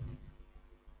a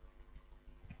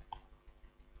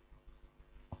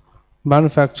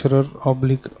manufacturer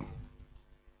oblique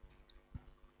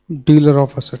dealer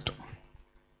of asset,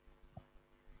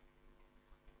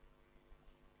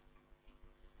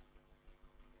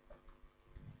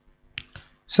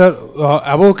 sir,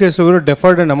 above case we will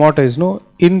deferred and amortized, no,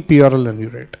 in PRL and you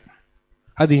write.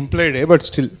 That implied, but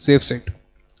still safe side.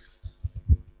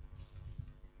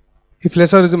 If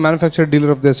lessor is a manufacturer dealer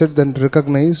of the asset, then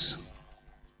recognize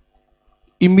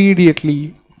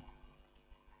immediately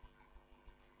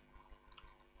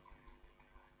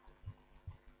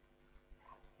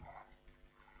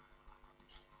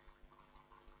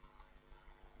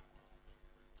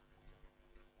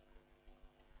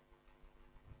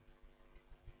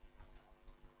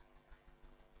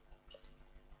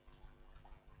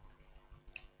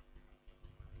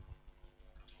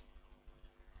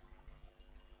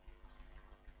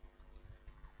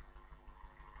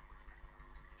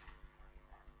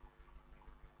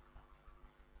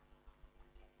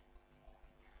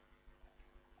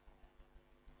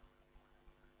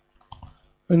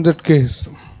in that case,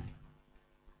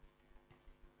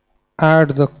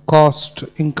 add the cost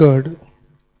incurred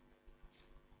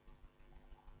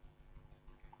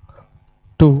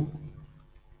to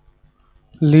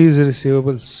lease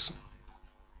receivables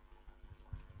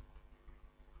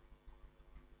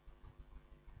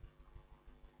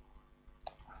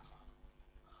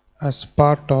as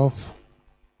part of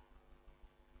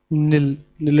nil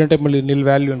అంటే మళ్ళీ nil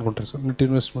value అనుకుంటారు sir net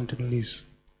investment in lease.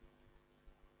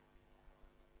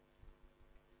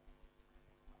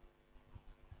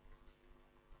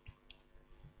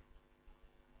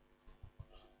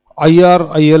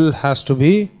 IRIL has to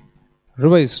be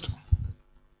revised.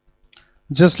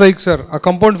 Just like, sir, a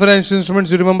compound financial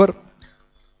instruments, you remember?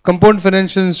 Compound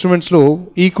financial instruments low,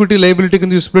 equity liability can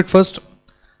you split first.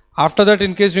 After that,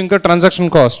 in case you incur transaction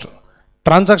cost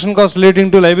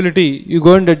relating to liability, you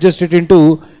go and adjust it into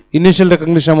initial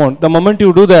recognition amount. The moment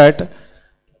you do that,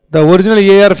 The original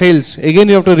EIR fails. Again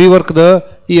you have to rework the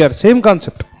year. Same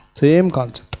concept. Same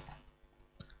concept.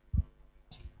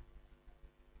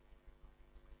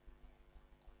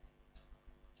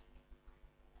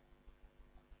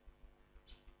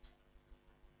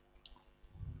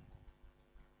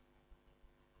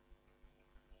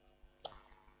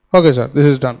 Okay, sir. This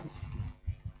is done.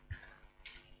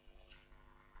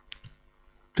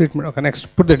 Treatment. Okay,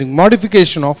 next. Put that in.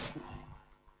 Modification of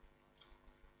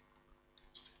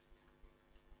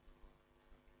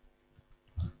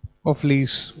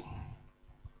lease.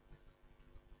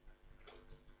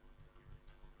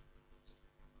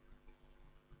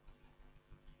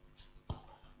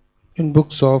 In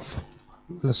books of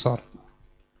lessor.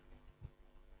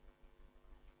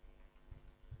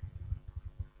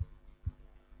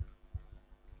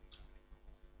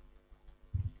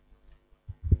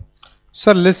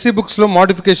 Sir, lessee books law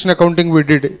modification accounting we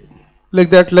did. Like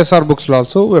that, lessor books law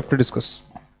also we have to discuss.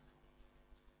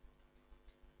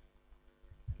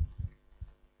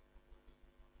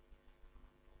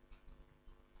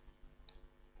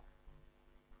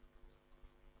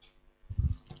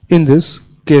 In this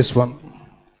case 1.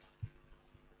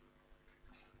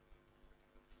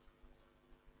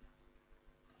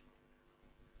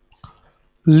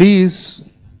 Lease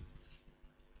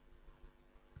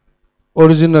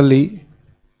originally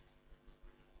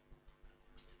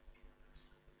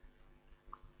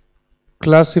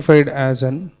classified as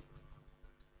an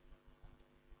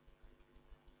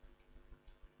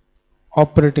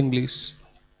operating lease.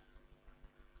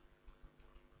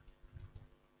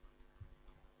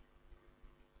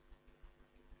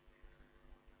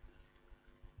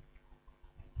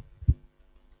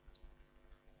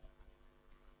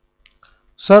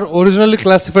 Sir, originally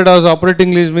classified as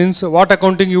operating lease means what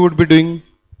accounting you would be doing?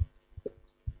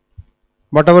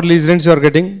 Whatever lease rents you are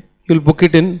getting, you will book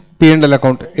it in P&L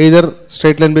account, either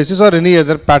straight line basis or any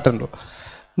other pattern.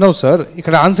 Now, sir,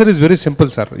 the answer is very simple,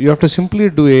 sir. You have to simply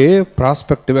do a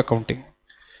prospective accounting.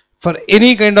 For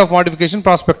any kind of modification,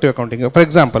 prospective accounting. For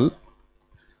example,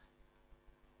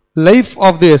 life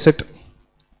of the asset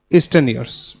is 10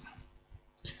 years.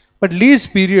 But lease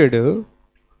period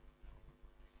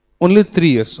only 3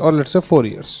 years, or let's say 4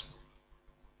 years.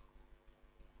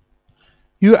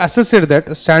 You assessed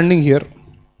that standing here,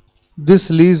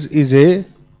 this lease is a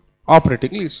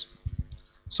operating lease.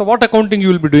 So what accounting you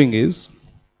will be doing is,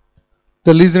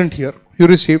 the lease rent here you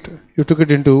received, you took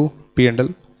it into P&L.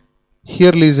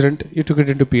 Here lease rent you took it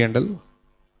into P&L.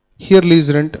 Here lease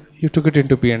rent you took it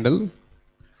into P&L.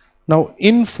 Now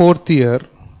in 4th year,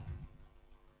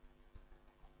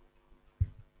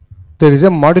 there is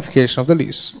a modification of the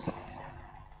lease,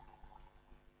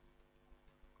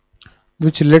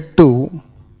 which led to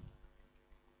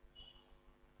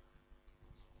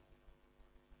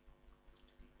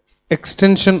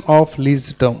extension of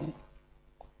lease term.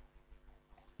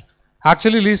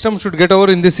 Actually, lease term should get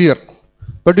over in this year,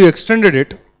 but you extended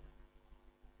it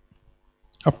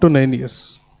up to 9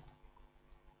 years.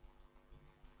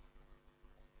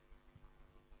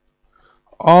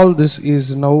 All this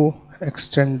is now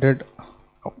extended.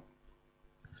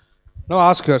 Now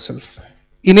ask yourself,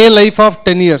 in a life of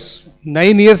 10 years,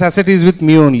 9 years asset is with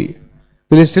me only.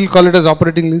 Will you still call it as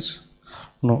operating lease?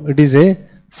 No, it is a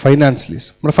finance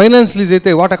lease. But finance lease,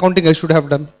 what accounting I should have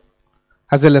done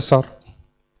as a lessor?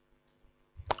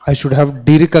 I should have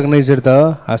de-recognized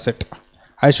the asset.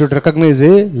 I should recognize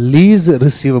a lease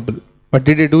receivable. But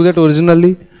did I do that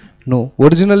originally? No.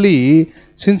 Originally,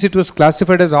 since it was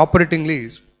classified as operating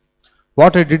lease,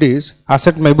 what I did is,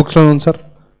 asset my books loan, sir.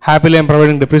 Happily I am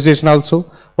providing depreciation also.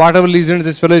 Whatever lease rents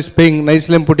this fellow is paying,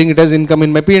 nicely I am putting it as income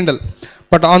in my P&L.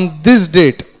 But on this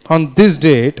date,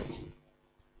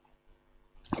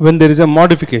 when there is a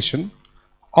modification,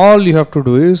 all you have to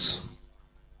do is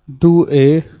do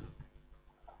a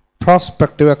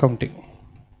prospective accounting.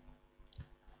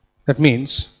 That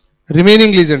means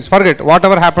remaining lease rents, forget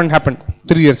whatever happened,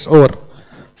 3 years over.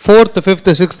 4th, 5th,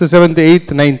 6th, 7th, 8th,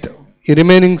 9th,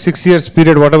 remaining 6 years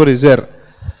period, whatever is there,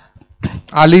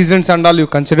 our lease rents and all you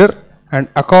consider and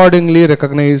accordingly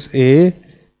recognize a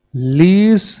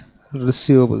lease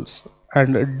receivables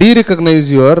and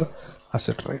de-recognize your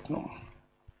asset right now.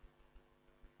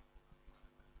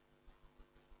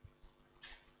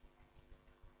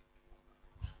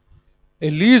 A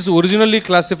lease originally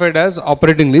classified as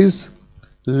operating lease,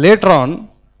 later on,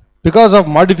 because of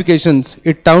modifications,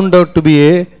 it turned out to be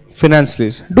a finance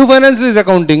lease. Do finance lease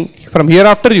accounting from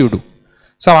hereafter you do.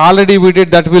 So already we did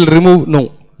that, will remove,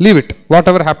 no, leave it.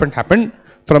 Whatever happened.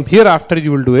 From hereafter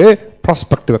you will do a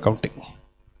prospective accounting.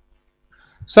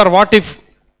 Sir, what if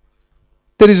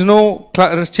there is no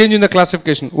change in the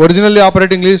classification? Originally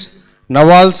operating lease, Now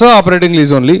also operating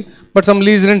lease only, but some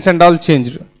lease rents and all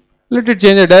changed. Let it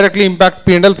change, directly impact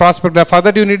P&L prospect. For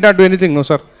that you need not do anything, no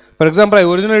sir. For example, I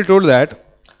originally told that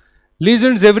lease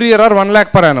rents every year are 1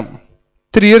 lakh per annum.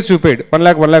 3 years you paid 1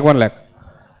 lakh, 1 lakh, 1 lakh.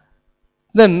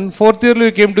 Then fourth year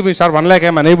you came to me, sir, 1 lakh I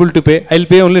am unable to pay. I'll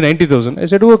pay only 90,000. I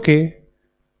said okay.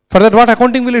 For that, what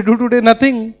accounting will I do today?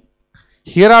 Nothing.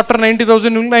 Here after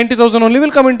 90,000 only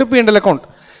will come into P&L account.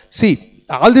 See,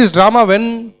 all this drama,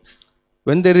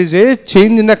 when there is a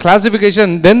change in the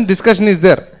classification, then discussion is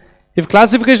there. If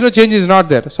classification of change is not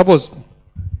there, suppose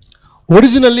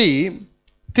originally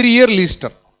 3-year lease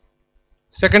term,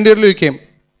 second year you came,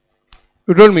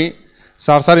 you told me,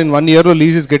 sir, in 1 year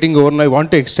lease is getting over and I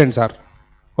want to extend, sir.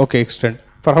 Okay, extend.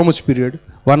 For how much period?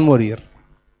 1 more year.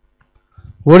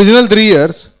 Original 3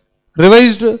 years,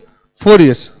 revised 4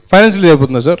 years. Financially,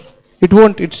 sir. It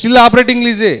won't. It's still operating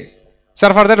lease.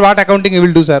 Sir, for that, what accounting you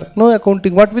will do, sir? No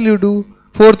accounting. What will you do?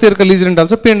 Fourth year lease rent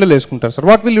also P&L eskuntar, sir.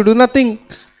 What will you do? Nothing.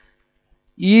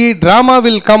 This drama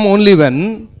will come only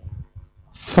when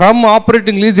from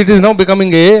operating lease it is now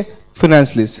becoming a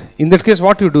finance lease. In that case,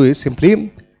 what you do is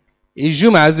simply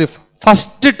assume as if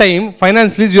first time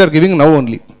finance lease you are giving now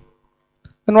only.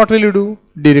 Then what will you do?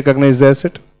 De-recognize the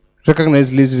asset,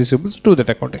 recognize lease receivables, do that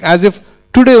accounting. As if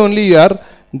today only you are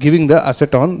giving the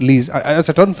asset on lease,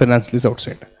 asset on finance lease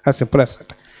outside. As simple as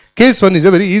that. Case 1 is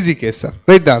a very easy case, sir.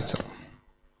 Write the answer.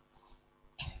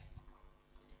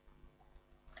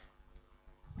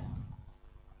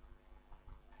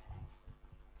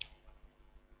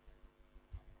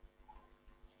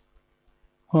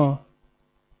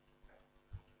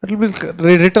 It will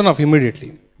be written off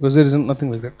immediately because there is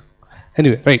nothing like that.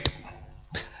 Anyway, right.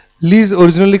 Lease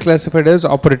originally classified as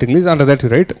operating lease. Under that you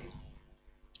write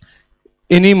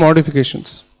any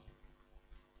modifications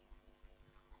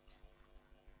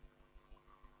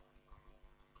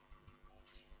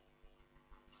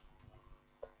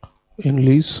in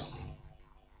lease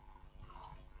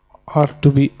are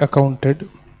to be accounted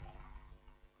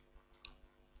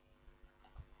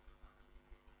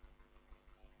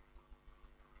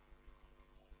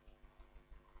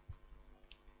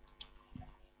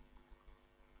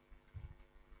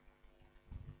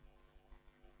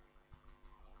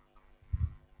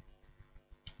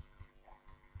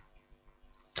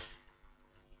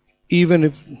even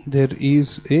if there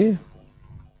is a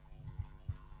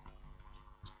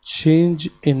change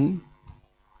in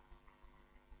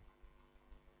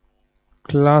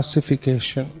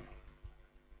classification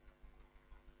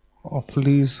of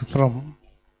lease from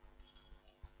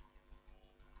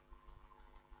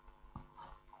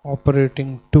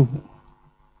operating to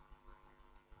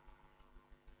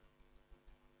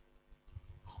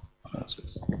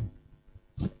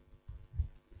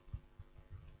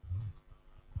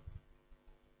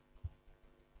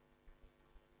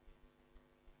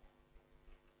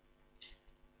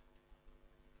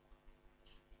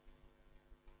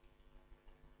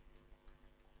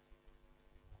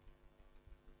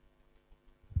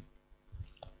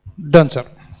done, sir.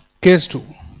 Case 2.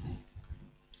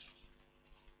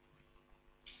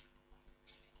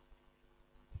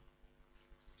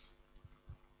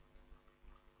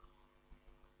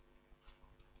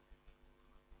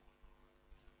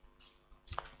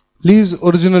 Lease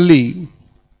originally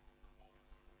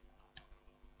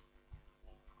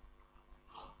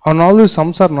on all the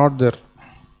sums are not there,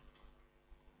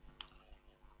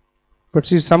 but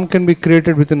see, sum can be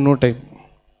created within no time.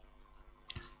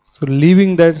 So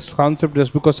leaving that concept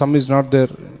just because sum is not there,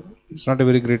 it's not a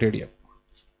very great idea.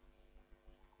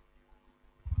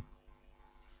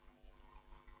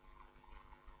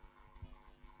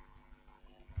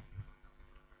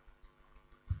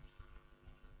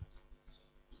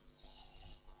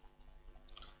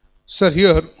 Sir,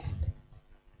 here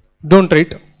don't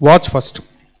write, watch first.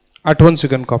 At once you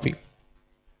can copy.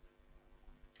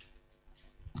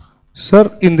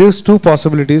 Sir, in these two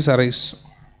possibilities arise.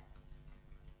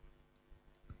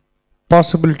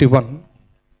 Possibility 1,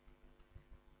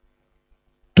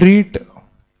 treat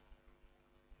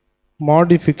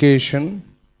modification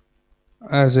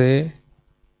as a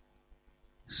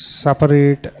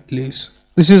separate lease.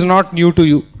 This is not new to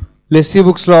you. Lessee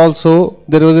books law also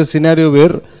there was a scenario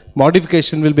where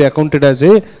modification will be accounted as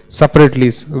a separate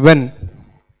lease. When?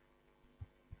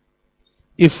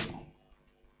 If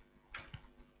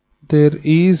there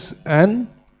is an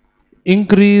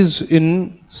increase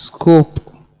in scope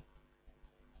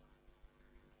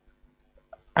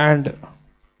and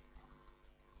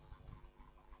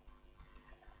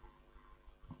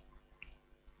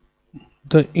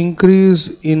the increase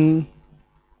in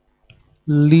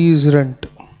lease rent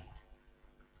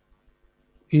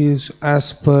is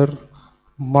as per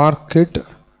market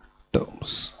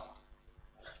terms.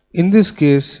 In this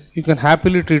case, you can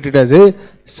happily treat it as a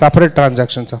separate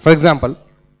transaction. So for example,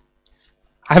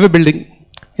 I have a building.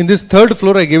 In this third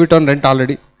floor, I gave it on rent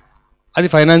already. Adi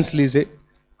finance lease.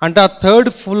 And a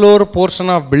third floor portion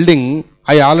of building,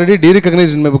 I already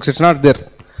de-recognized in my books. It's not there.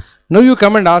 Now you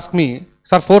come and ask me,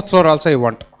 sir, fourth floor also I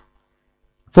want.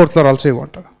 Fourth floor also I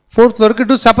want. Fourth floor can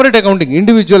do separate accounting,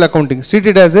 individual accounting. Treat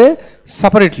it as a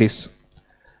separate lease.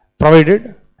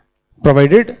 Provided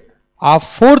our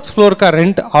fourth floor ka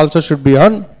rent also should be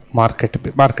on market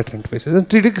rent basis and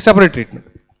treat it separate treatment.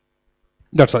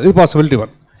 That's all. The possibility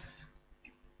one.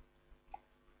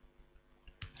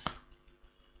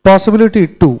 Possibility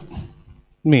 2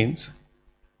 means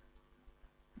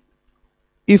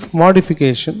if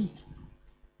modification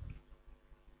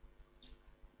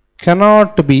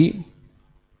cannot be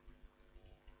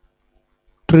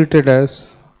treated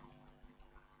as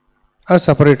a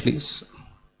separate lease.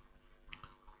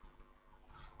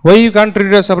 Why you can't treat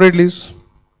it as separate lease?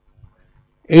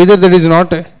 Either that is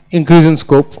not increase in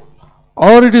scope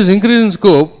or it is increase in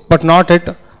scope but not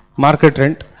at market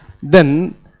rent.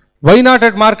 Then why not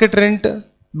at market rent?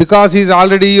 Because he is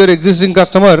already your existing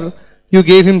customer, you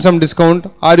gave him some discount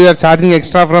or you are charging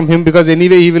extra from him because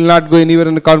anyway he will not go anywhere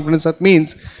in the confidence. That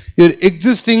means your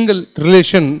existing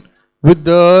relation with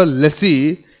the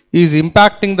lessee is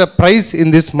impacting the price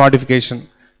in this modification.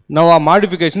 Now our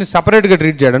modification is separate get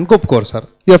treat cheyadaniki oppukoru sir.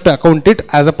 You have to account it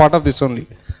as a part of this only.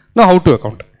 Now how to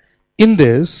account? In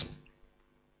this,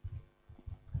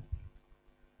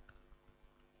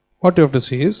 what you have to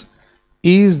see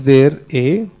is there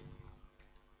a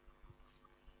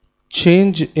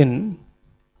change in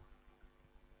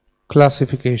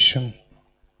classification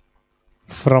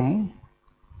from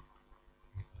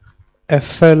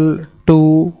FL to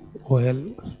OL?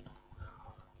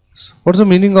 What is the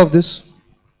meaning of this?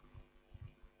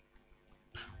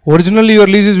 Originally your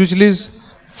lease is which lease?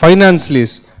 Finance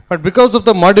lease. But because of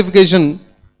the modification,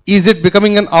 is it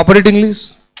becoming an operating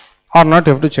lease or not?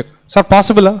 You have to check. Sir,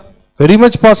 possible? Very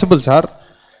much possible, sir.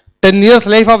 10 years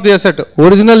life of the asset.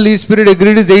 Original lease period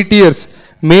agreed is 8 years.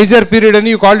 Major period and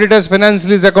you called it as finance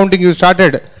lease accounting. You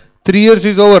started. 3 years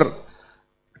is over.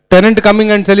 Tenant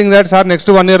coming and telling that, sir, next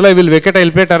to 1 year I will vacate, I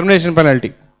will pay termination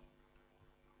penalty.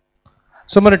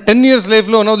 So, 10 years life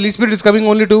low, now lease period is coming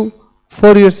only to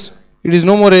 4 years. It is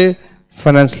no more a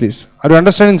finance lease. Are you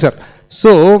understanding, sir?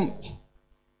 So,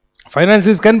 finance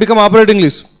lease can become operating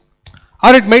lease.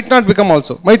 Or it might not become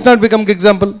also. Might not become,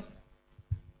 example.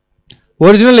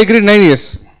 Original agreed 9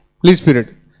 years lease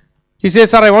period. He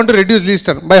says, sir, I want to reduce lease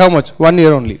term. By how much? 1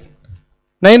 year only.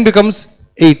 9 becomes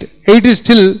 8. 8 is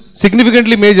still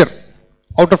significantly major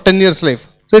out of 10 years life.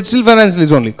 So, it's still finance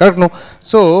lease only. Correct? No?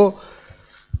 So,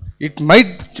 it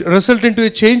might result into a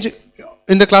change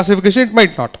in the classification. It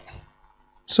might not.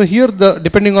 So, here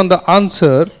depending on the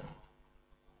answer,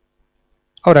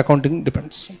 our accounting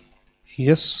depends.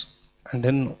 Yes and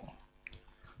then no.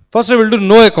 First I will do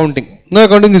no accounting. No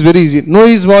accounting is very easy. No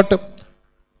is what?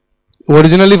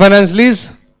 Originally finance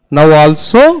lease, now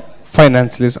also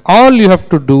finance lease. All you have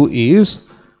to do is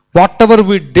whatever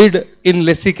we did in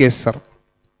lessee case, sir,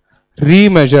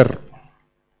 remeasure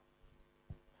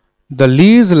the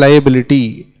lease liability.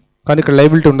 కానీ ఇక్కడ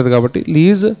liability ఉండదు కాబట్టి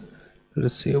lease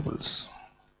receivables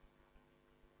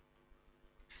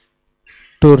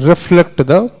to reflect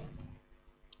the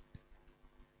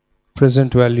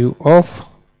present value of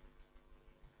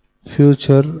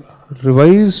future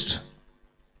revised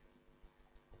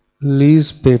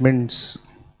lease payments.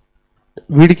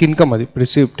 వీడికి income అది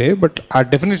received, but ఆ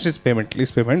definition is payment,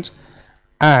 lease payments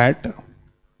at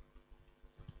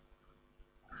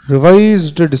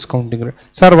revised discounting rate.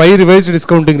 Sir, why revised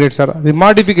discounting rate, sir? The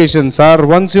modification, sir,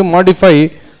 once you modify,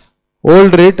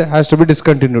 old rate has to be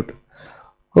discontinued.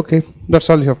 Okay, that's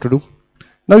all you have to do.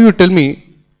 Now you tell me,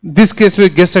 this case we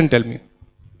guess and tell me.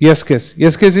 Yes case.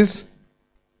 Yes case is?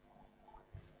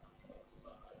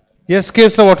 Yes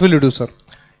case, so what will you do, sir?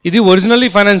 It is originally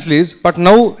finance lease, but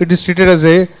now it is treated as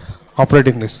a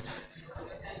operating lease.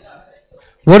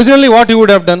 Originally what you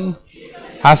would have done?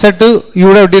 Asset you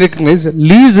would have recognized,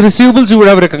 lease receivables you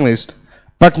would have recognized.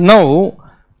 But now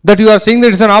that you are saying that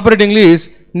it's an operating lease,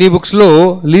 in books low,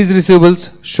 lease receivables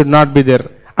should not be there.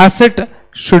 Asset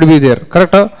should be there.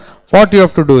 Correct? What you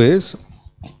have to do is,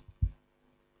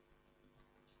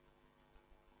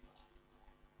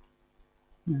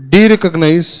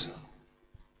 de-recognize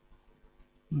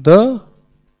the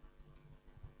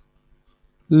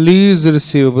lease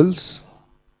receivables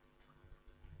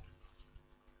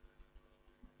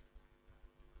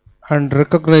and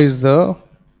recognize the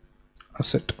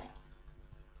asset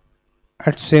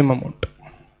at same amount.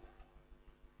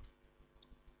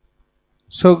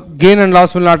 So gain and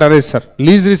loss will not arise sir.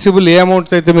 Lease receivable A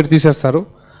amount అయితే మీరు తీసేస్తారు,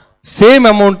 same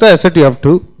అమౌంట్తో asset you have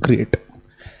to create.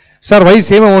 Sir why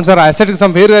same amount sir? అసెట్కి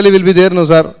some fair value will be there no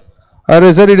sir. అరే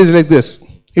sir it is like this.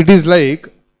 It is like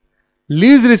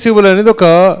lease receivable అనేది ఒక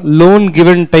loan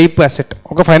given type asset,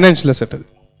 ఒక financial asset. అది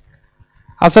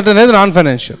asset అనేది non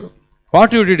financial.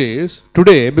 What you did is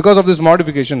today because of this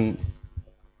modification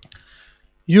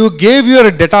you gave your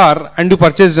debtor and you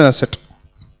purchased an asset.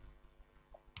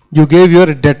 You gave your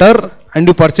debtor and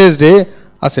you purchased a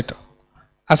asset.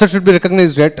 Asset should be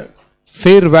recognized at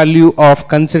fair value of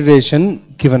consideration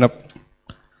given up.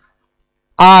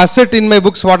 Asset in my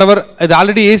books, whatever, it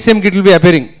already ACM kit will be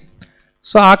appearing.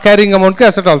 So carrying amount ke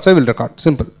asset also I will record.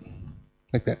 Simple.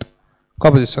 Like that.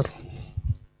 Copy this, sir.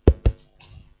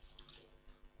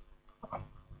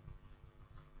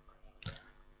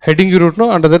 Heading you wrote no,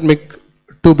 under that make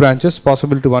two branches,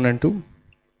 possibility 1 and 2.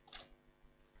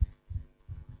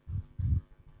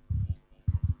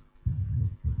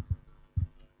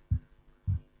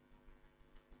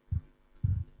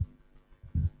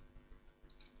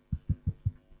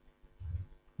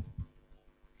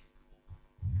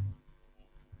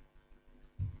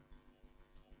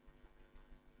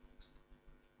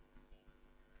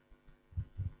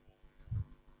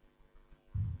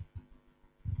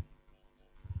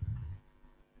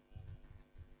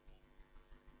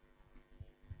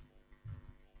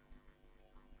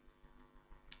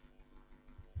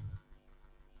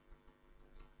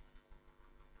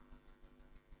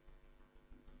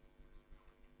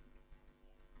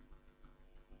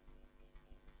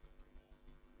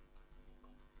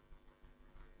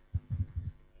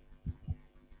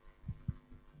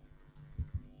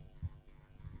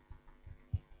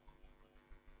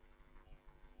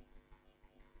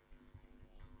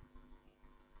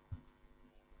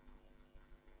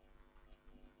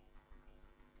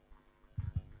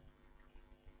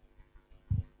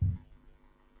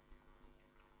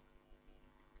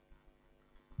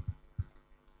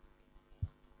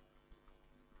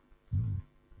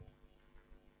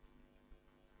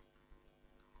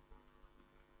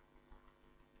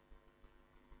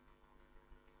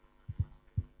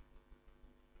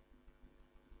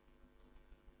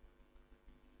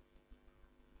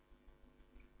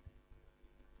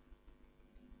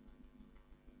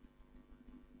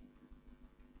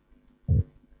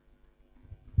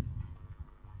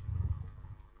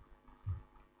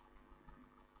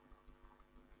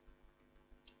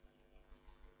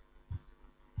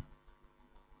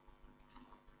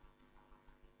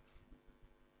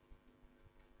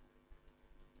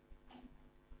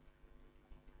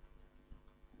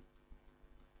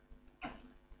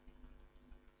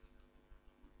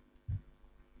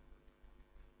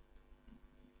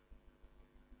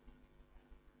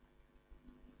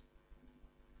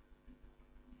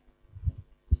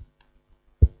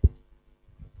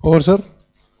 Over, sir?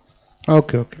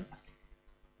 Okay, okay.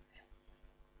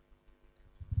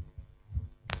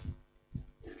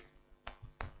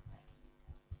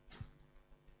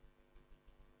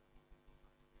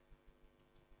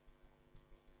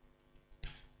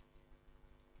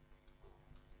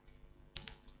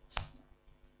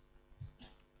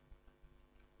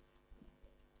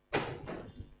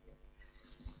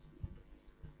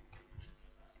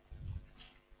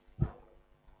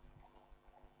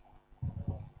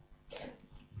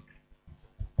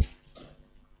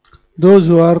 Those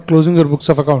who are closing your books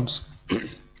of accounts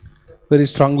very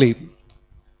strongly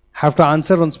have to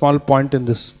answer one small point in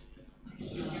this.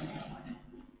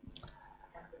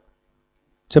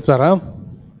 Cheptara?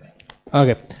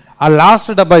 Okay. Our last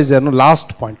dabba is there, no? Last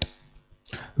point.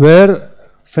 Where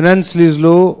finance lease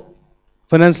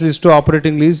to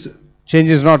operating lease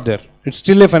change is not there. It's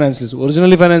still a finance lease.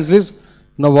 Originally finance lease,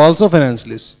 now also finance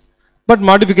lease. But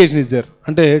modification is there.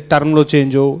 Ante term lo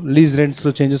change, lease rents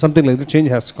lo change, something like that, change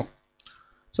has come.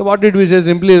 So what did we say?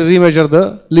 Simply remeasure the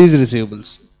lease receivables.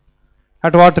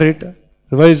 At what rate?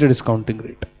 Revised discounting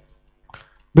rate.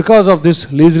 Because of this,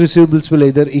 lease receivables will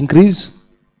either increase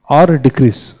or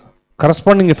decrease.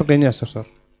 Corresponding effect em chestar sir.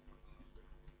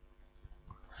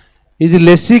 This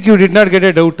lessee you did not get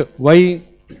a doubt. Why?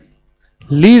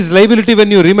 Lease liability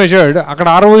when you remeasured,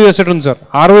 akkada ROI asset undi sir.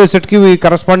 ROI asset ki we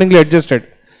correspondingly adjusted.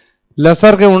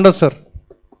 Lesser ke undadu sir.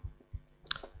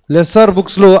 Lesser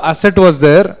books lo asset was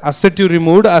there, asset you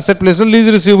removed, asset place lo lease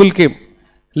receivable came.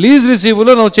 Lease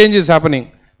receivable now change is happening.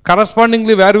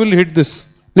 Correspondingly, where will you hit this?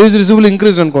 Lease receivable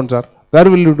increase anukondi sir. Where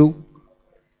will you do?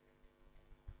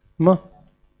 No.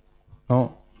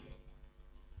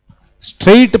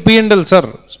 Straight P&L sir.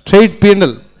 Straight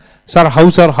P&L. Sir,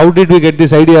 how did we get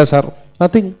this idea sir?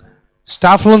 Nothing.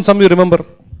 Staff loan sum you remember.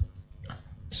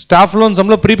 Staff loan sum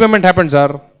lo prepayment happened,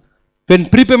 sir. When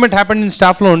prepayment happened in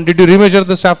staff loan, did you remeasure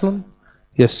the staff loan?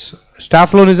 Yes.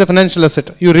 Staff loan is a financial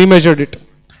asset. You remeasured it.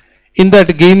 In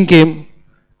that gain came.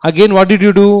 Again, what did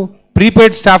you do?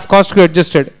 Prepaid staff cost you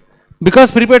adjusted.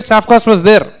 Because prepaid staff cost was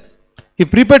there.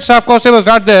 If prepaid staff cost was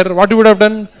not there, what you would have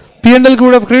done? P&L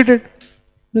would have created.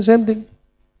 The same thing.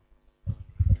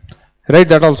 Write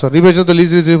that also. Remeasure the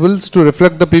lease receivables to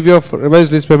reflect the PV of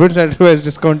revised lease payments and revised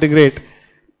discounting rate.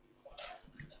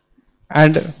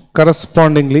 And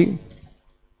correspondingly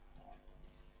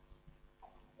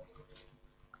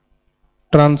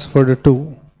transferred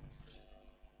to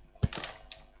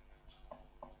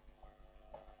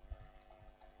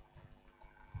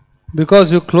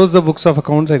because you close the books of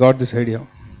accounts. I got this idea.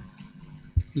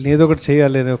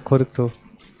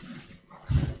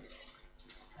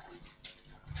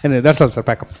 Anyway, that's all, sir.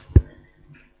 Pack up.